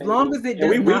 As long as it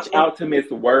does. Can we reach out to Miss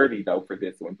Worthy though for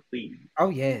this one, please? Oh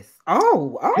yes.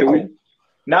 Oh.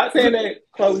 Not saying that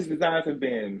Chloe's designs have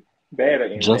been bad or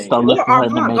anything. Just don't look for her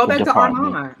in the Go back makeup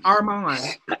department. to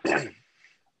Armand.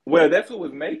 Well, that's who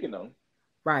was making them.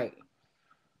 Right.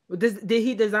 Did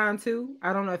he design two?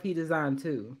 I don't know if he designed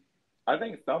two. I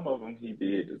think some of them he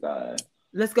did design.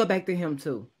 Let's go back to him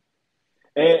too.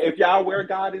 And if y'all wear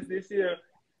Goddess this year,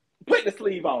 put the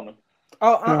sleeve on them.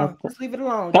 Oh, just leave it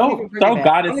alone. Don't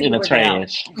Goddess in the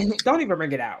trash. Don't even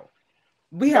bring it out.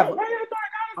 We have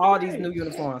all these new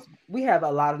uniforms. We have a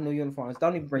lot of new uniforms.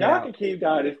 Don't even bring it out. Y'all can keep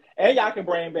Goddess, and y'all can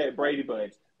bring back Brady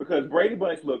Bunch because Brady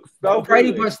Bunch looks so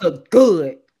Brady good. Bunch look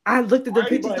good. I looked at the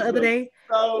pictures the other day.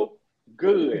 So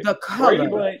good. The color.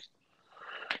 Brady Bunch.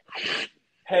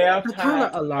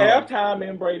 Halftime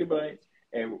in Brady Bunch,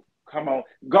 and come on,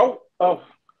 go. Oh,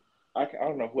 I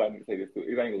don't know who I need to say this to.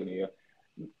 It ain't Linnea.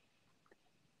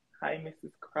 Hi,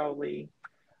 Mrs. Crowley.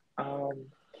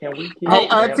 Can we get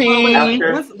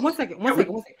one second.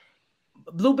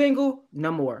 Blue Bengal,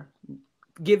 no more.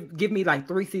 Give me like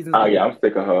 3 seasons. Oh yeah, I'm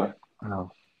sick of her.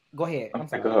 Oh. Go ahead. I'm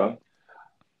sick of her.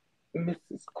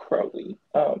 Mrs. Crowley,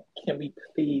 can we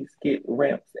please get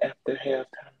ramps after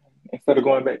halftime instead of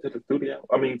going back to the studio?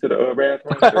 I mean, to the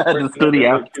bathroom. The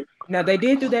studio. Now they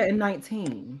did do that in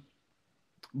 19,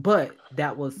 but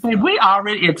that was. We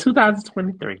already in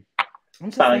 2023. I'm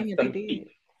just saying they did.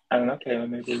 I don't know, Kayla.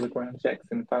 Maybe look around Jackson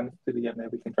and find the studio. Maybe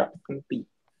we can drop some beats.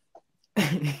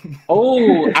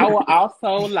 I would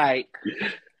also like.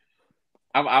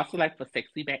 I would also like for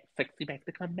sexy back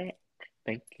to come back.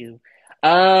 Thank you.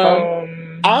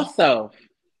 Also,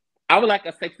 I would like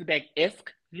a sexy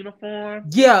back-esque uniform.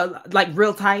 Yeah, like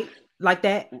real tight, like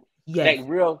that. Yeah, like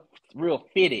real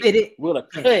fitted. Real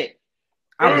cut.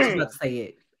 I was just about to say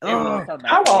it. I want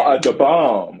a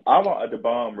DeBomb. I want a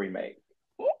DeBomb remake.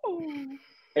 Ooh.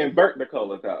 Invert the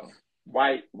colors out.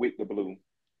 White with the blue.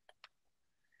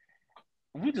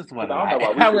 We just want I don't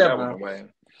know why we took that one away.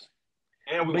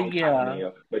 And we want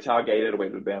Cottonelle, but y'all gave it away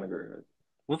to the Banner Girls.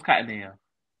 What's Cottonelle?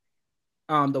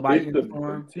 The white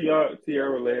uniform.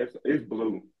 Tiara Labs is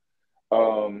blue.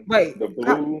 Wait, the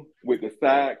blue with the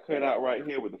side cut out right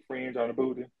here with the fringe on the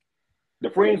booty. The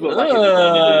Friends look like it was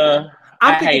on the movie.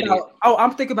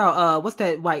 I'm thinking about what's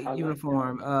that white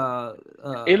uniform?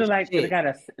 It look like they got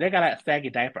a saggy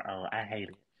diaper on. I hate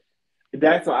it.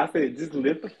 That's why I said just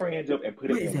lift the fringe up and put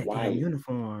what it in white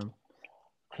uniform.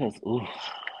 Cause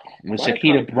when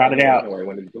Shakira brought it out,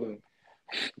 when it's blue.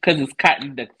 Cause it's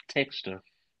cotton the texture.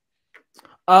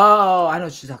 Oh, I know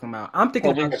what you're talking about. I'm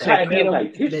thinking about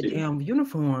the damn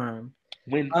uniform.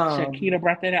 When Shakira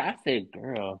brought that out, I said,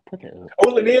 "Girl, put that up." Oh,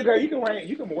 Lanier, girl, you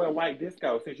can wear white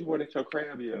disco since you wore that your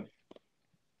crab here.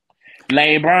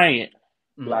 Lane Bryant.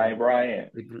 Lane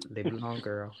Bryant. Leave it alone,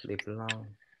 girl. Leave it alone.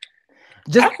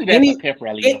 Just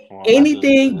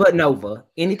anything but Nova.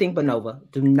 Anything but Nova.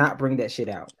 Do not bring that shit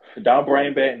out. Don't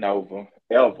bring back Nova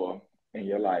ever in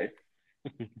your life.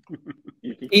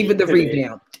 Even the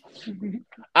revamp.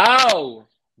 Oh,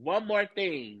 one more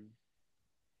thing.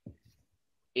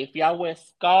 If y'all wear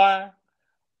Scar,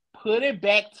 put it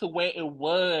back to where it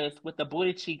was with the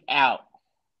booty cheek out.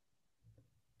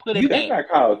 Put it back. That's not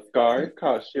called Scar. It's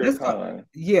called Shere Khan.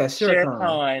 Yeah, Shere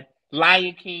Khan.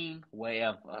 Lion King,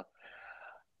 whatever.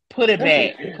 Put it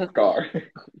back. Scar.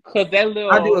 Because that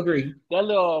little... I do agree. That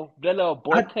little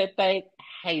boy cut thing,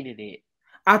 hated it.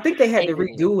 I think they had to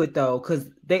redo it though, because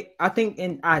I think,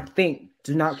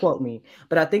 do not quote me,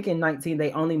 but I think in 19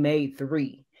 they only made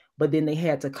 3. But then they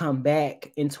had to come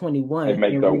back in 21 and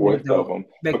make the worst of them.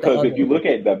 Because if you look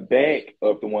at the back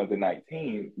of the ones in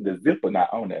 19, the zipper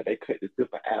not on there. They cut the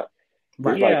zipper out.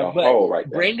 Right. Yeah, like a hole right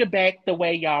there. Bring it back the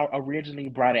way y'all originally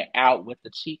brought it out with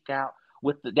the cheek out.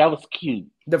 That was cute.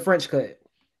 The French cut.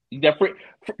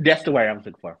 That's the word I was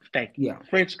looking for. Thank you. Yeah.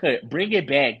 French cut. Bring it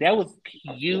back. That was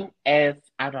cute as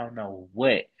I don't know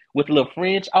what. With a little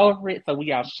fringe over it, so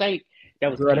we all shake. That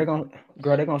was girl.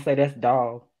 They're gonna say that's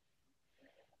dog.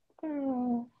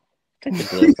 Take the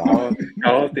gloves off.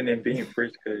 Austin and being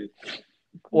French cut.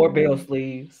 Or bell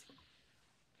sleeves.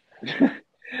 I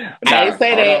ain't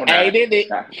say that. I ain't in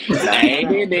it. I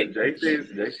ain't in it. Jay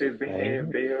says being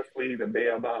bell sleeves and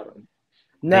bell bottom.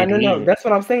 No. That's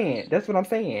what I'm saying.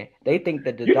 They think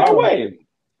that the know what?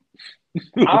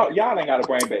 Y'all ain't got to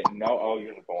bring back no old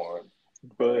uniforms,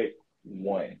 but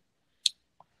one.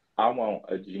 I want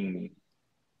a genie.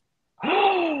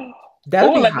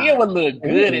 Lanier would look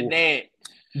good in that.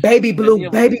 Baby blue.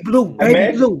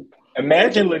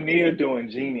 Imagine Lanier doing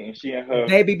Genie and she and her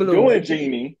baby blue doing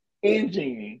Genie in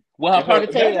Genie. Well, her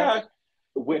ponytail.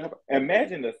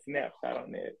 Imagine the snapshot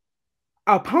on that.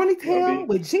 A ponytail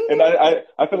with Genie. And I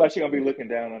feel like she's gonna be looking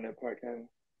down on that part, Kevin.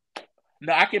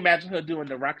 No, I can imagine her doing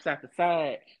the rocks out the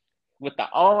side with the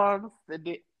arms.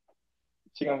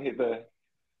 She gonna hit the.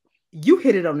 You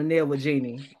hit it on the nail with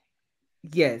Genie.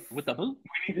 Yes. With the boot.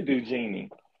 We need to do Genie.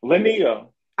 Lanier.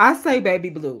 I say baby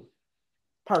blue.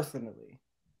 Personally,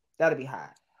 that'll be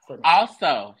hot.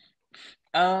 Also,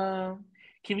 can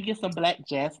we get some black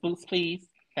jazz boots, please?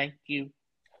 Thank you.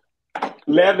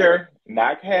 Leather,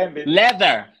 not canvas.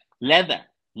 Leather.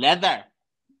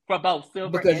 For both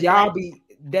silver. Because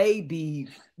they be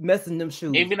messing them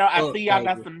shoes. Even though I see y'all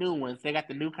got some new ones, they got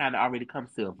the new kind that already come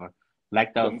silver,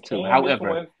 like those two.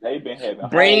 However, they've been having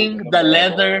bring the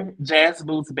leather jazz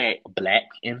boots back, black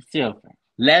and silver.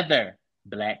 Leather,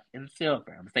 black and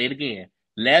silver. I'm gonna say it again.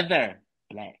 Leather,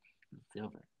 black and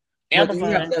silver.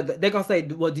 They're gonna say,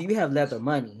 "Well, do you have leather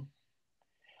money?"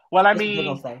 Well, I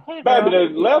mean, hey, baby, the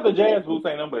leather jazz boots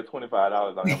ain't number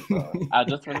 $25 on Amazon. I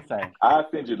just want to say, I'll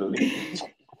send you the link.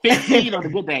 15 on the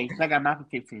good days. I got mine for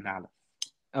 $15.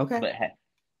 Okay. But hey,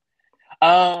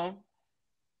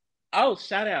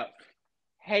 shout out.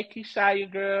 Hey,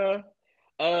 Keishia, girl.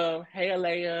 Hey,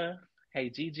 Alea. Hey,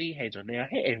 Gigi. Hey, Janelle.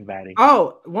 Hey, everybody.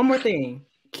 Oh, one more thing.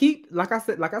 Like I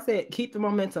said, keep the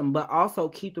momentum, but also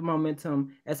keep the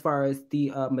momentum as far as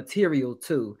the material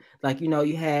too. Like,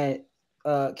 you had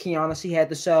Kiana, she had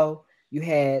the show. You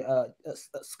had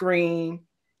Scream.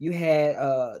 You had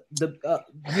the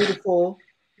Beautiful.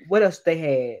 What else they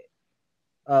had?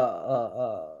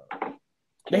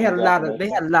 They had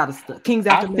a lot of stuff. King's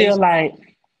After.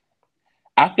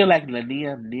 I feel like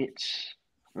Lanier niche.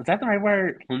 Is that the right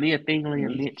word? Lanier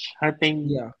niche. Her thing.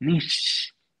 Yeah.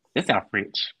 Niche. That sounds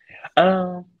French.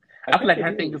 I feel like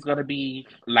her thing is gonna be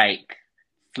like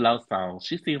slow songs.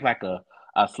 She seems like a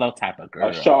slow type of girl.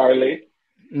 A Charlotte.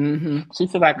 Mm-hmm. She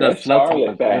seems like a slow type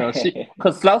of girl.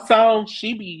 Cause slow songs,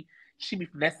 she be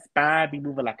from that spine, be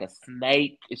moving like a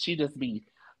snake, and she just be,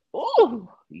 ooh,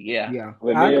 yeah.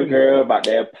 Lanier girl, about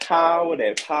that power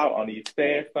on these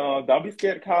fast songs. Don't be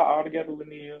scared to call all together,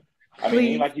 Lanier. I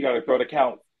mean, like you got to throw the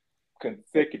count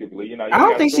consecutively. I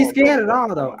don't think she's scared at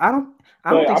all, though. I'm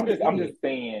just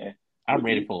saying. I'm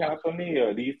ready for it.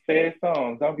 Lanier, these fast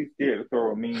songs, don't be scared to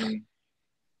throw them in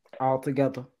all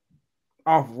together.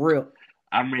 Off real.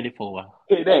 I'm ready for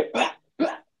Hit that.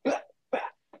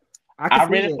 I'm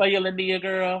ready for you, Linnea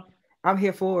girl. I'm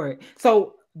here for it.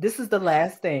 So this is the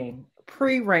last thing.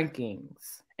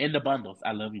 Pre-rankings. In the bundles.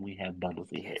 I love you. We have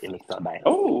bundles in here. It looks so nice.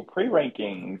 Oh,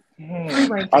 pre-rankings.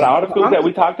 Pre-rankings. Are all the foods that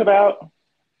we talked about?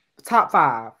 Top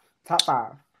 5. Top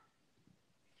 5.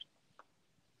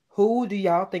 Who do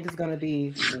y'all think is going to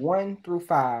be 1 through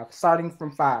 5, starting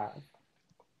from 5?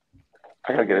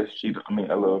 I gotta get a sheet. I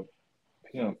mean, a little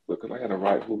pen because I gotta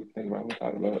write who we think about. We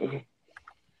talking about.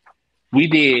 We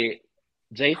did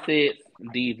J6,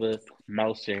 Divas,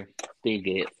 Motion,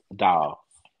 Stingets, Dolls.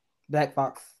 Black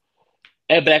Fox.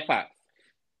 And Black Fox.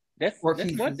 That's Four what?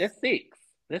 pieces. That's 6.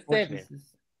 That's 4 7. pieces.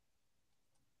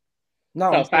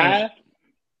 No, So 5?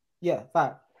 Yeah,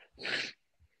 5.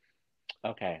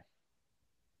 Okay.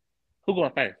 Who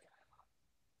going first?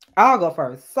 I'll go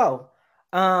first. So,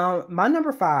 my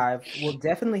number 5 will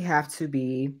definitely have to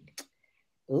be.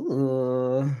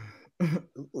 Ooh.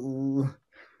 Ooh.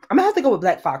 I'm gonna have to go with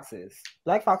Black Foxes.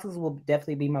 Black Foxes will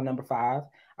definitely be my number 5.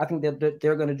 I think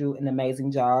they're gonna do an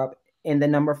amazing job in the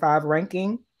number 5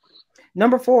 ranking.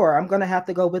 Number 4, I'm gonna have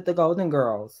to go with the Golden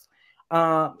Girls.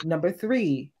 Number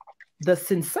 3, the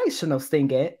Sensational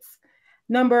Stingettes.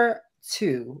 Number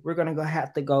 2, we're gonna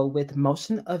have to go with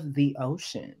Motion of the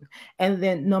Ocean. And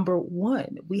then number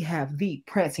 1, we have the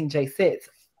Prancing J6.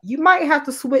 You might have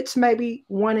to switch maybe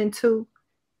 1 and 2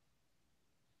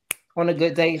 on a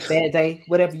good day, bad day,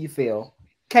 whatever you feel.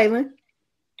 Kaylin?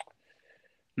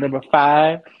 Number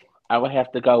 5, I would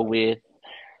have to go with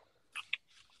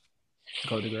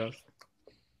Golden Girls.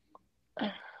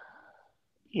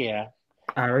 Yeah.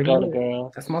 I already Golden know.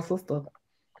 Girls. That's my sister.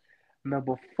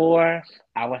 Number 4,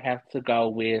 I would have to go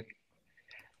with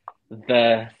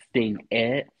the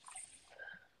Stingettes.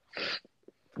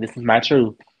 This is my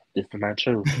truth.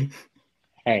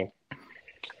 Hey.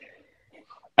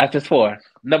 That's just 4.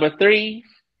 Number 3,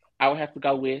 I would have to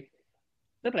go with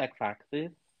the Black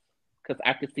Foxes because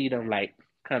I could see them like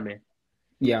coming.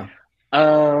 Yeah.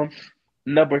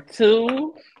 Number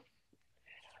 2,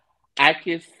 I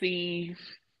can see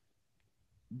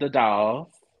the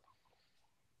Dolls.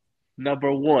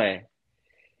 Number 1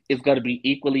 is going to be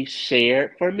equally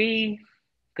shared for me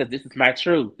because this is my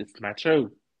truth. It's my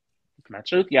truth,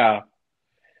 y'all.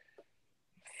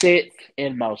 Sets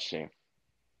in Motion.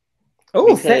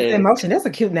 Oh, Sets in Motion. That's a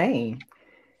cute name.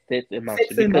 Sets in Motion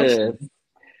because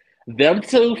them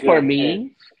two for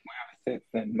me. Sets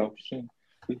in Motion.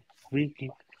 We give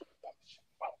you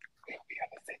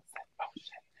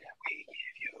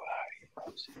our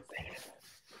emotions.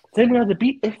 Send me on the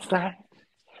beat inside.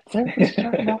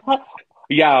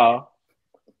 Y'all.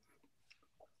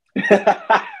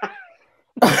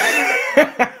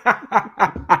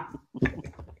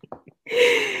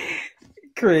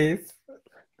 Chris.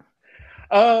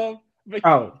 I'm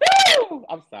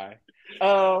sorry.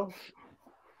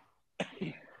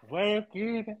 Work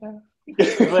it out.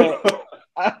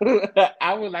 But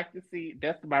I would like to see,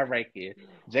 that's my ranking.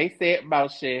 J-Set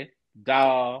Motion,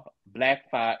 Doll, Black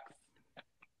Fox,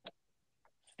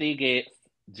 Stingets,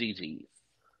 GG's.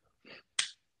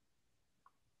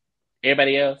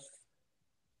 Everybody else?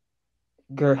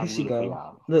 Girl, here she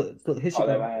go. Look, here she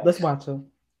go. Let's watch her.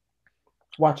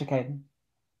 Watch her, Kaden.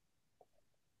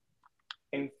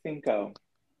 In Cinco,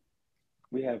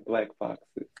 we have Black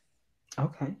Foxes.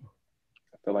 Okay.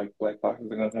 I feel like Black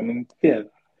Foxes are going to come in 5th.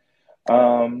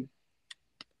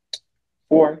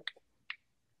 4th,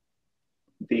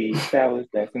 the Fabulous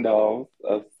Dancing Dolls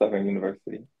of Southern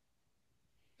University.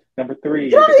 Number 3,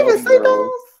 the Golden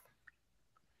Girls.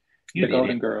 The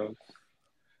Golden Girls.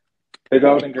 The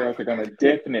Golden Girls are going to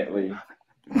definitely.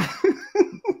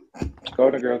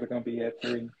 Golden Girls are going to be at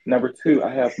 3. Number 2,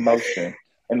 I have Motion.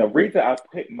 And the reason I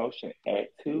put Motion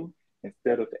at 2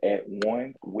 instead of at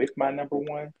 1 with my number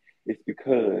 1 is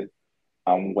because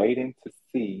I'm waiting to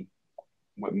see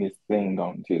what Miss Thing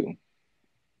gonna do.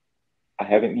 I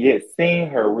haven't yet seen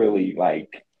her really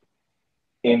like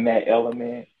in that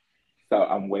element. So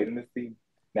I'm waiting to see.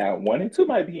 Now 1 and 2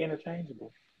 might be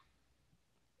interchangeable.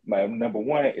 My number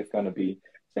 1 is gonna be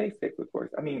J6, of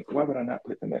course. I mean, why would I not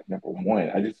put them at number 1?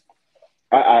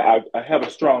 I have a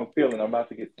strong feeling I'm about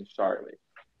to get some Charlotte.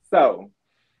 So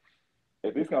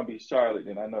if it's gonna be Charlotte,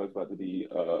 then I know it's about to be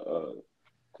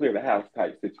clear the house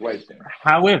type situation.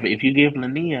 However, if you give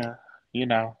Linnea,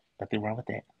 nothing wrong with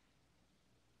that.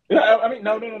 Yeah, I mean,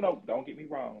 no. Don't get me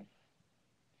wrong.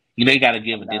 You got to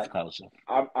give a disclosure.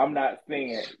 I'm not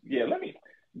saying. Yeah, let me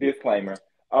disclaimer.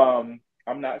 I'm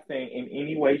not saying in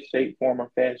any way, shape, form, or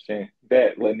fashion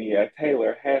that Linnea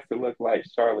Taylor has to look like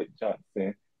Charlotte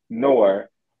Johnson, nor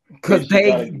because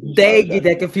they get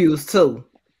that confused too.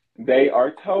 They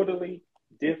are totally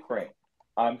different.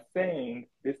 I'm saying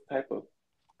this type of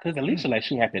Because Alicia, like,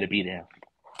 she happy to be there.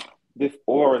 this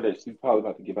aura that she's probably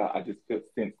about to give out. I just feel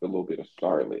sense a little bit of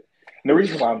Charlotte. And the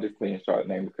reason why I'm just saying Charlotte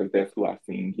name is because that's who I've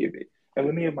seen give it, and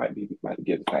Linnea might give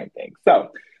the same thing.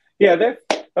 So, yeah, those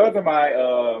are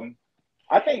my.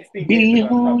 I think Steve is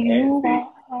gonna come at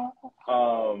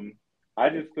 6. I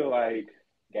just feel like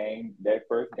that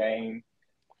first game.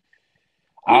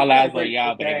 All eyes on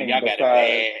y'all, baby. Y'all got it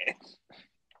bad.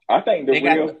 I think the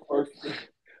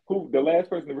last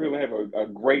person to really have a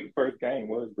great first game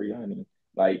was Brianna.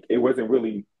 Like, it wasn't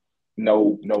really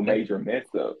no major mess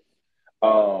up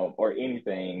or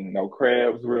anything. No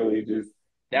crabs, really. Just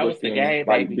that was the game,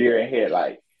 like baby. deer in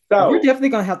headlights. So we're definitely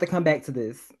gonna have to come back to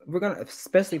this. We're gonna,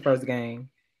 especially first game.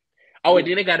 Oh, and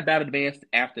then they got a battle advance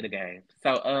after the game.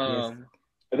 So I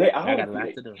got a lot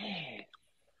to do.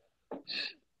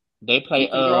 They play.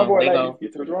 Get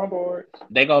to the drawing board.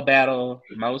 They go battle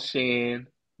Motion,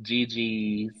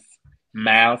 GG's,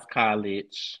 Miles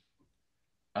College.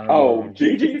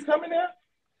 GG's coming out.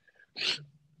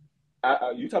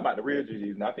 You talking about the real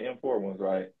GG's, not the M4 ones,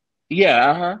 right?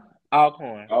 Yeah,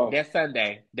 Alcorn. That's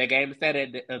Sunday. The game is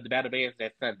Saturday. The battle advance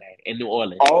that Sunday in New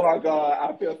Orleans. Oh my God,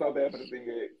 I feel so bad for the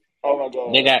thing. Oh my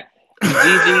God, they got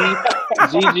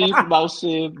GG's,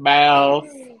 Motion, Miles.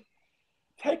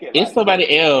 Take it. It's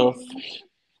somebody else.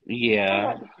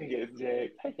 Yeah. Take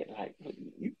it like,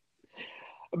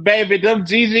 baby, them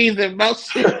GG's and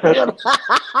Motion.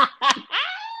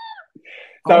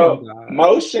 So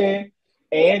Motion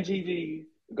and GG's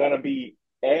gonna be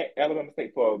at Alabama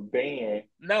State for a band.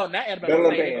 No, not Alabama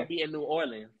State. They're gonna be in New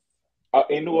Orleans.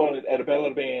 In New Orleans at a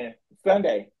Bella Band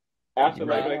Sunday after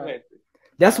Labor Day Classic.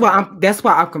 That's why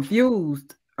I'm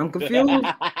confused. I'm confused.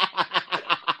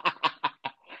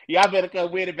 Y'all better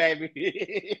come with it,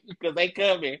 baby, because they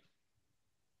coming.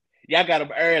 Y'all got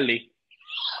them early.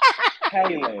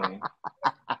 Kaylin.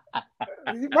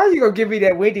 Why you gonna give me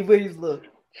that Wendy Williams look?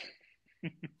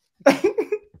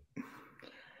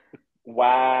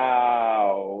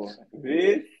 Wow.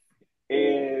 This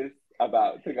is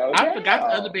about to go down. I forgot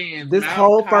the other bands. This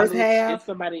whole first half. It's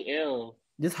somebody else.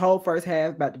 This whole first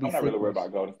half about to be. I'm not really worried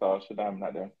about Golden Star. Should I'm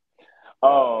not there.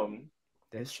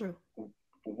 That's true.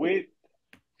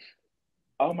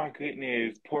 Oh my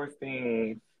goodness, poor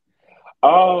thing.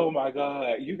 Oh my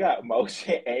God, you got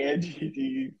Motion and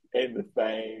GG in the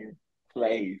same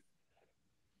place.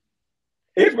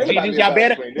 It's really y'all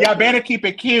better keep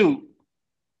it cute.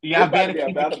 Y'all better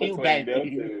keep it cute,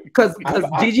 baby. Because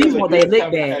GG's want their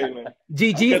lick back.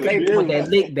 GG's want their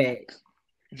lick back.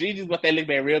 GG's want their lick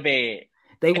back real bad.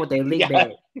 They want their lick back.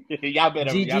 Y'all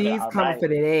better. GG's coming for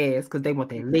their ass because they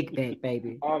want their lick back,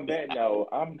 baby. On that note,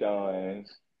 I'm done.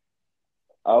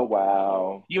 Oh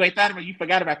wow! You ain't thought about. You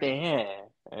forgot about that.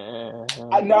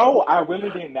 I know. I really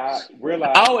did not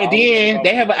realize. Oh, and then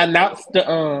they haven't announced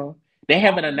the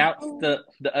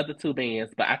the other two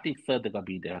bands, but I think Southern gonna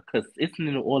be there because it's in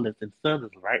New Orleans and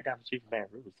Southern's right down the street from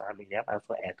Baton Rouge. So I mean, I might as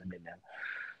well add them in there.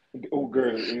 Oh,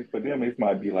 girl, for them it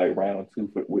might be like round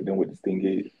 2 with them with the Sting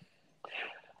is.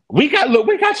 We got you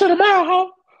tomorrow,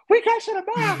 ho. We got you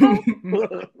tomorrow,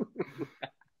 ho.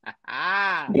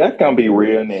 That's gonna be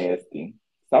real nasty.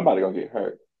 Somebody gonna get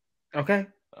hurt. Okay.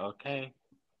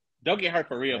 Don't get hurt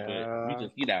for real, but we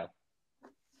just,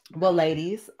 Well,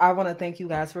 ladies, I want to thank you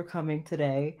guys for coming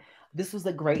today. This was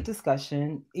a great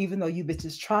discussion, even though you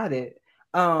bitches tried it.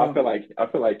 I feel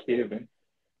like Kevin.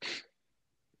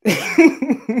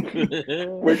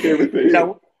 What Kevin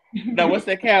said? No, what's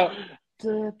that count?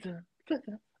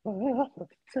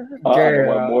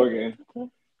 Girl. Morgan.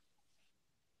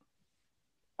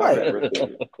 What?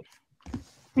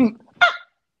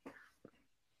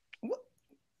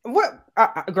 What?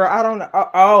 Girl, I don't know.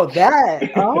 Oh,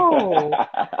 that. Oh.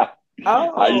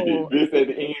 How you did this at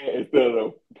the end instead of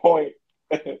the point.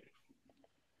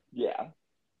 Yeah.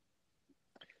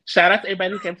 Shout out to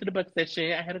everybody who came to the book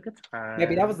session. I had a good time.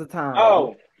 Maybe that was the time.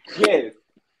 Oh, yes.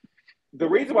 The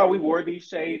reason why we wore these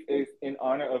shades is in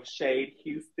honor of Shade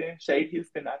Houston. Shade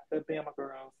Houston, not the Bama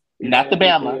girls. Not the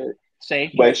Bama. Shade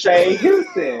Houston. But Shade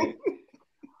Houston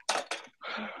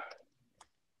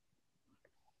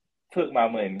took my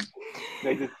money.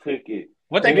 They just took it.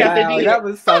 What they got to do? That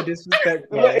was so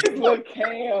disrespectful. Look,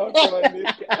 Cam.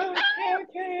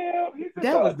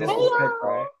 That was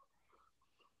disrespectful.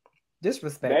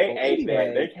 Disrespectful. They ate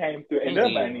that. They came through, and they're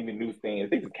not even new stands.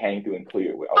 They just came through and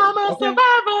cleared with. I'm a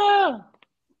survivor.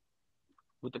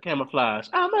 With the camouflage.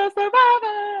 I'm a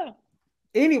survivor.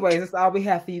 Anyways, that's all we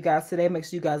have for you guys today. Make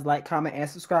sure you guys like, comment, and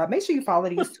subscribe. Make sure you follow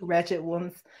these two ratchet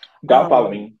ones. Don't follow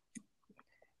me.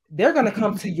 they're gonna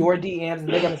come to your DMs and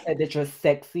they're gonna say that you're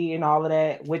sexy and all of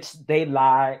that, which they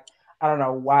lie. I don't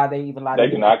know why they even lie. They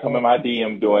do not come in my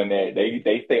DM doing that.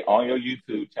 They stay on your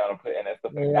YouTube channel putting that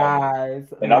stuff in.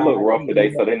 Lies. And I look rough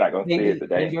today, so they're not gonna say it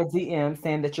today. In your DM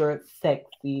saying that you're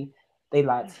sexy, they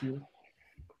lied to you.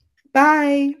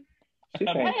 Bye. She's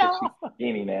saying she's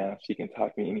skinny now. She can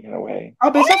talk me any kind of way. Oh,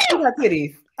 bitch, I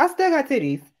still got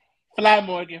titties. Fly,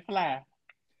 Morgan, fly.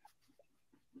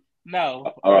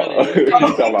 No. Oh.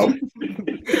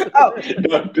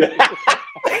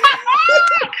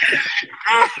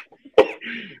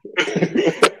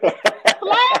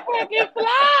 Fly, Morgan,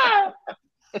 fly.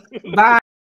 Bye.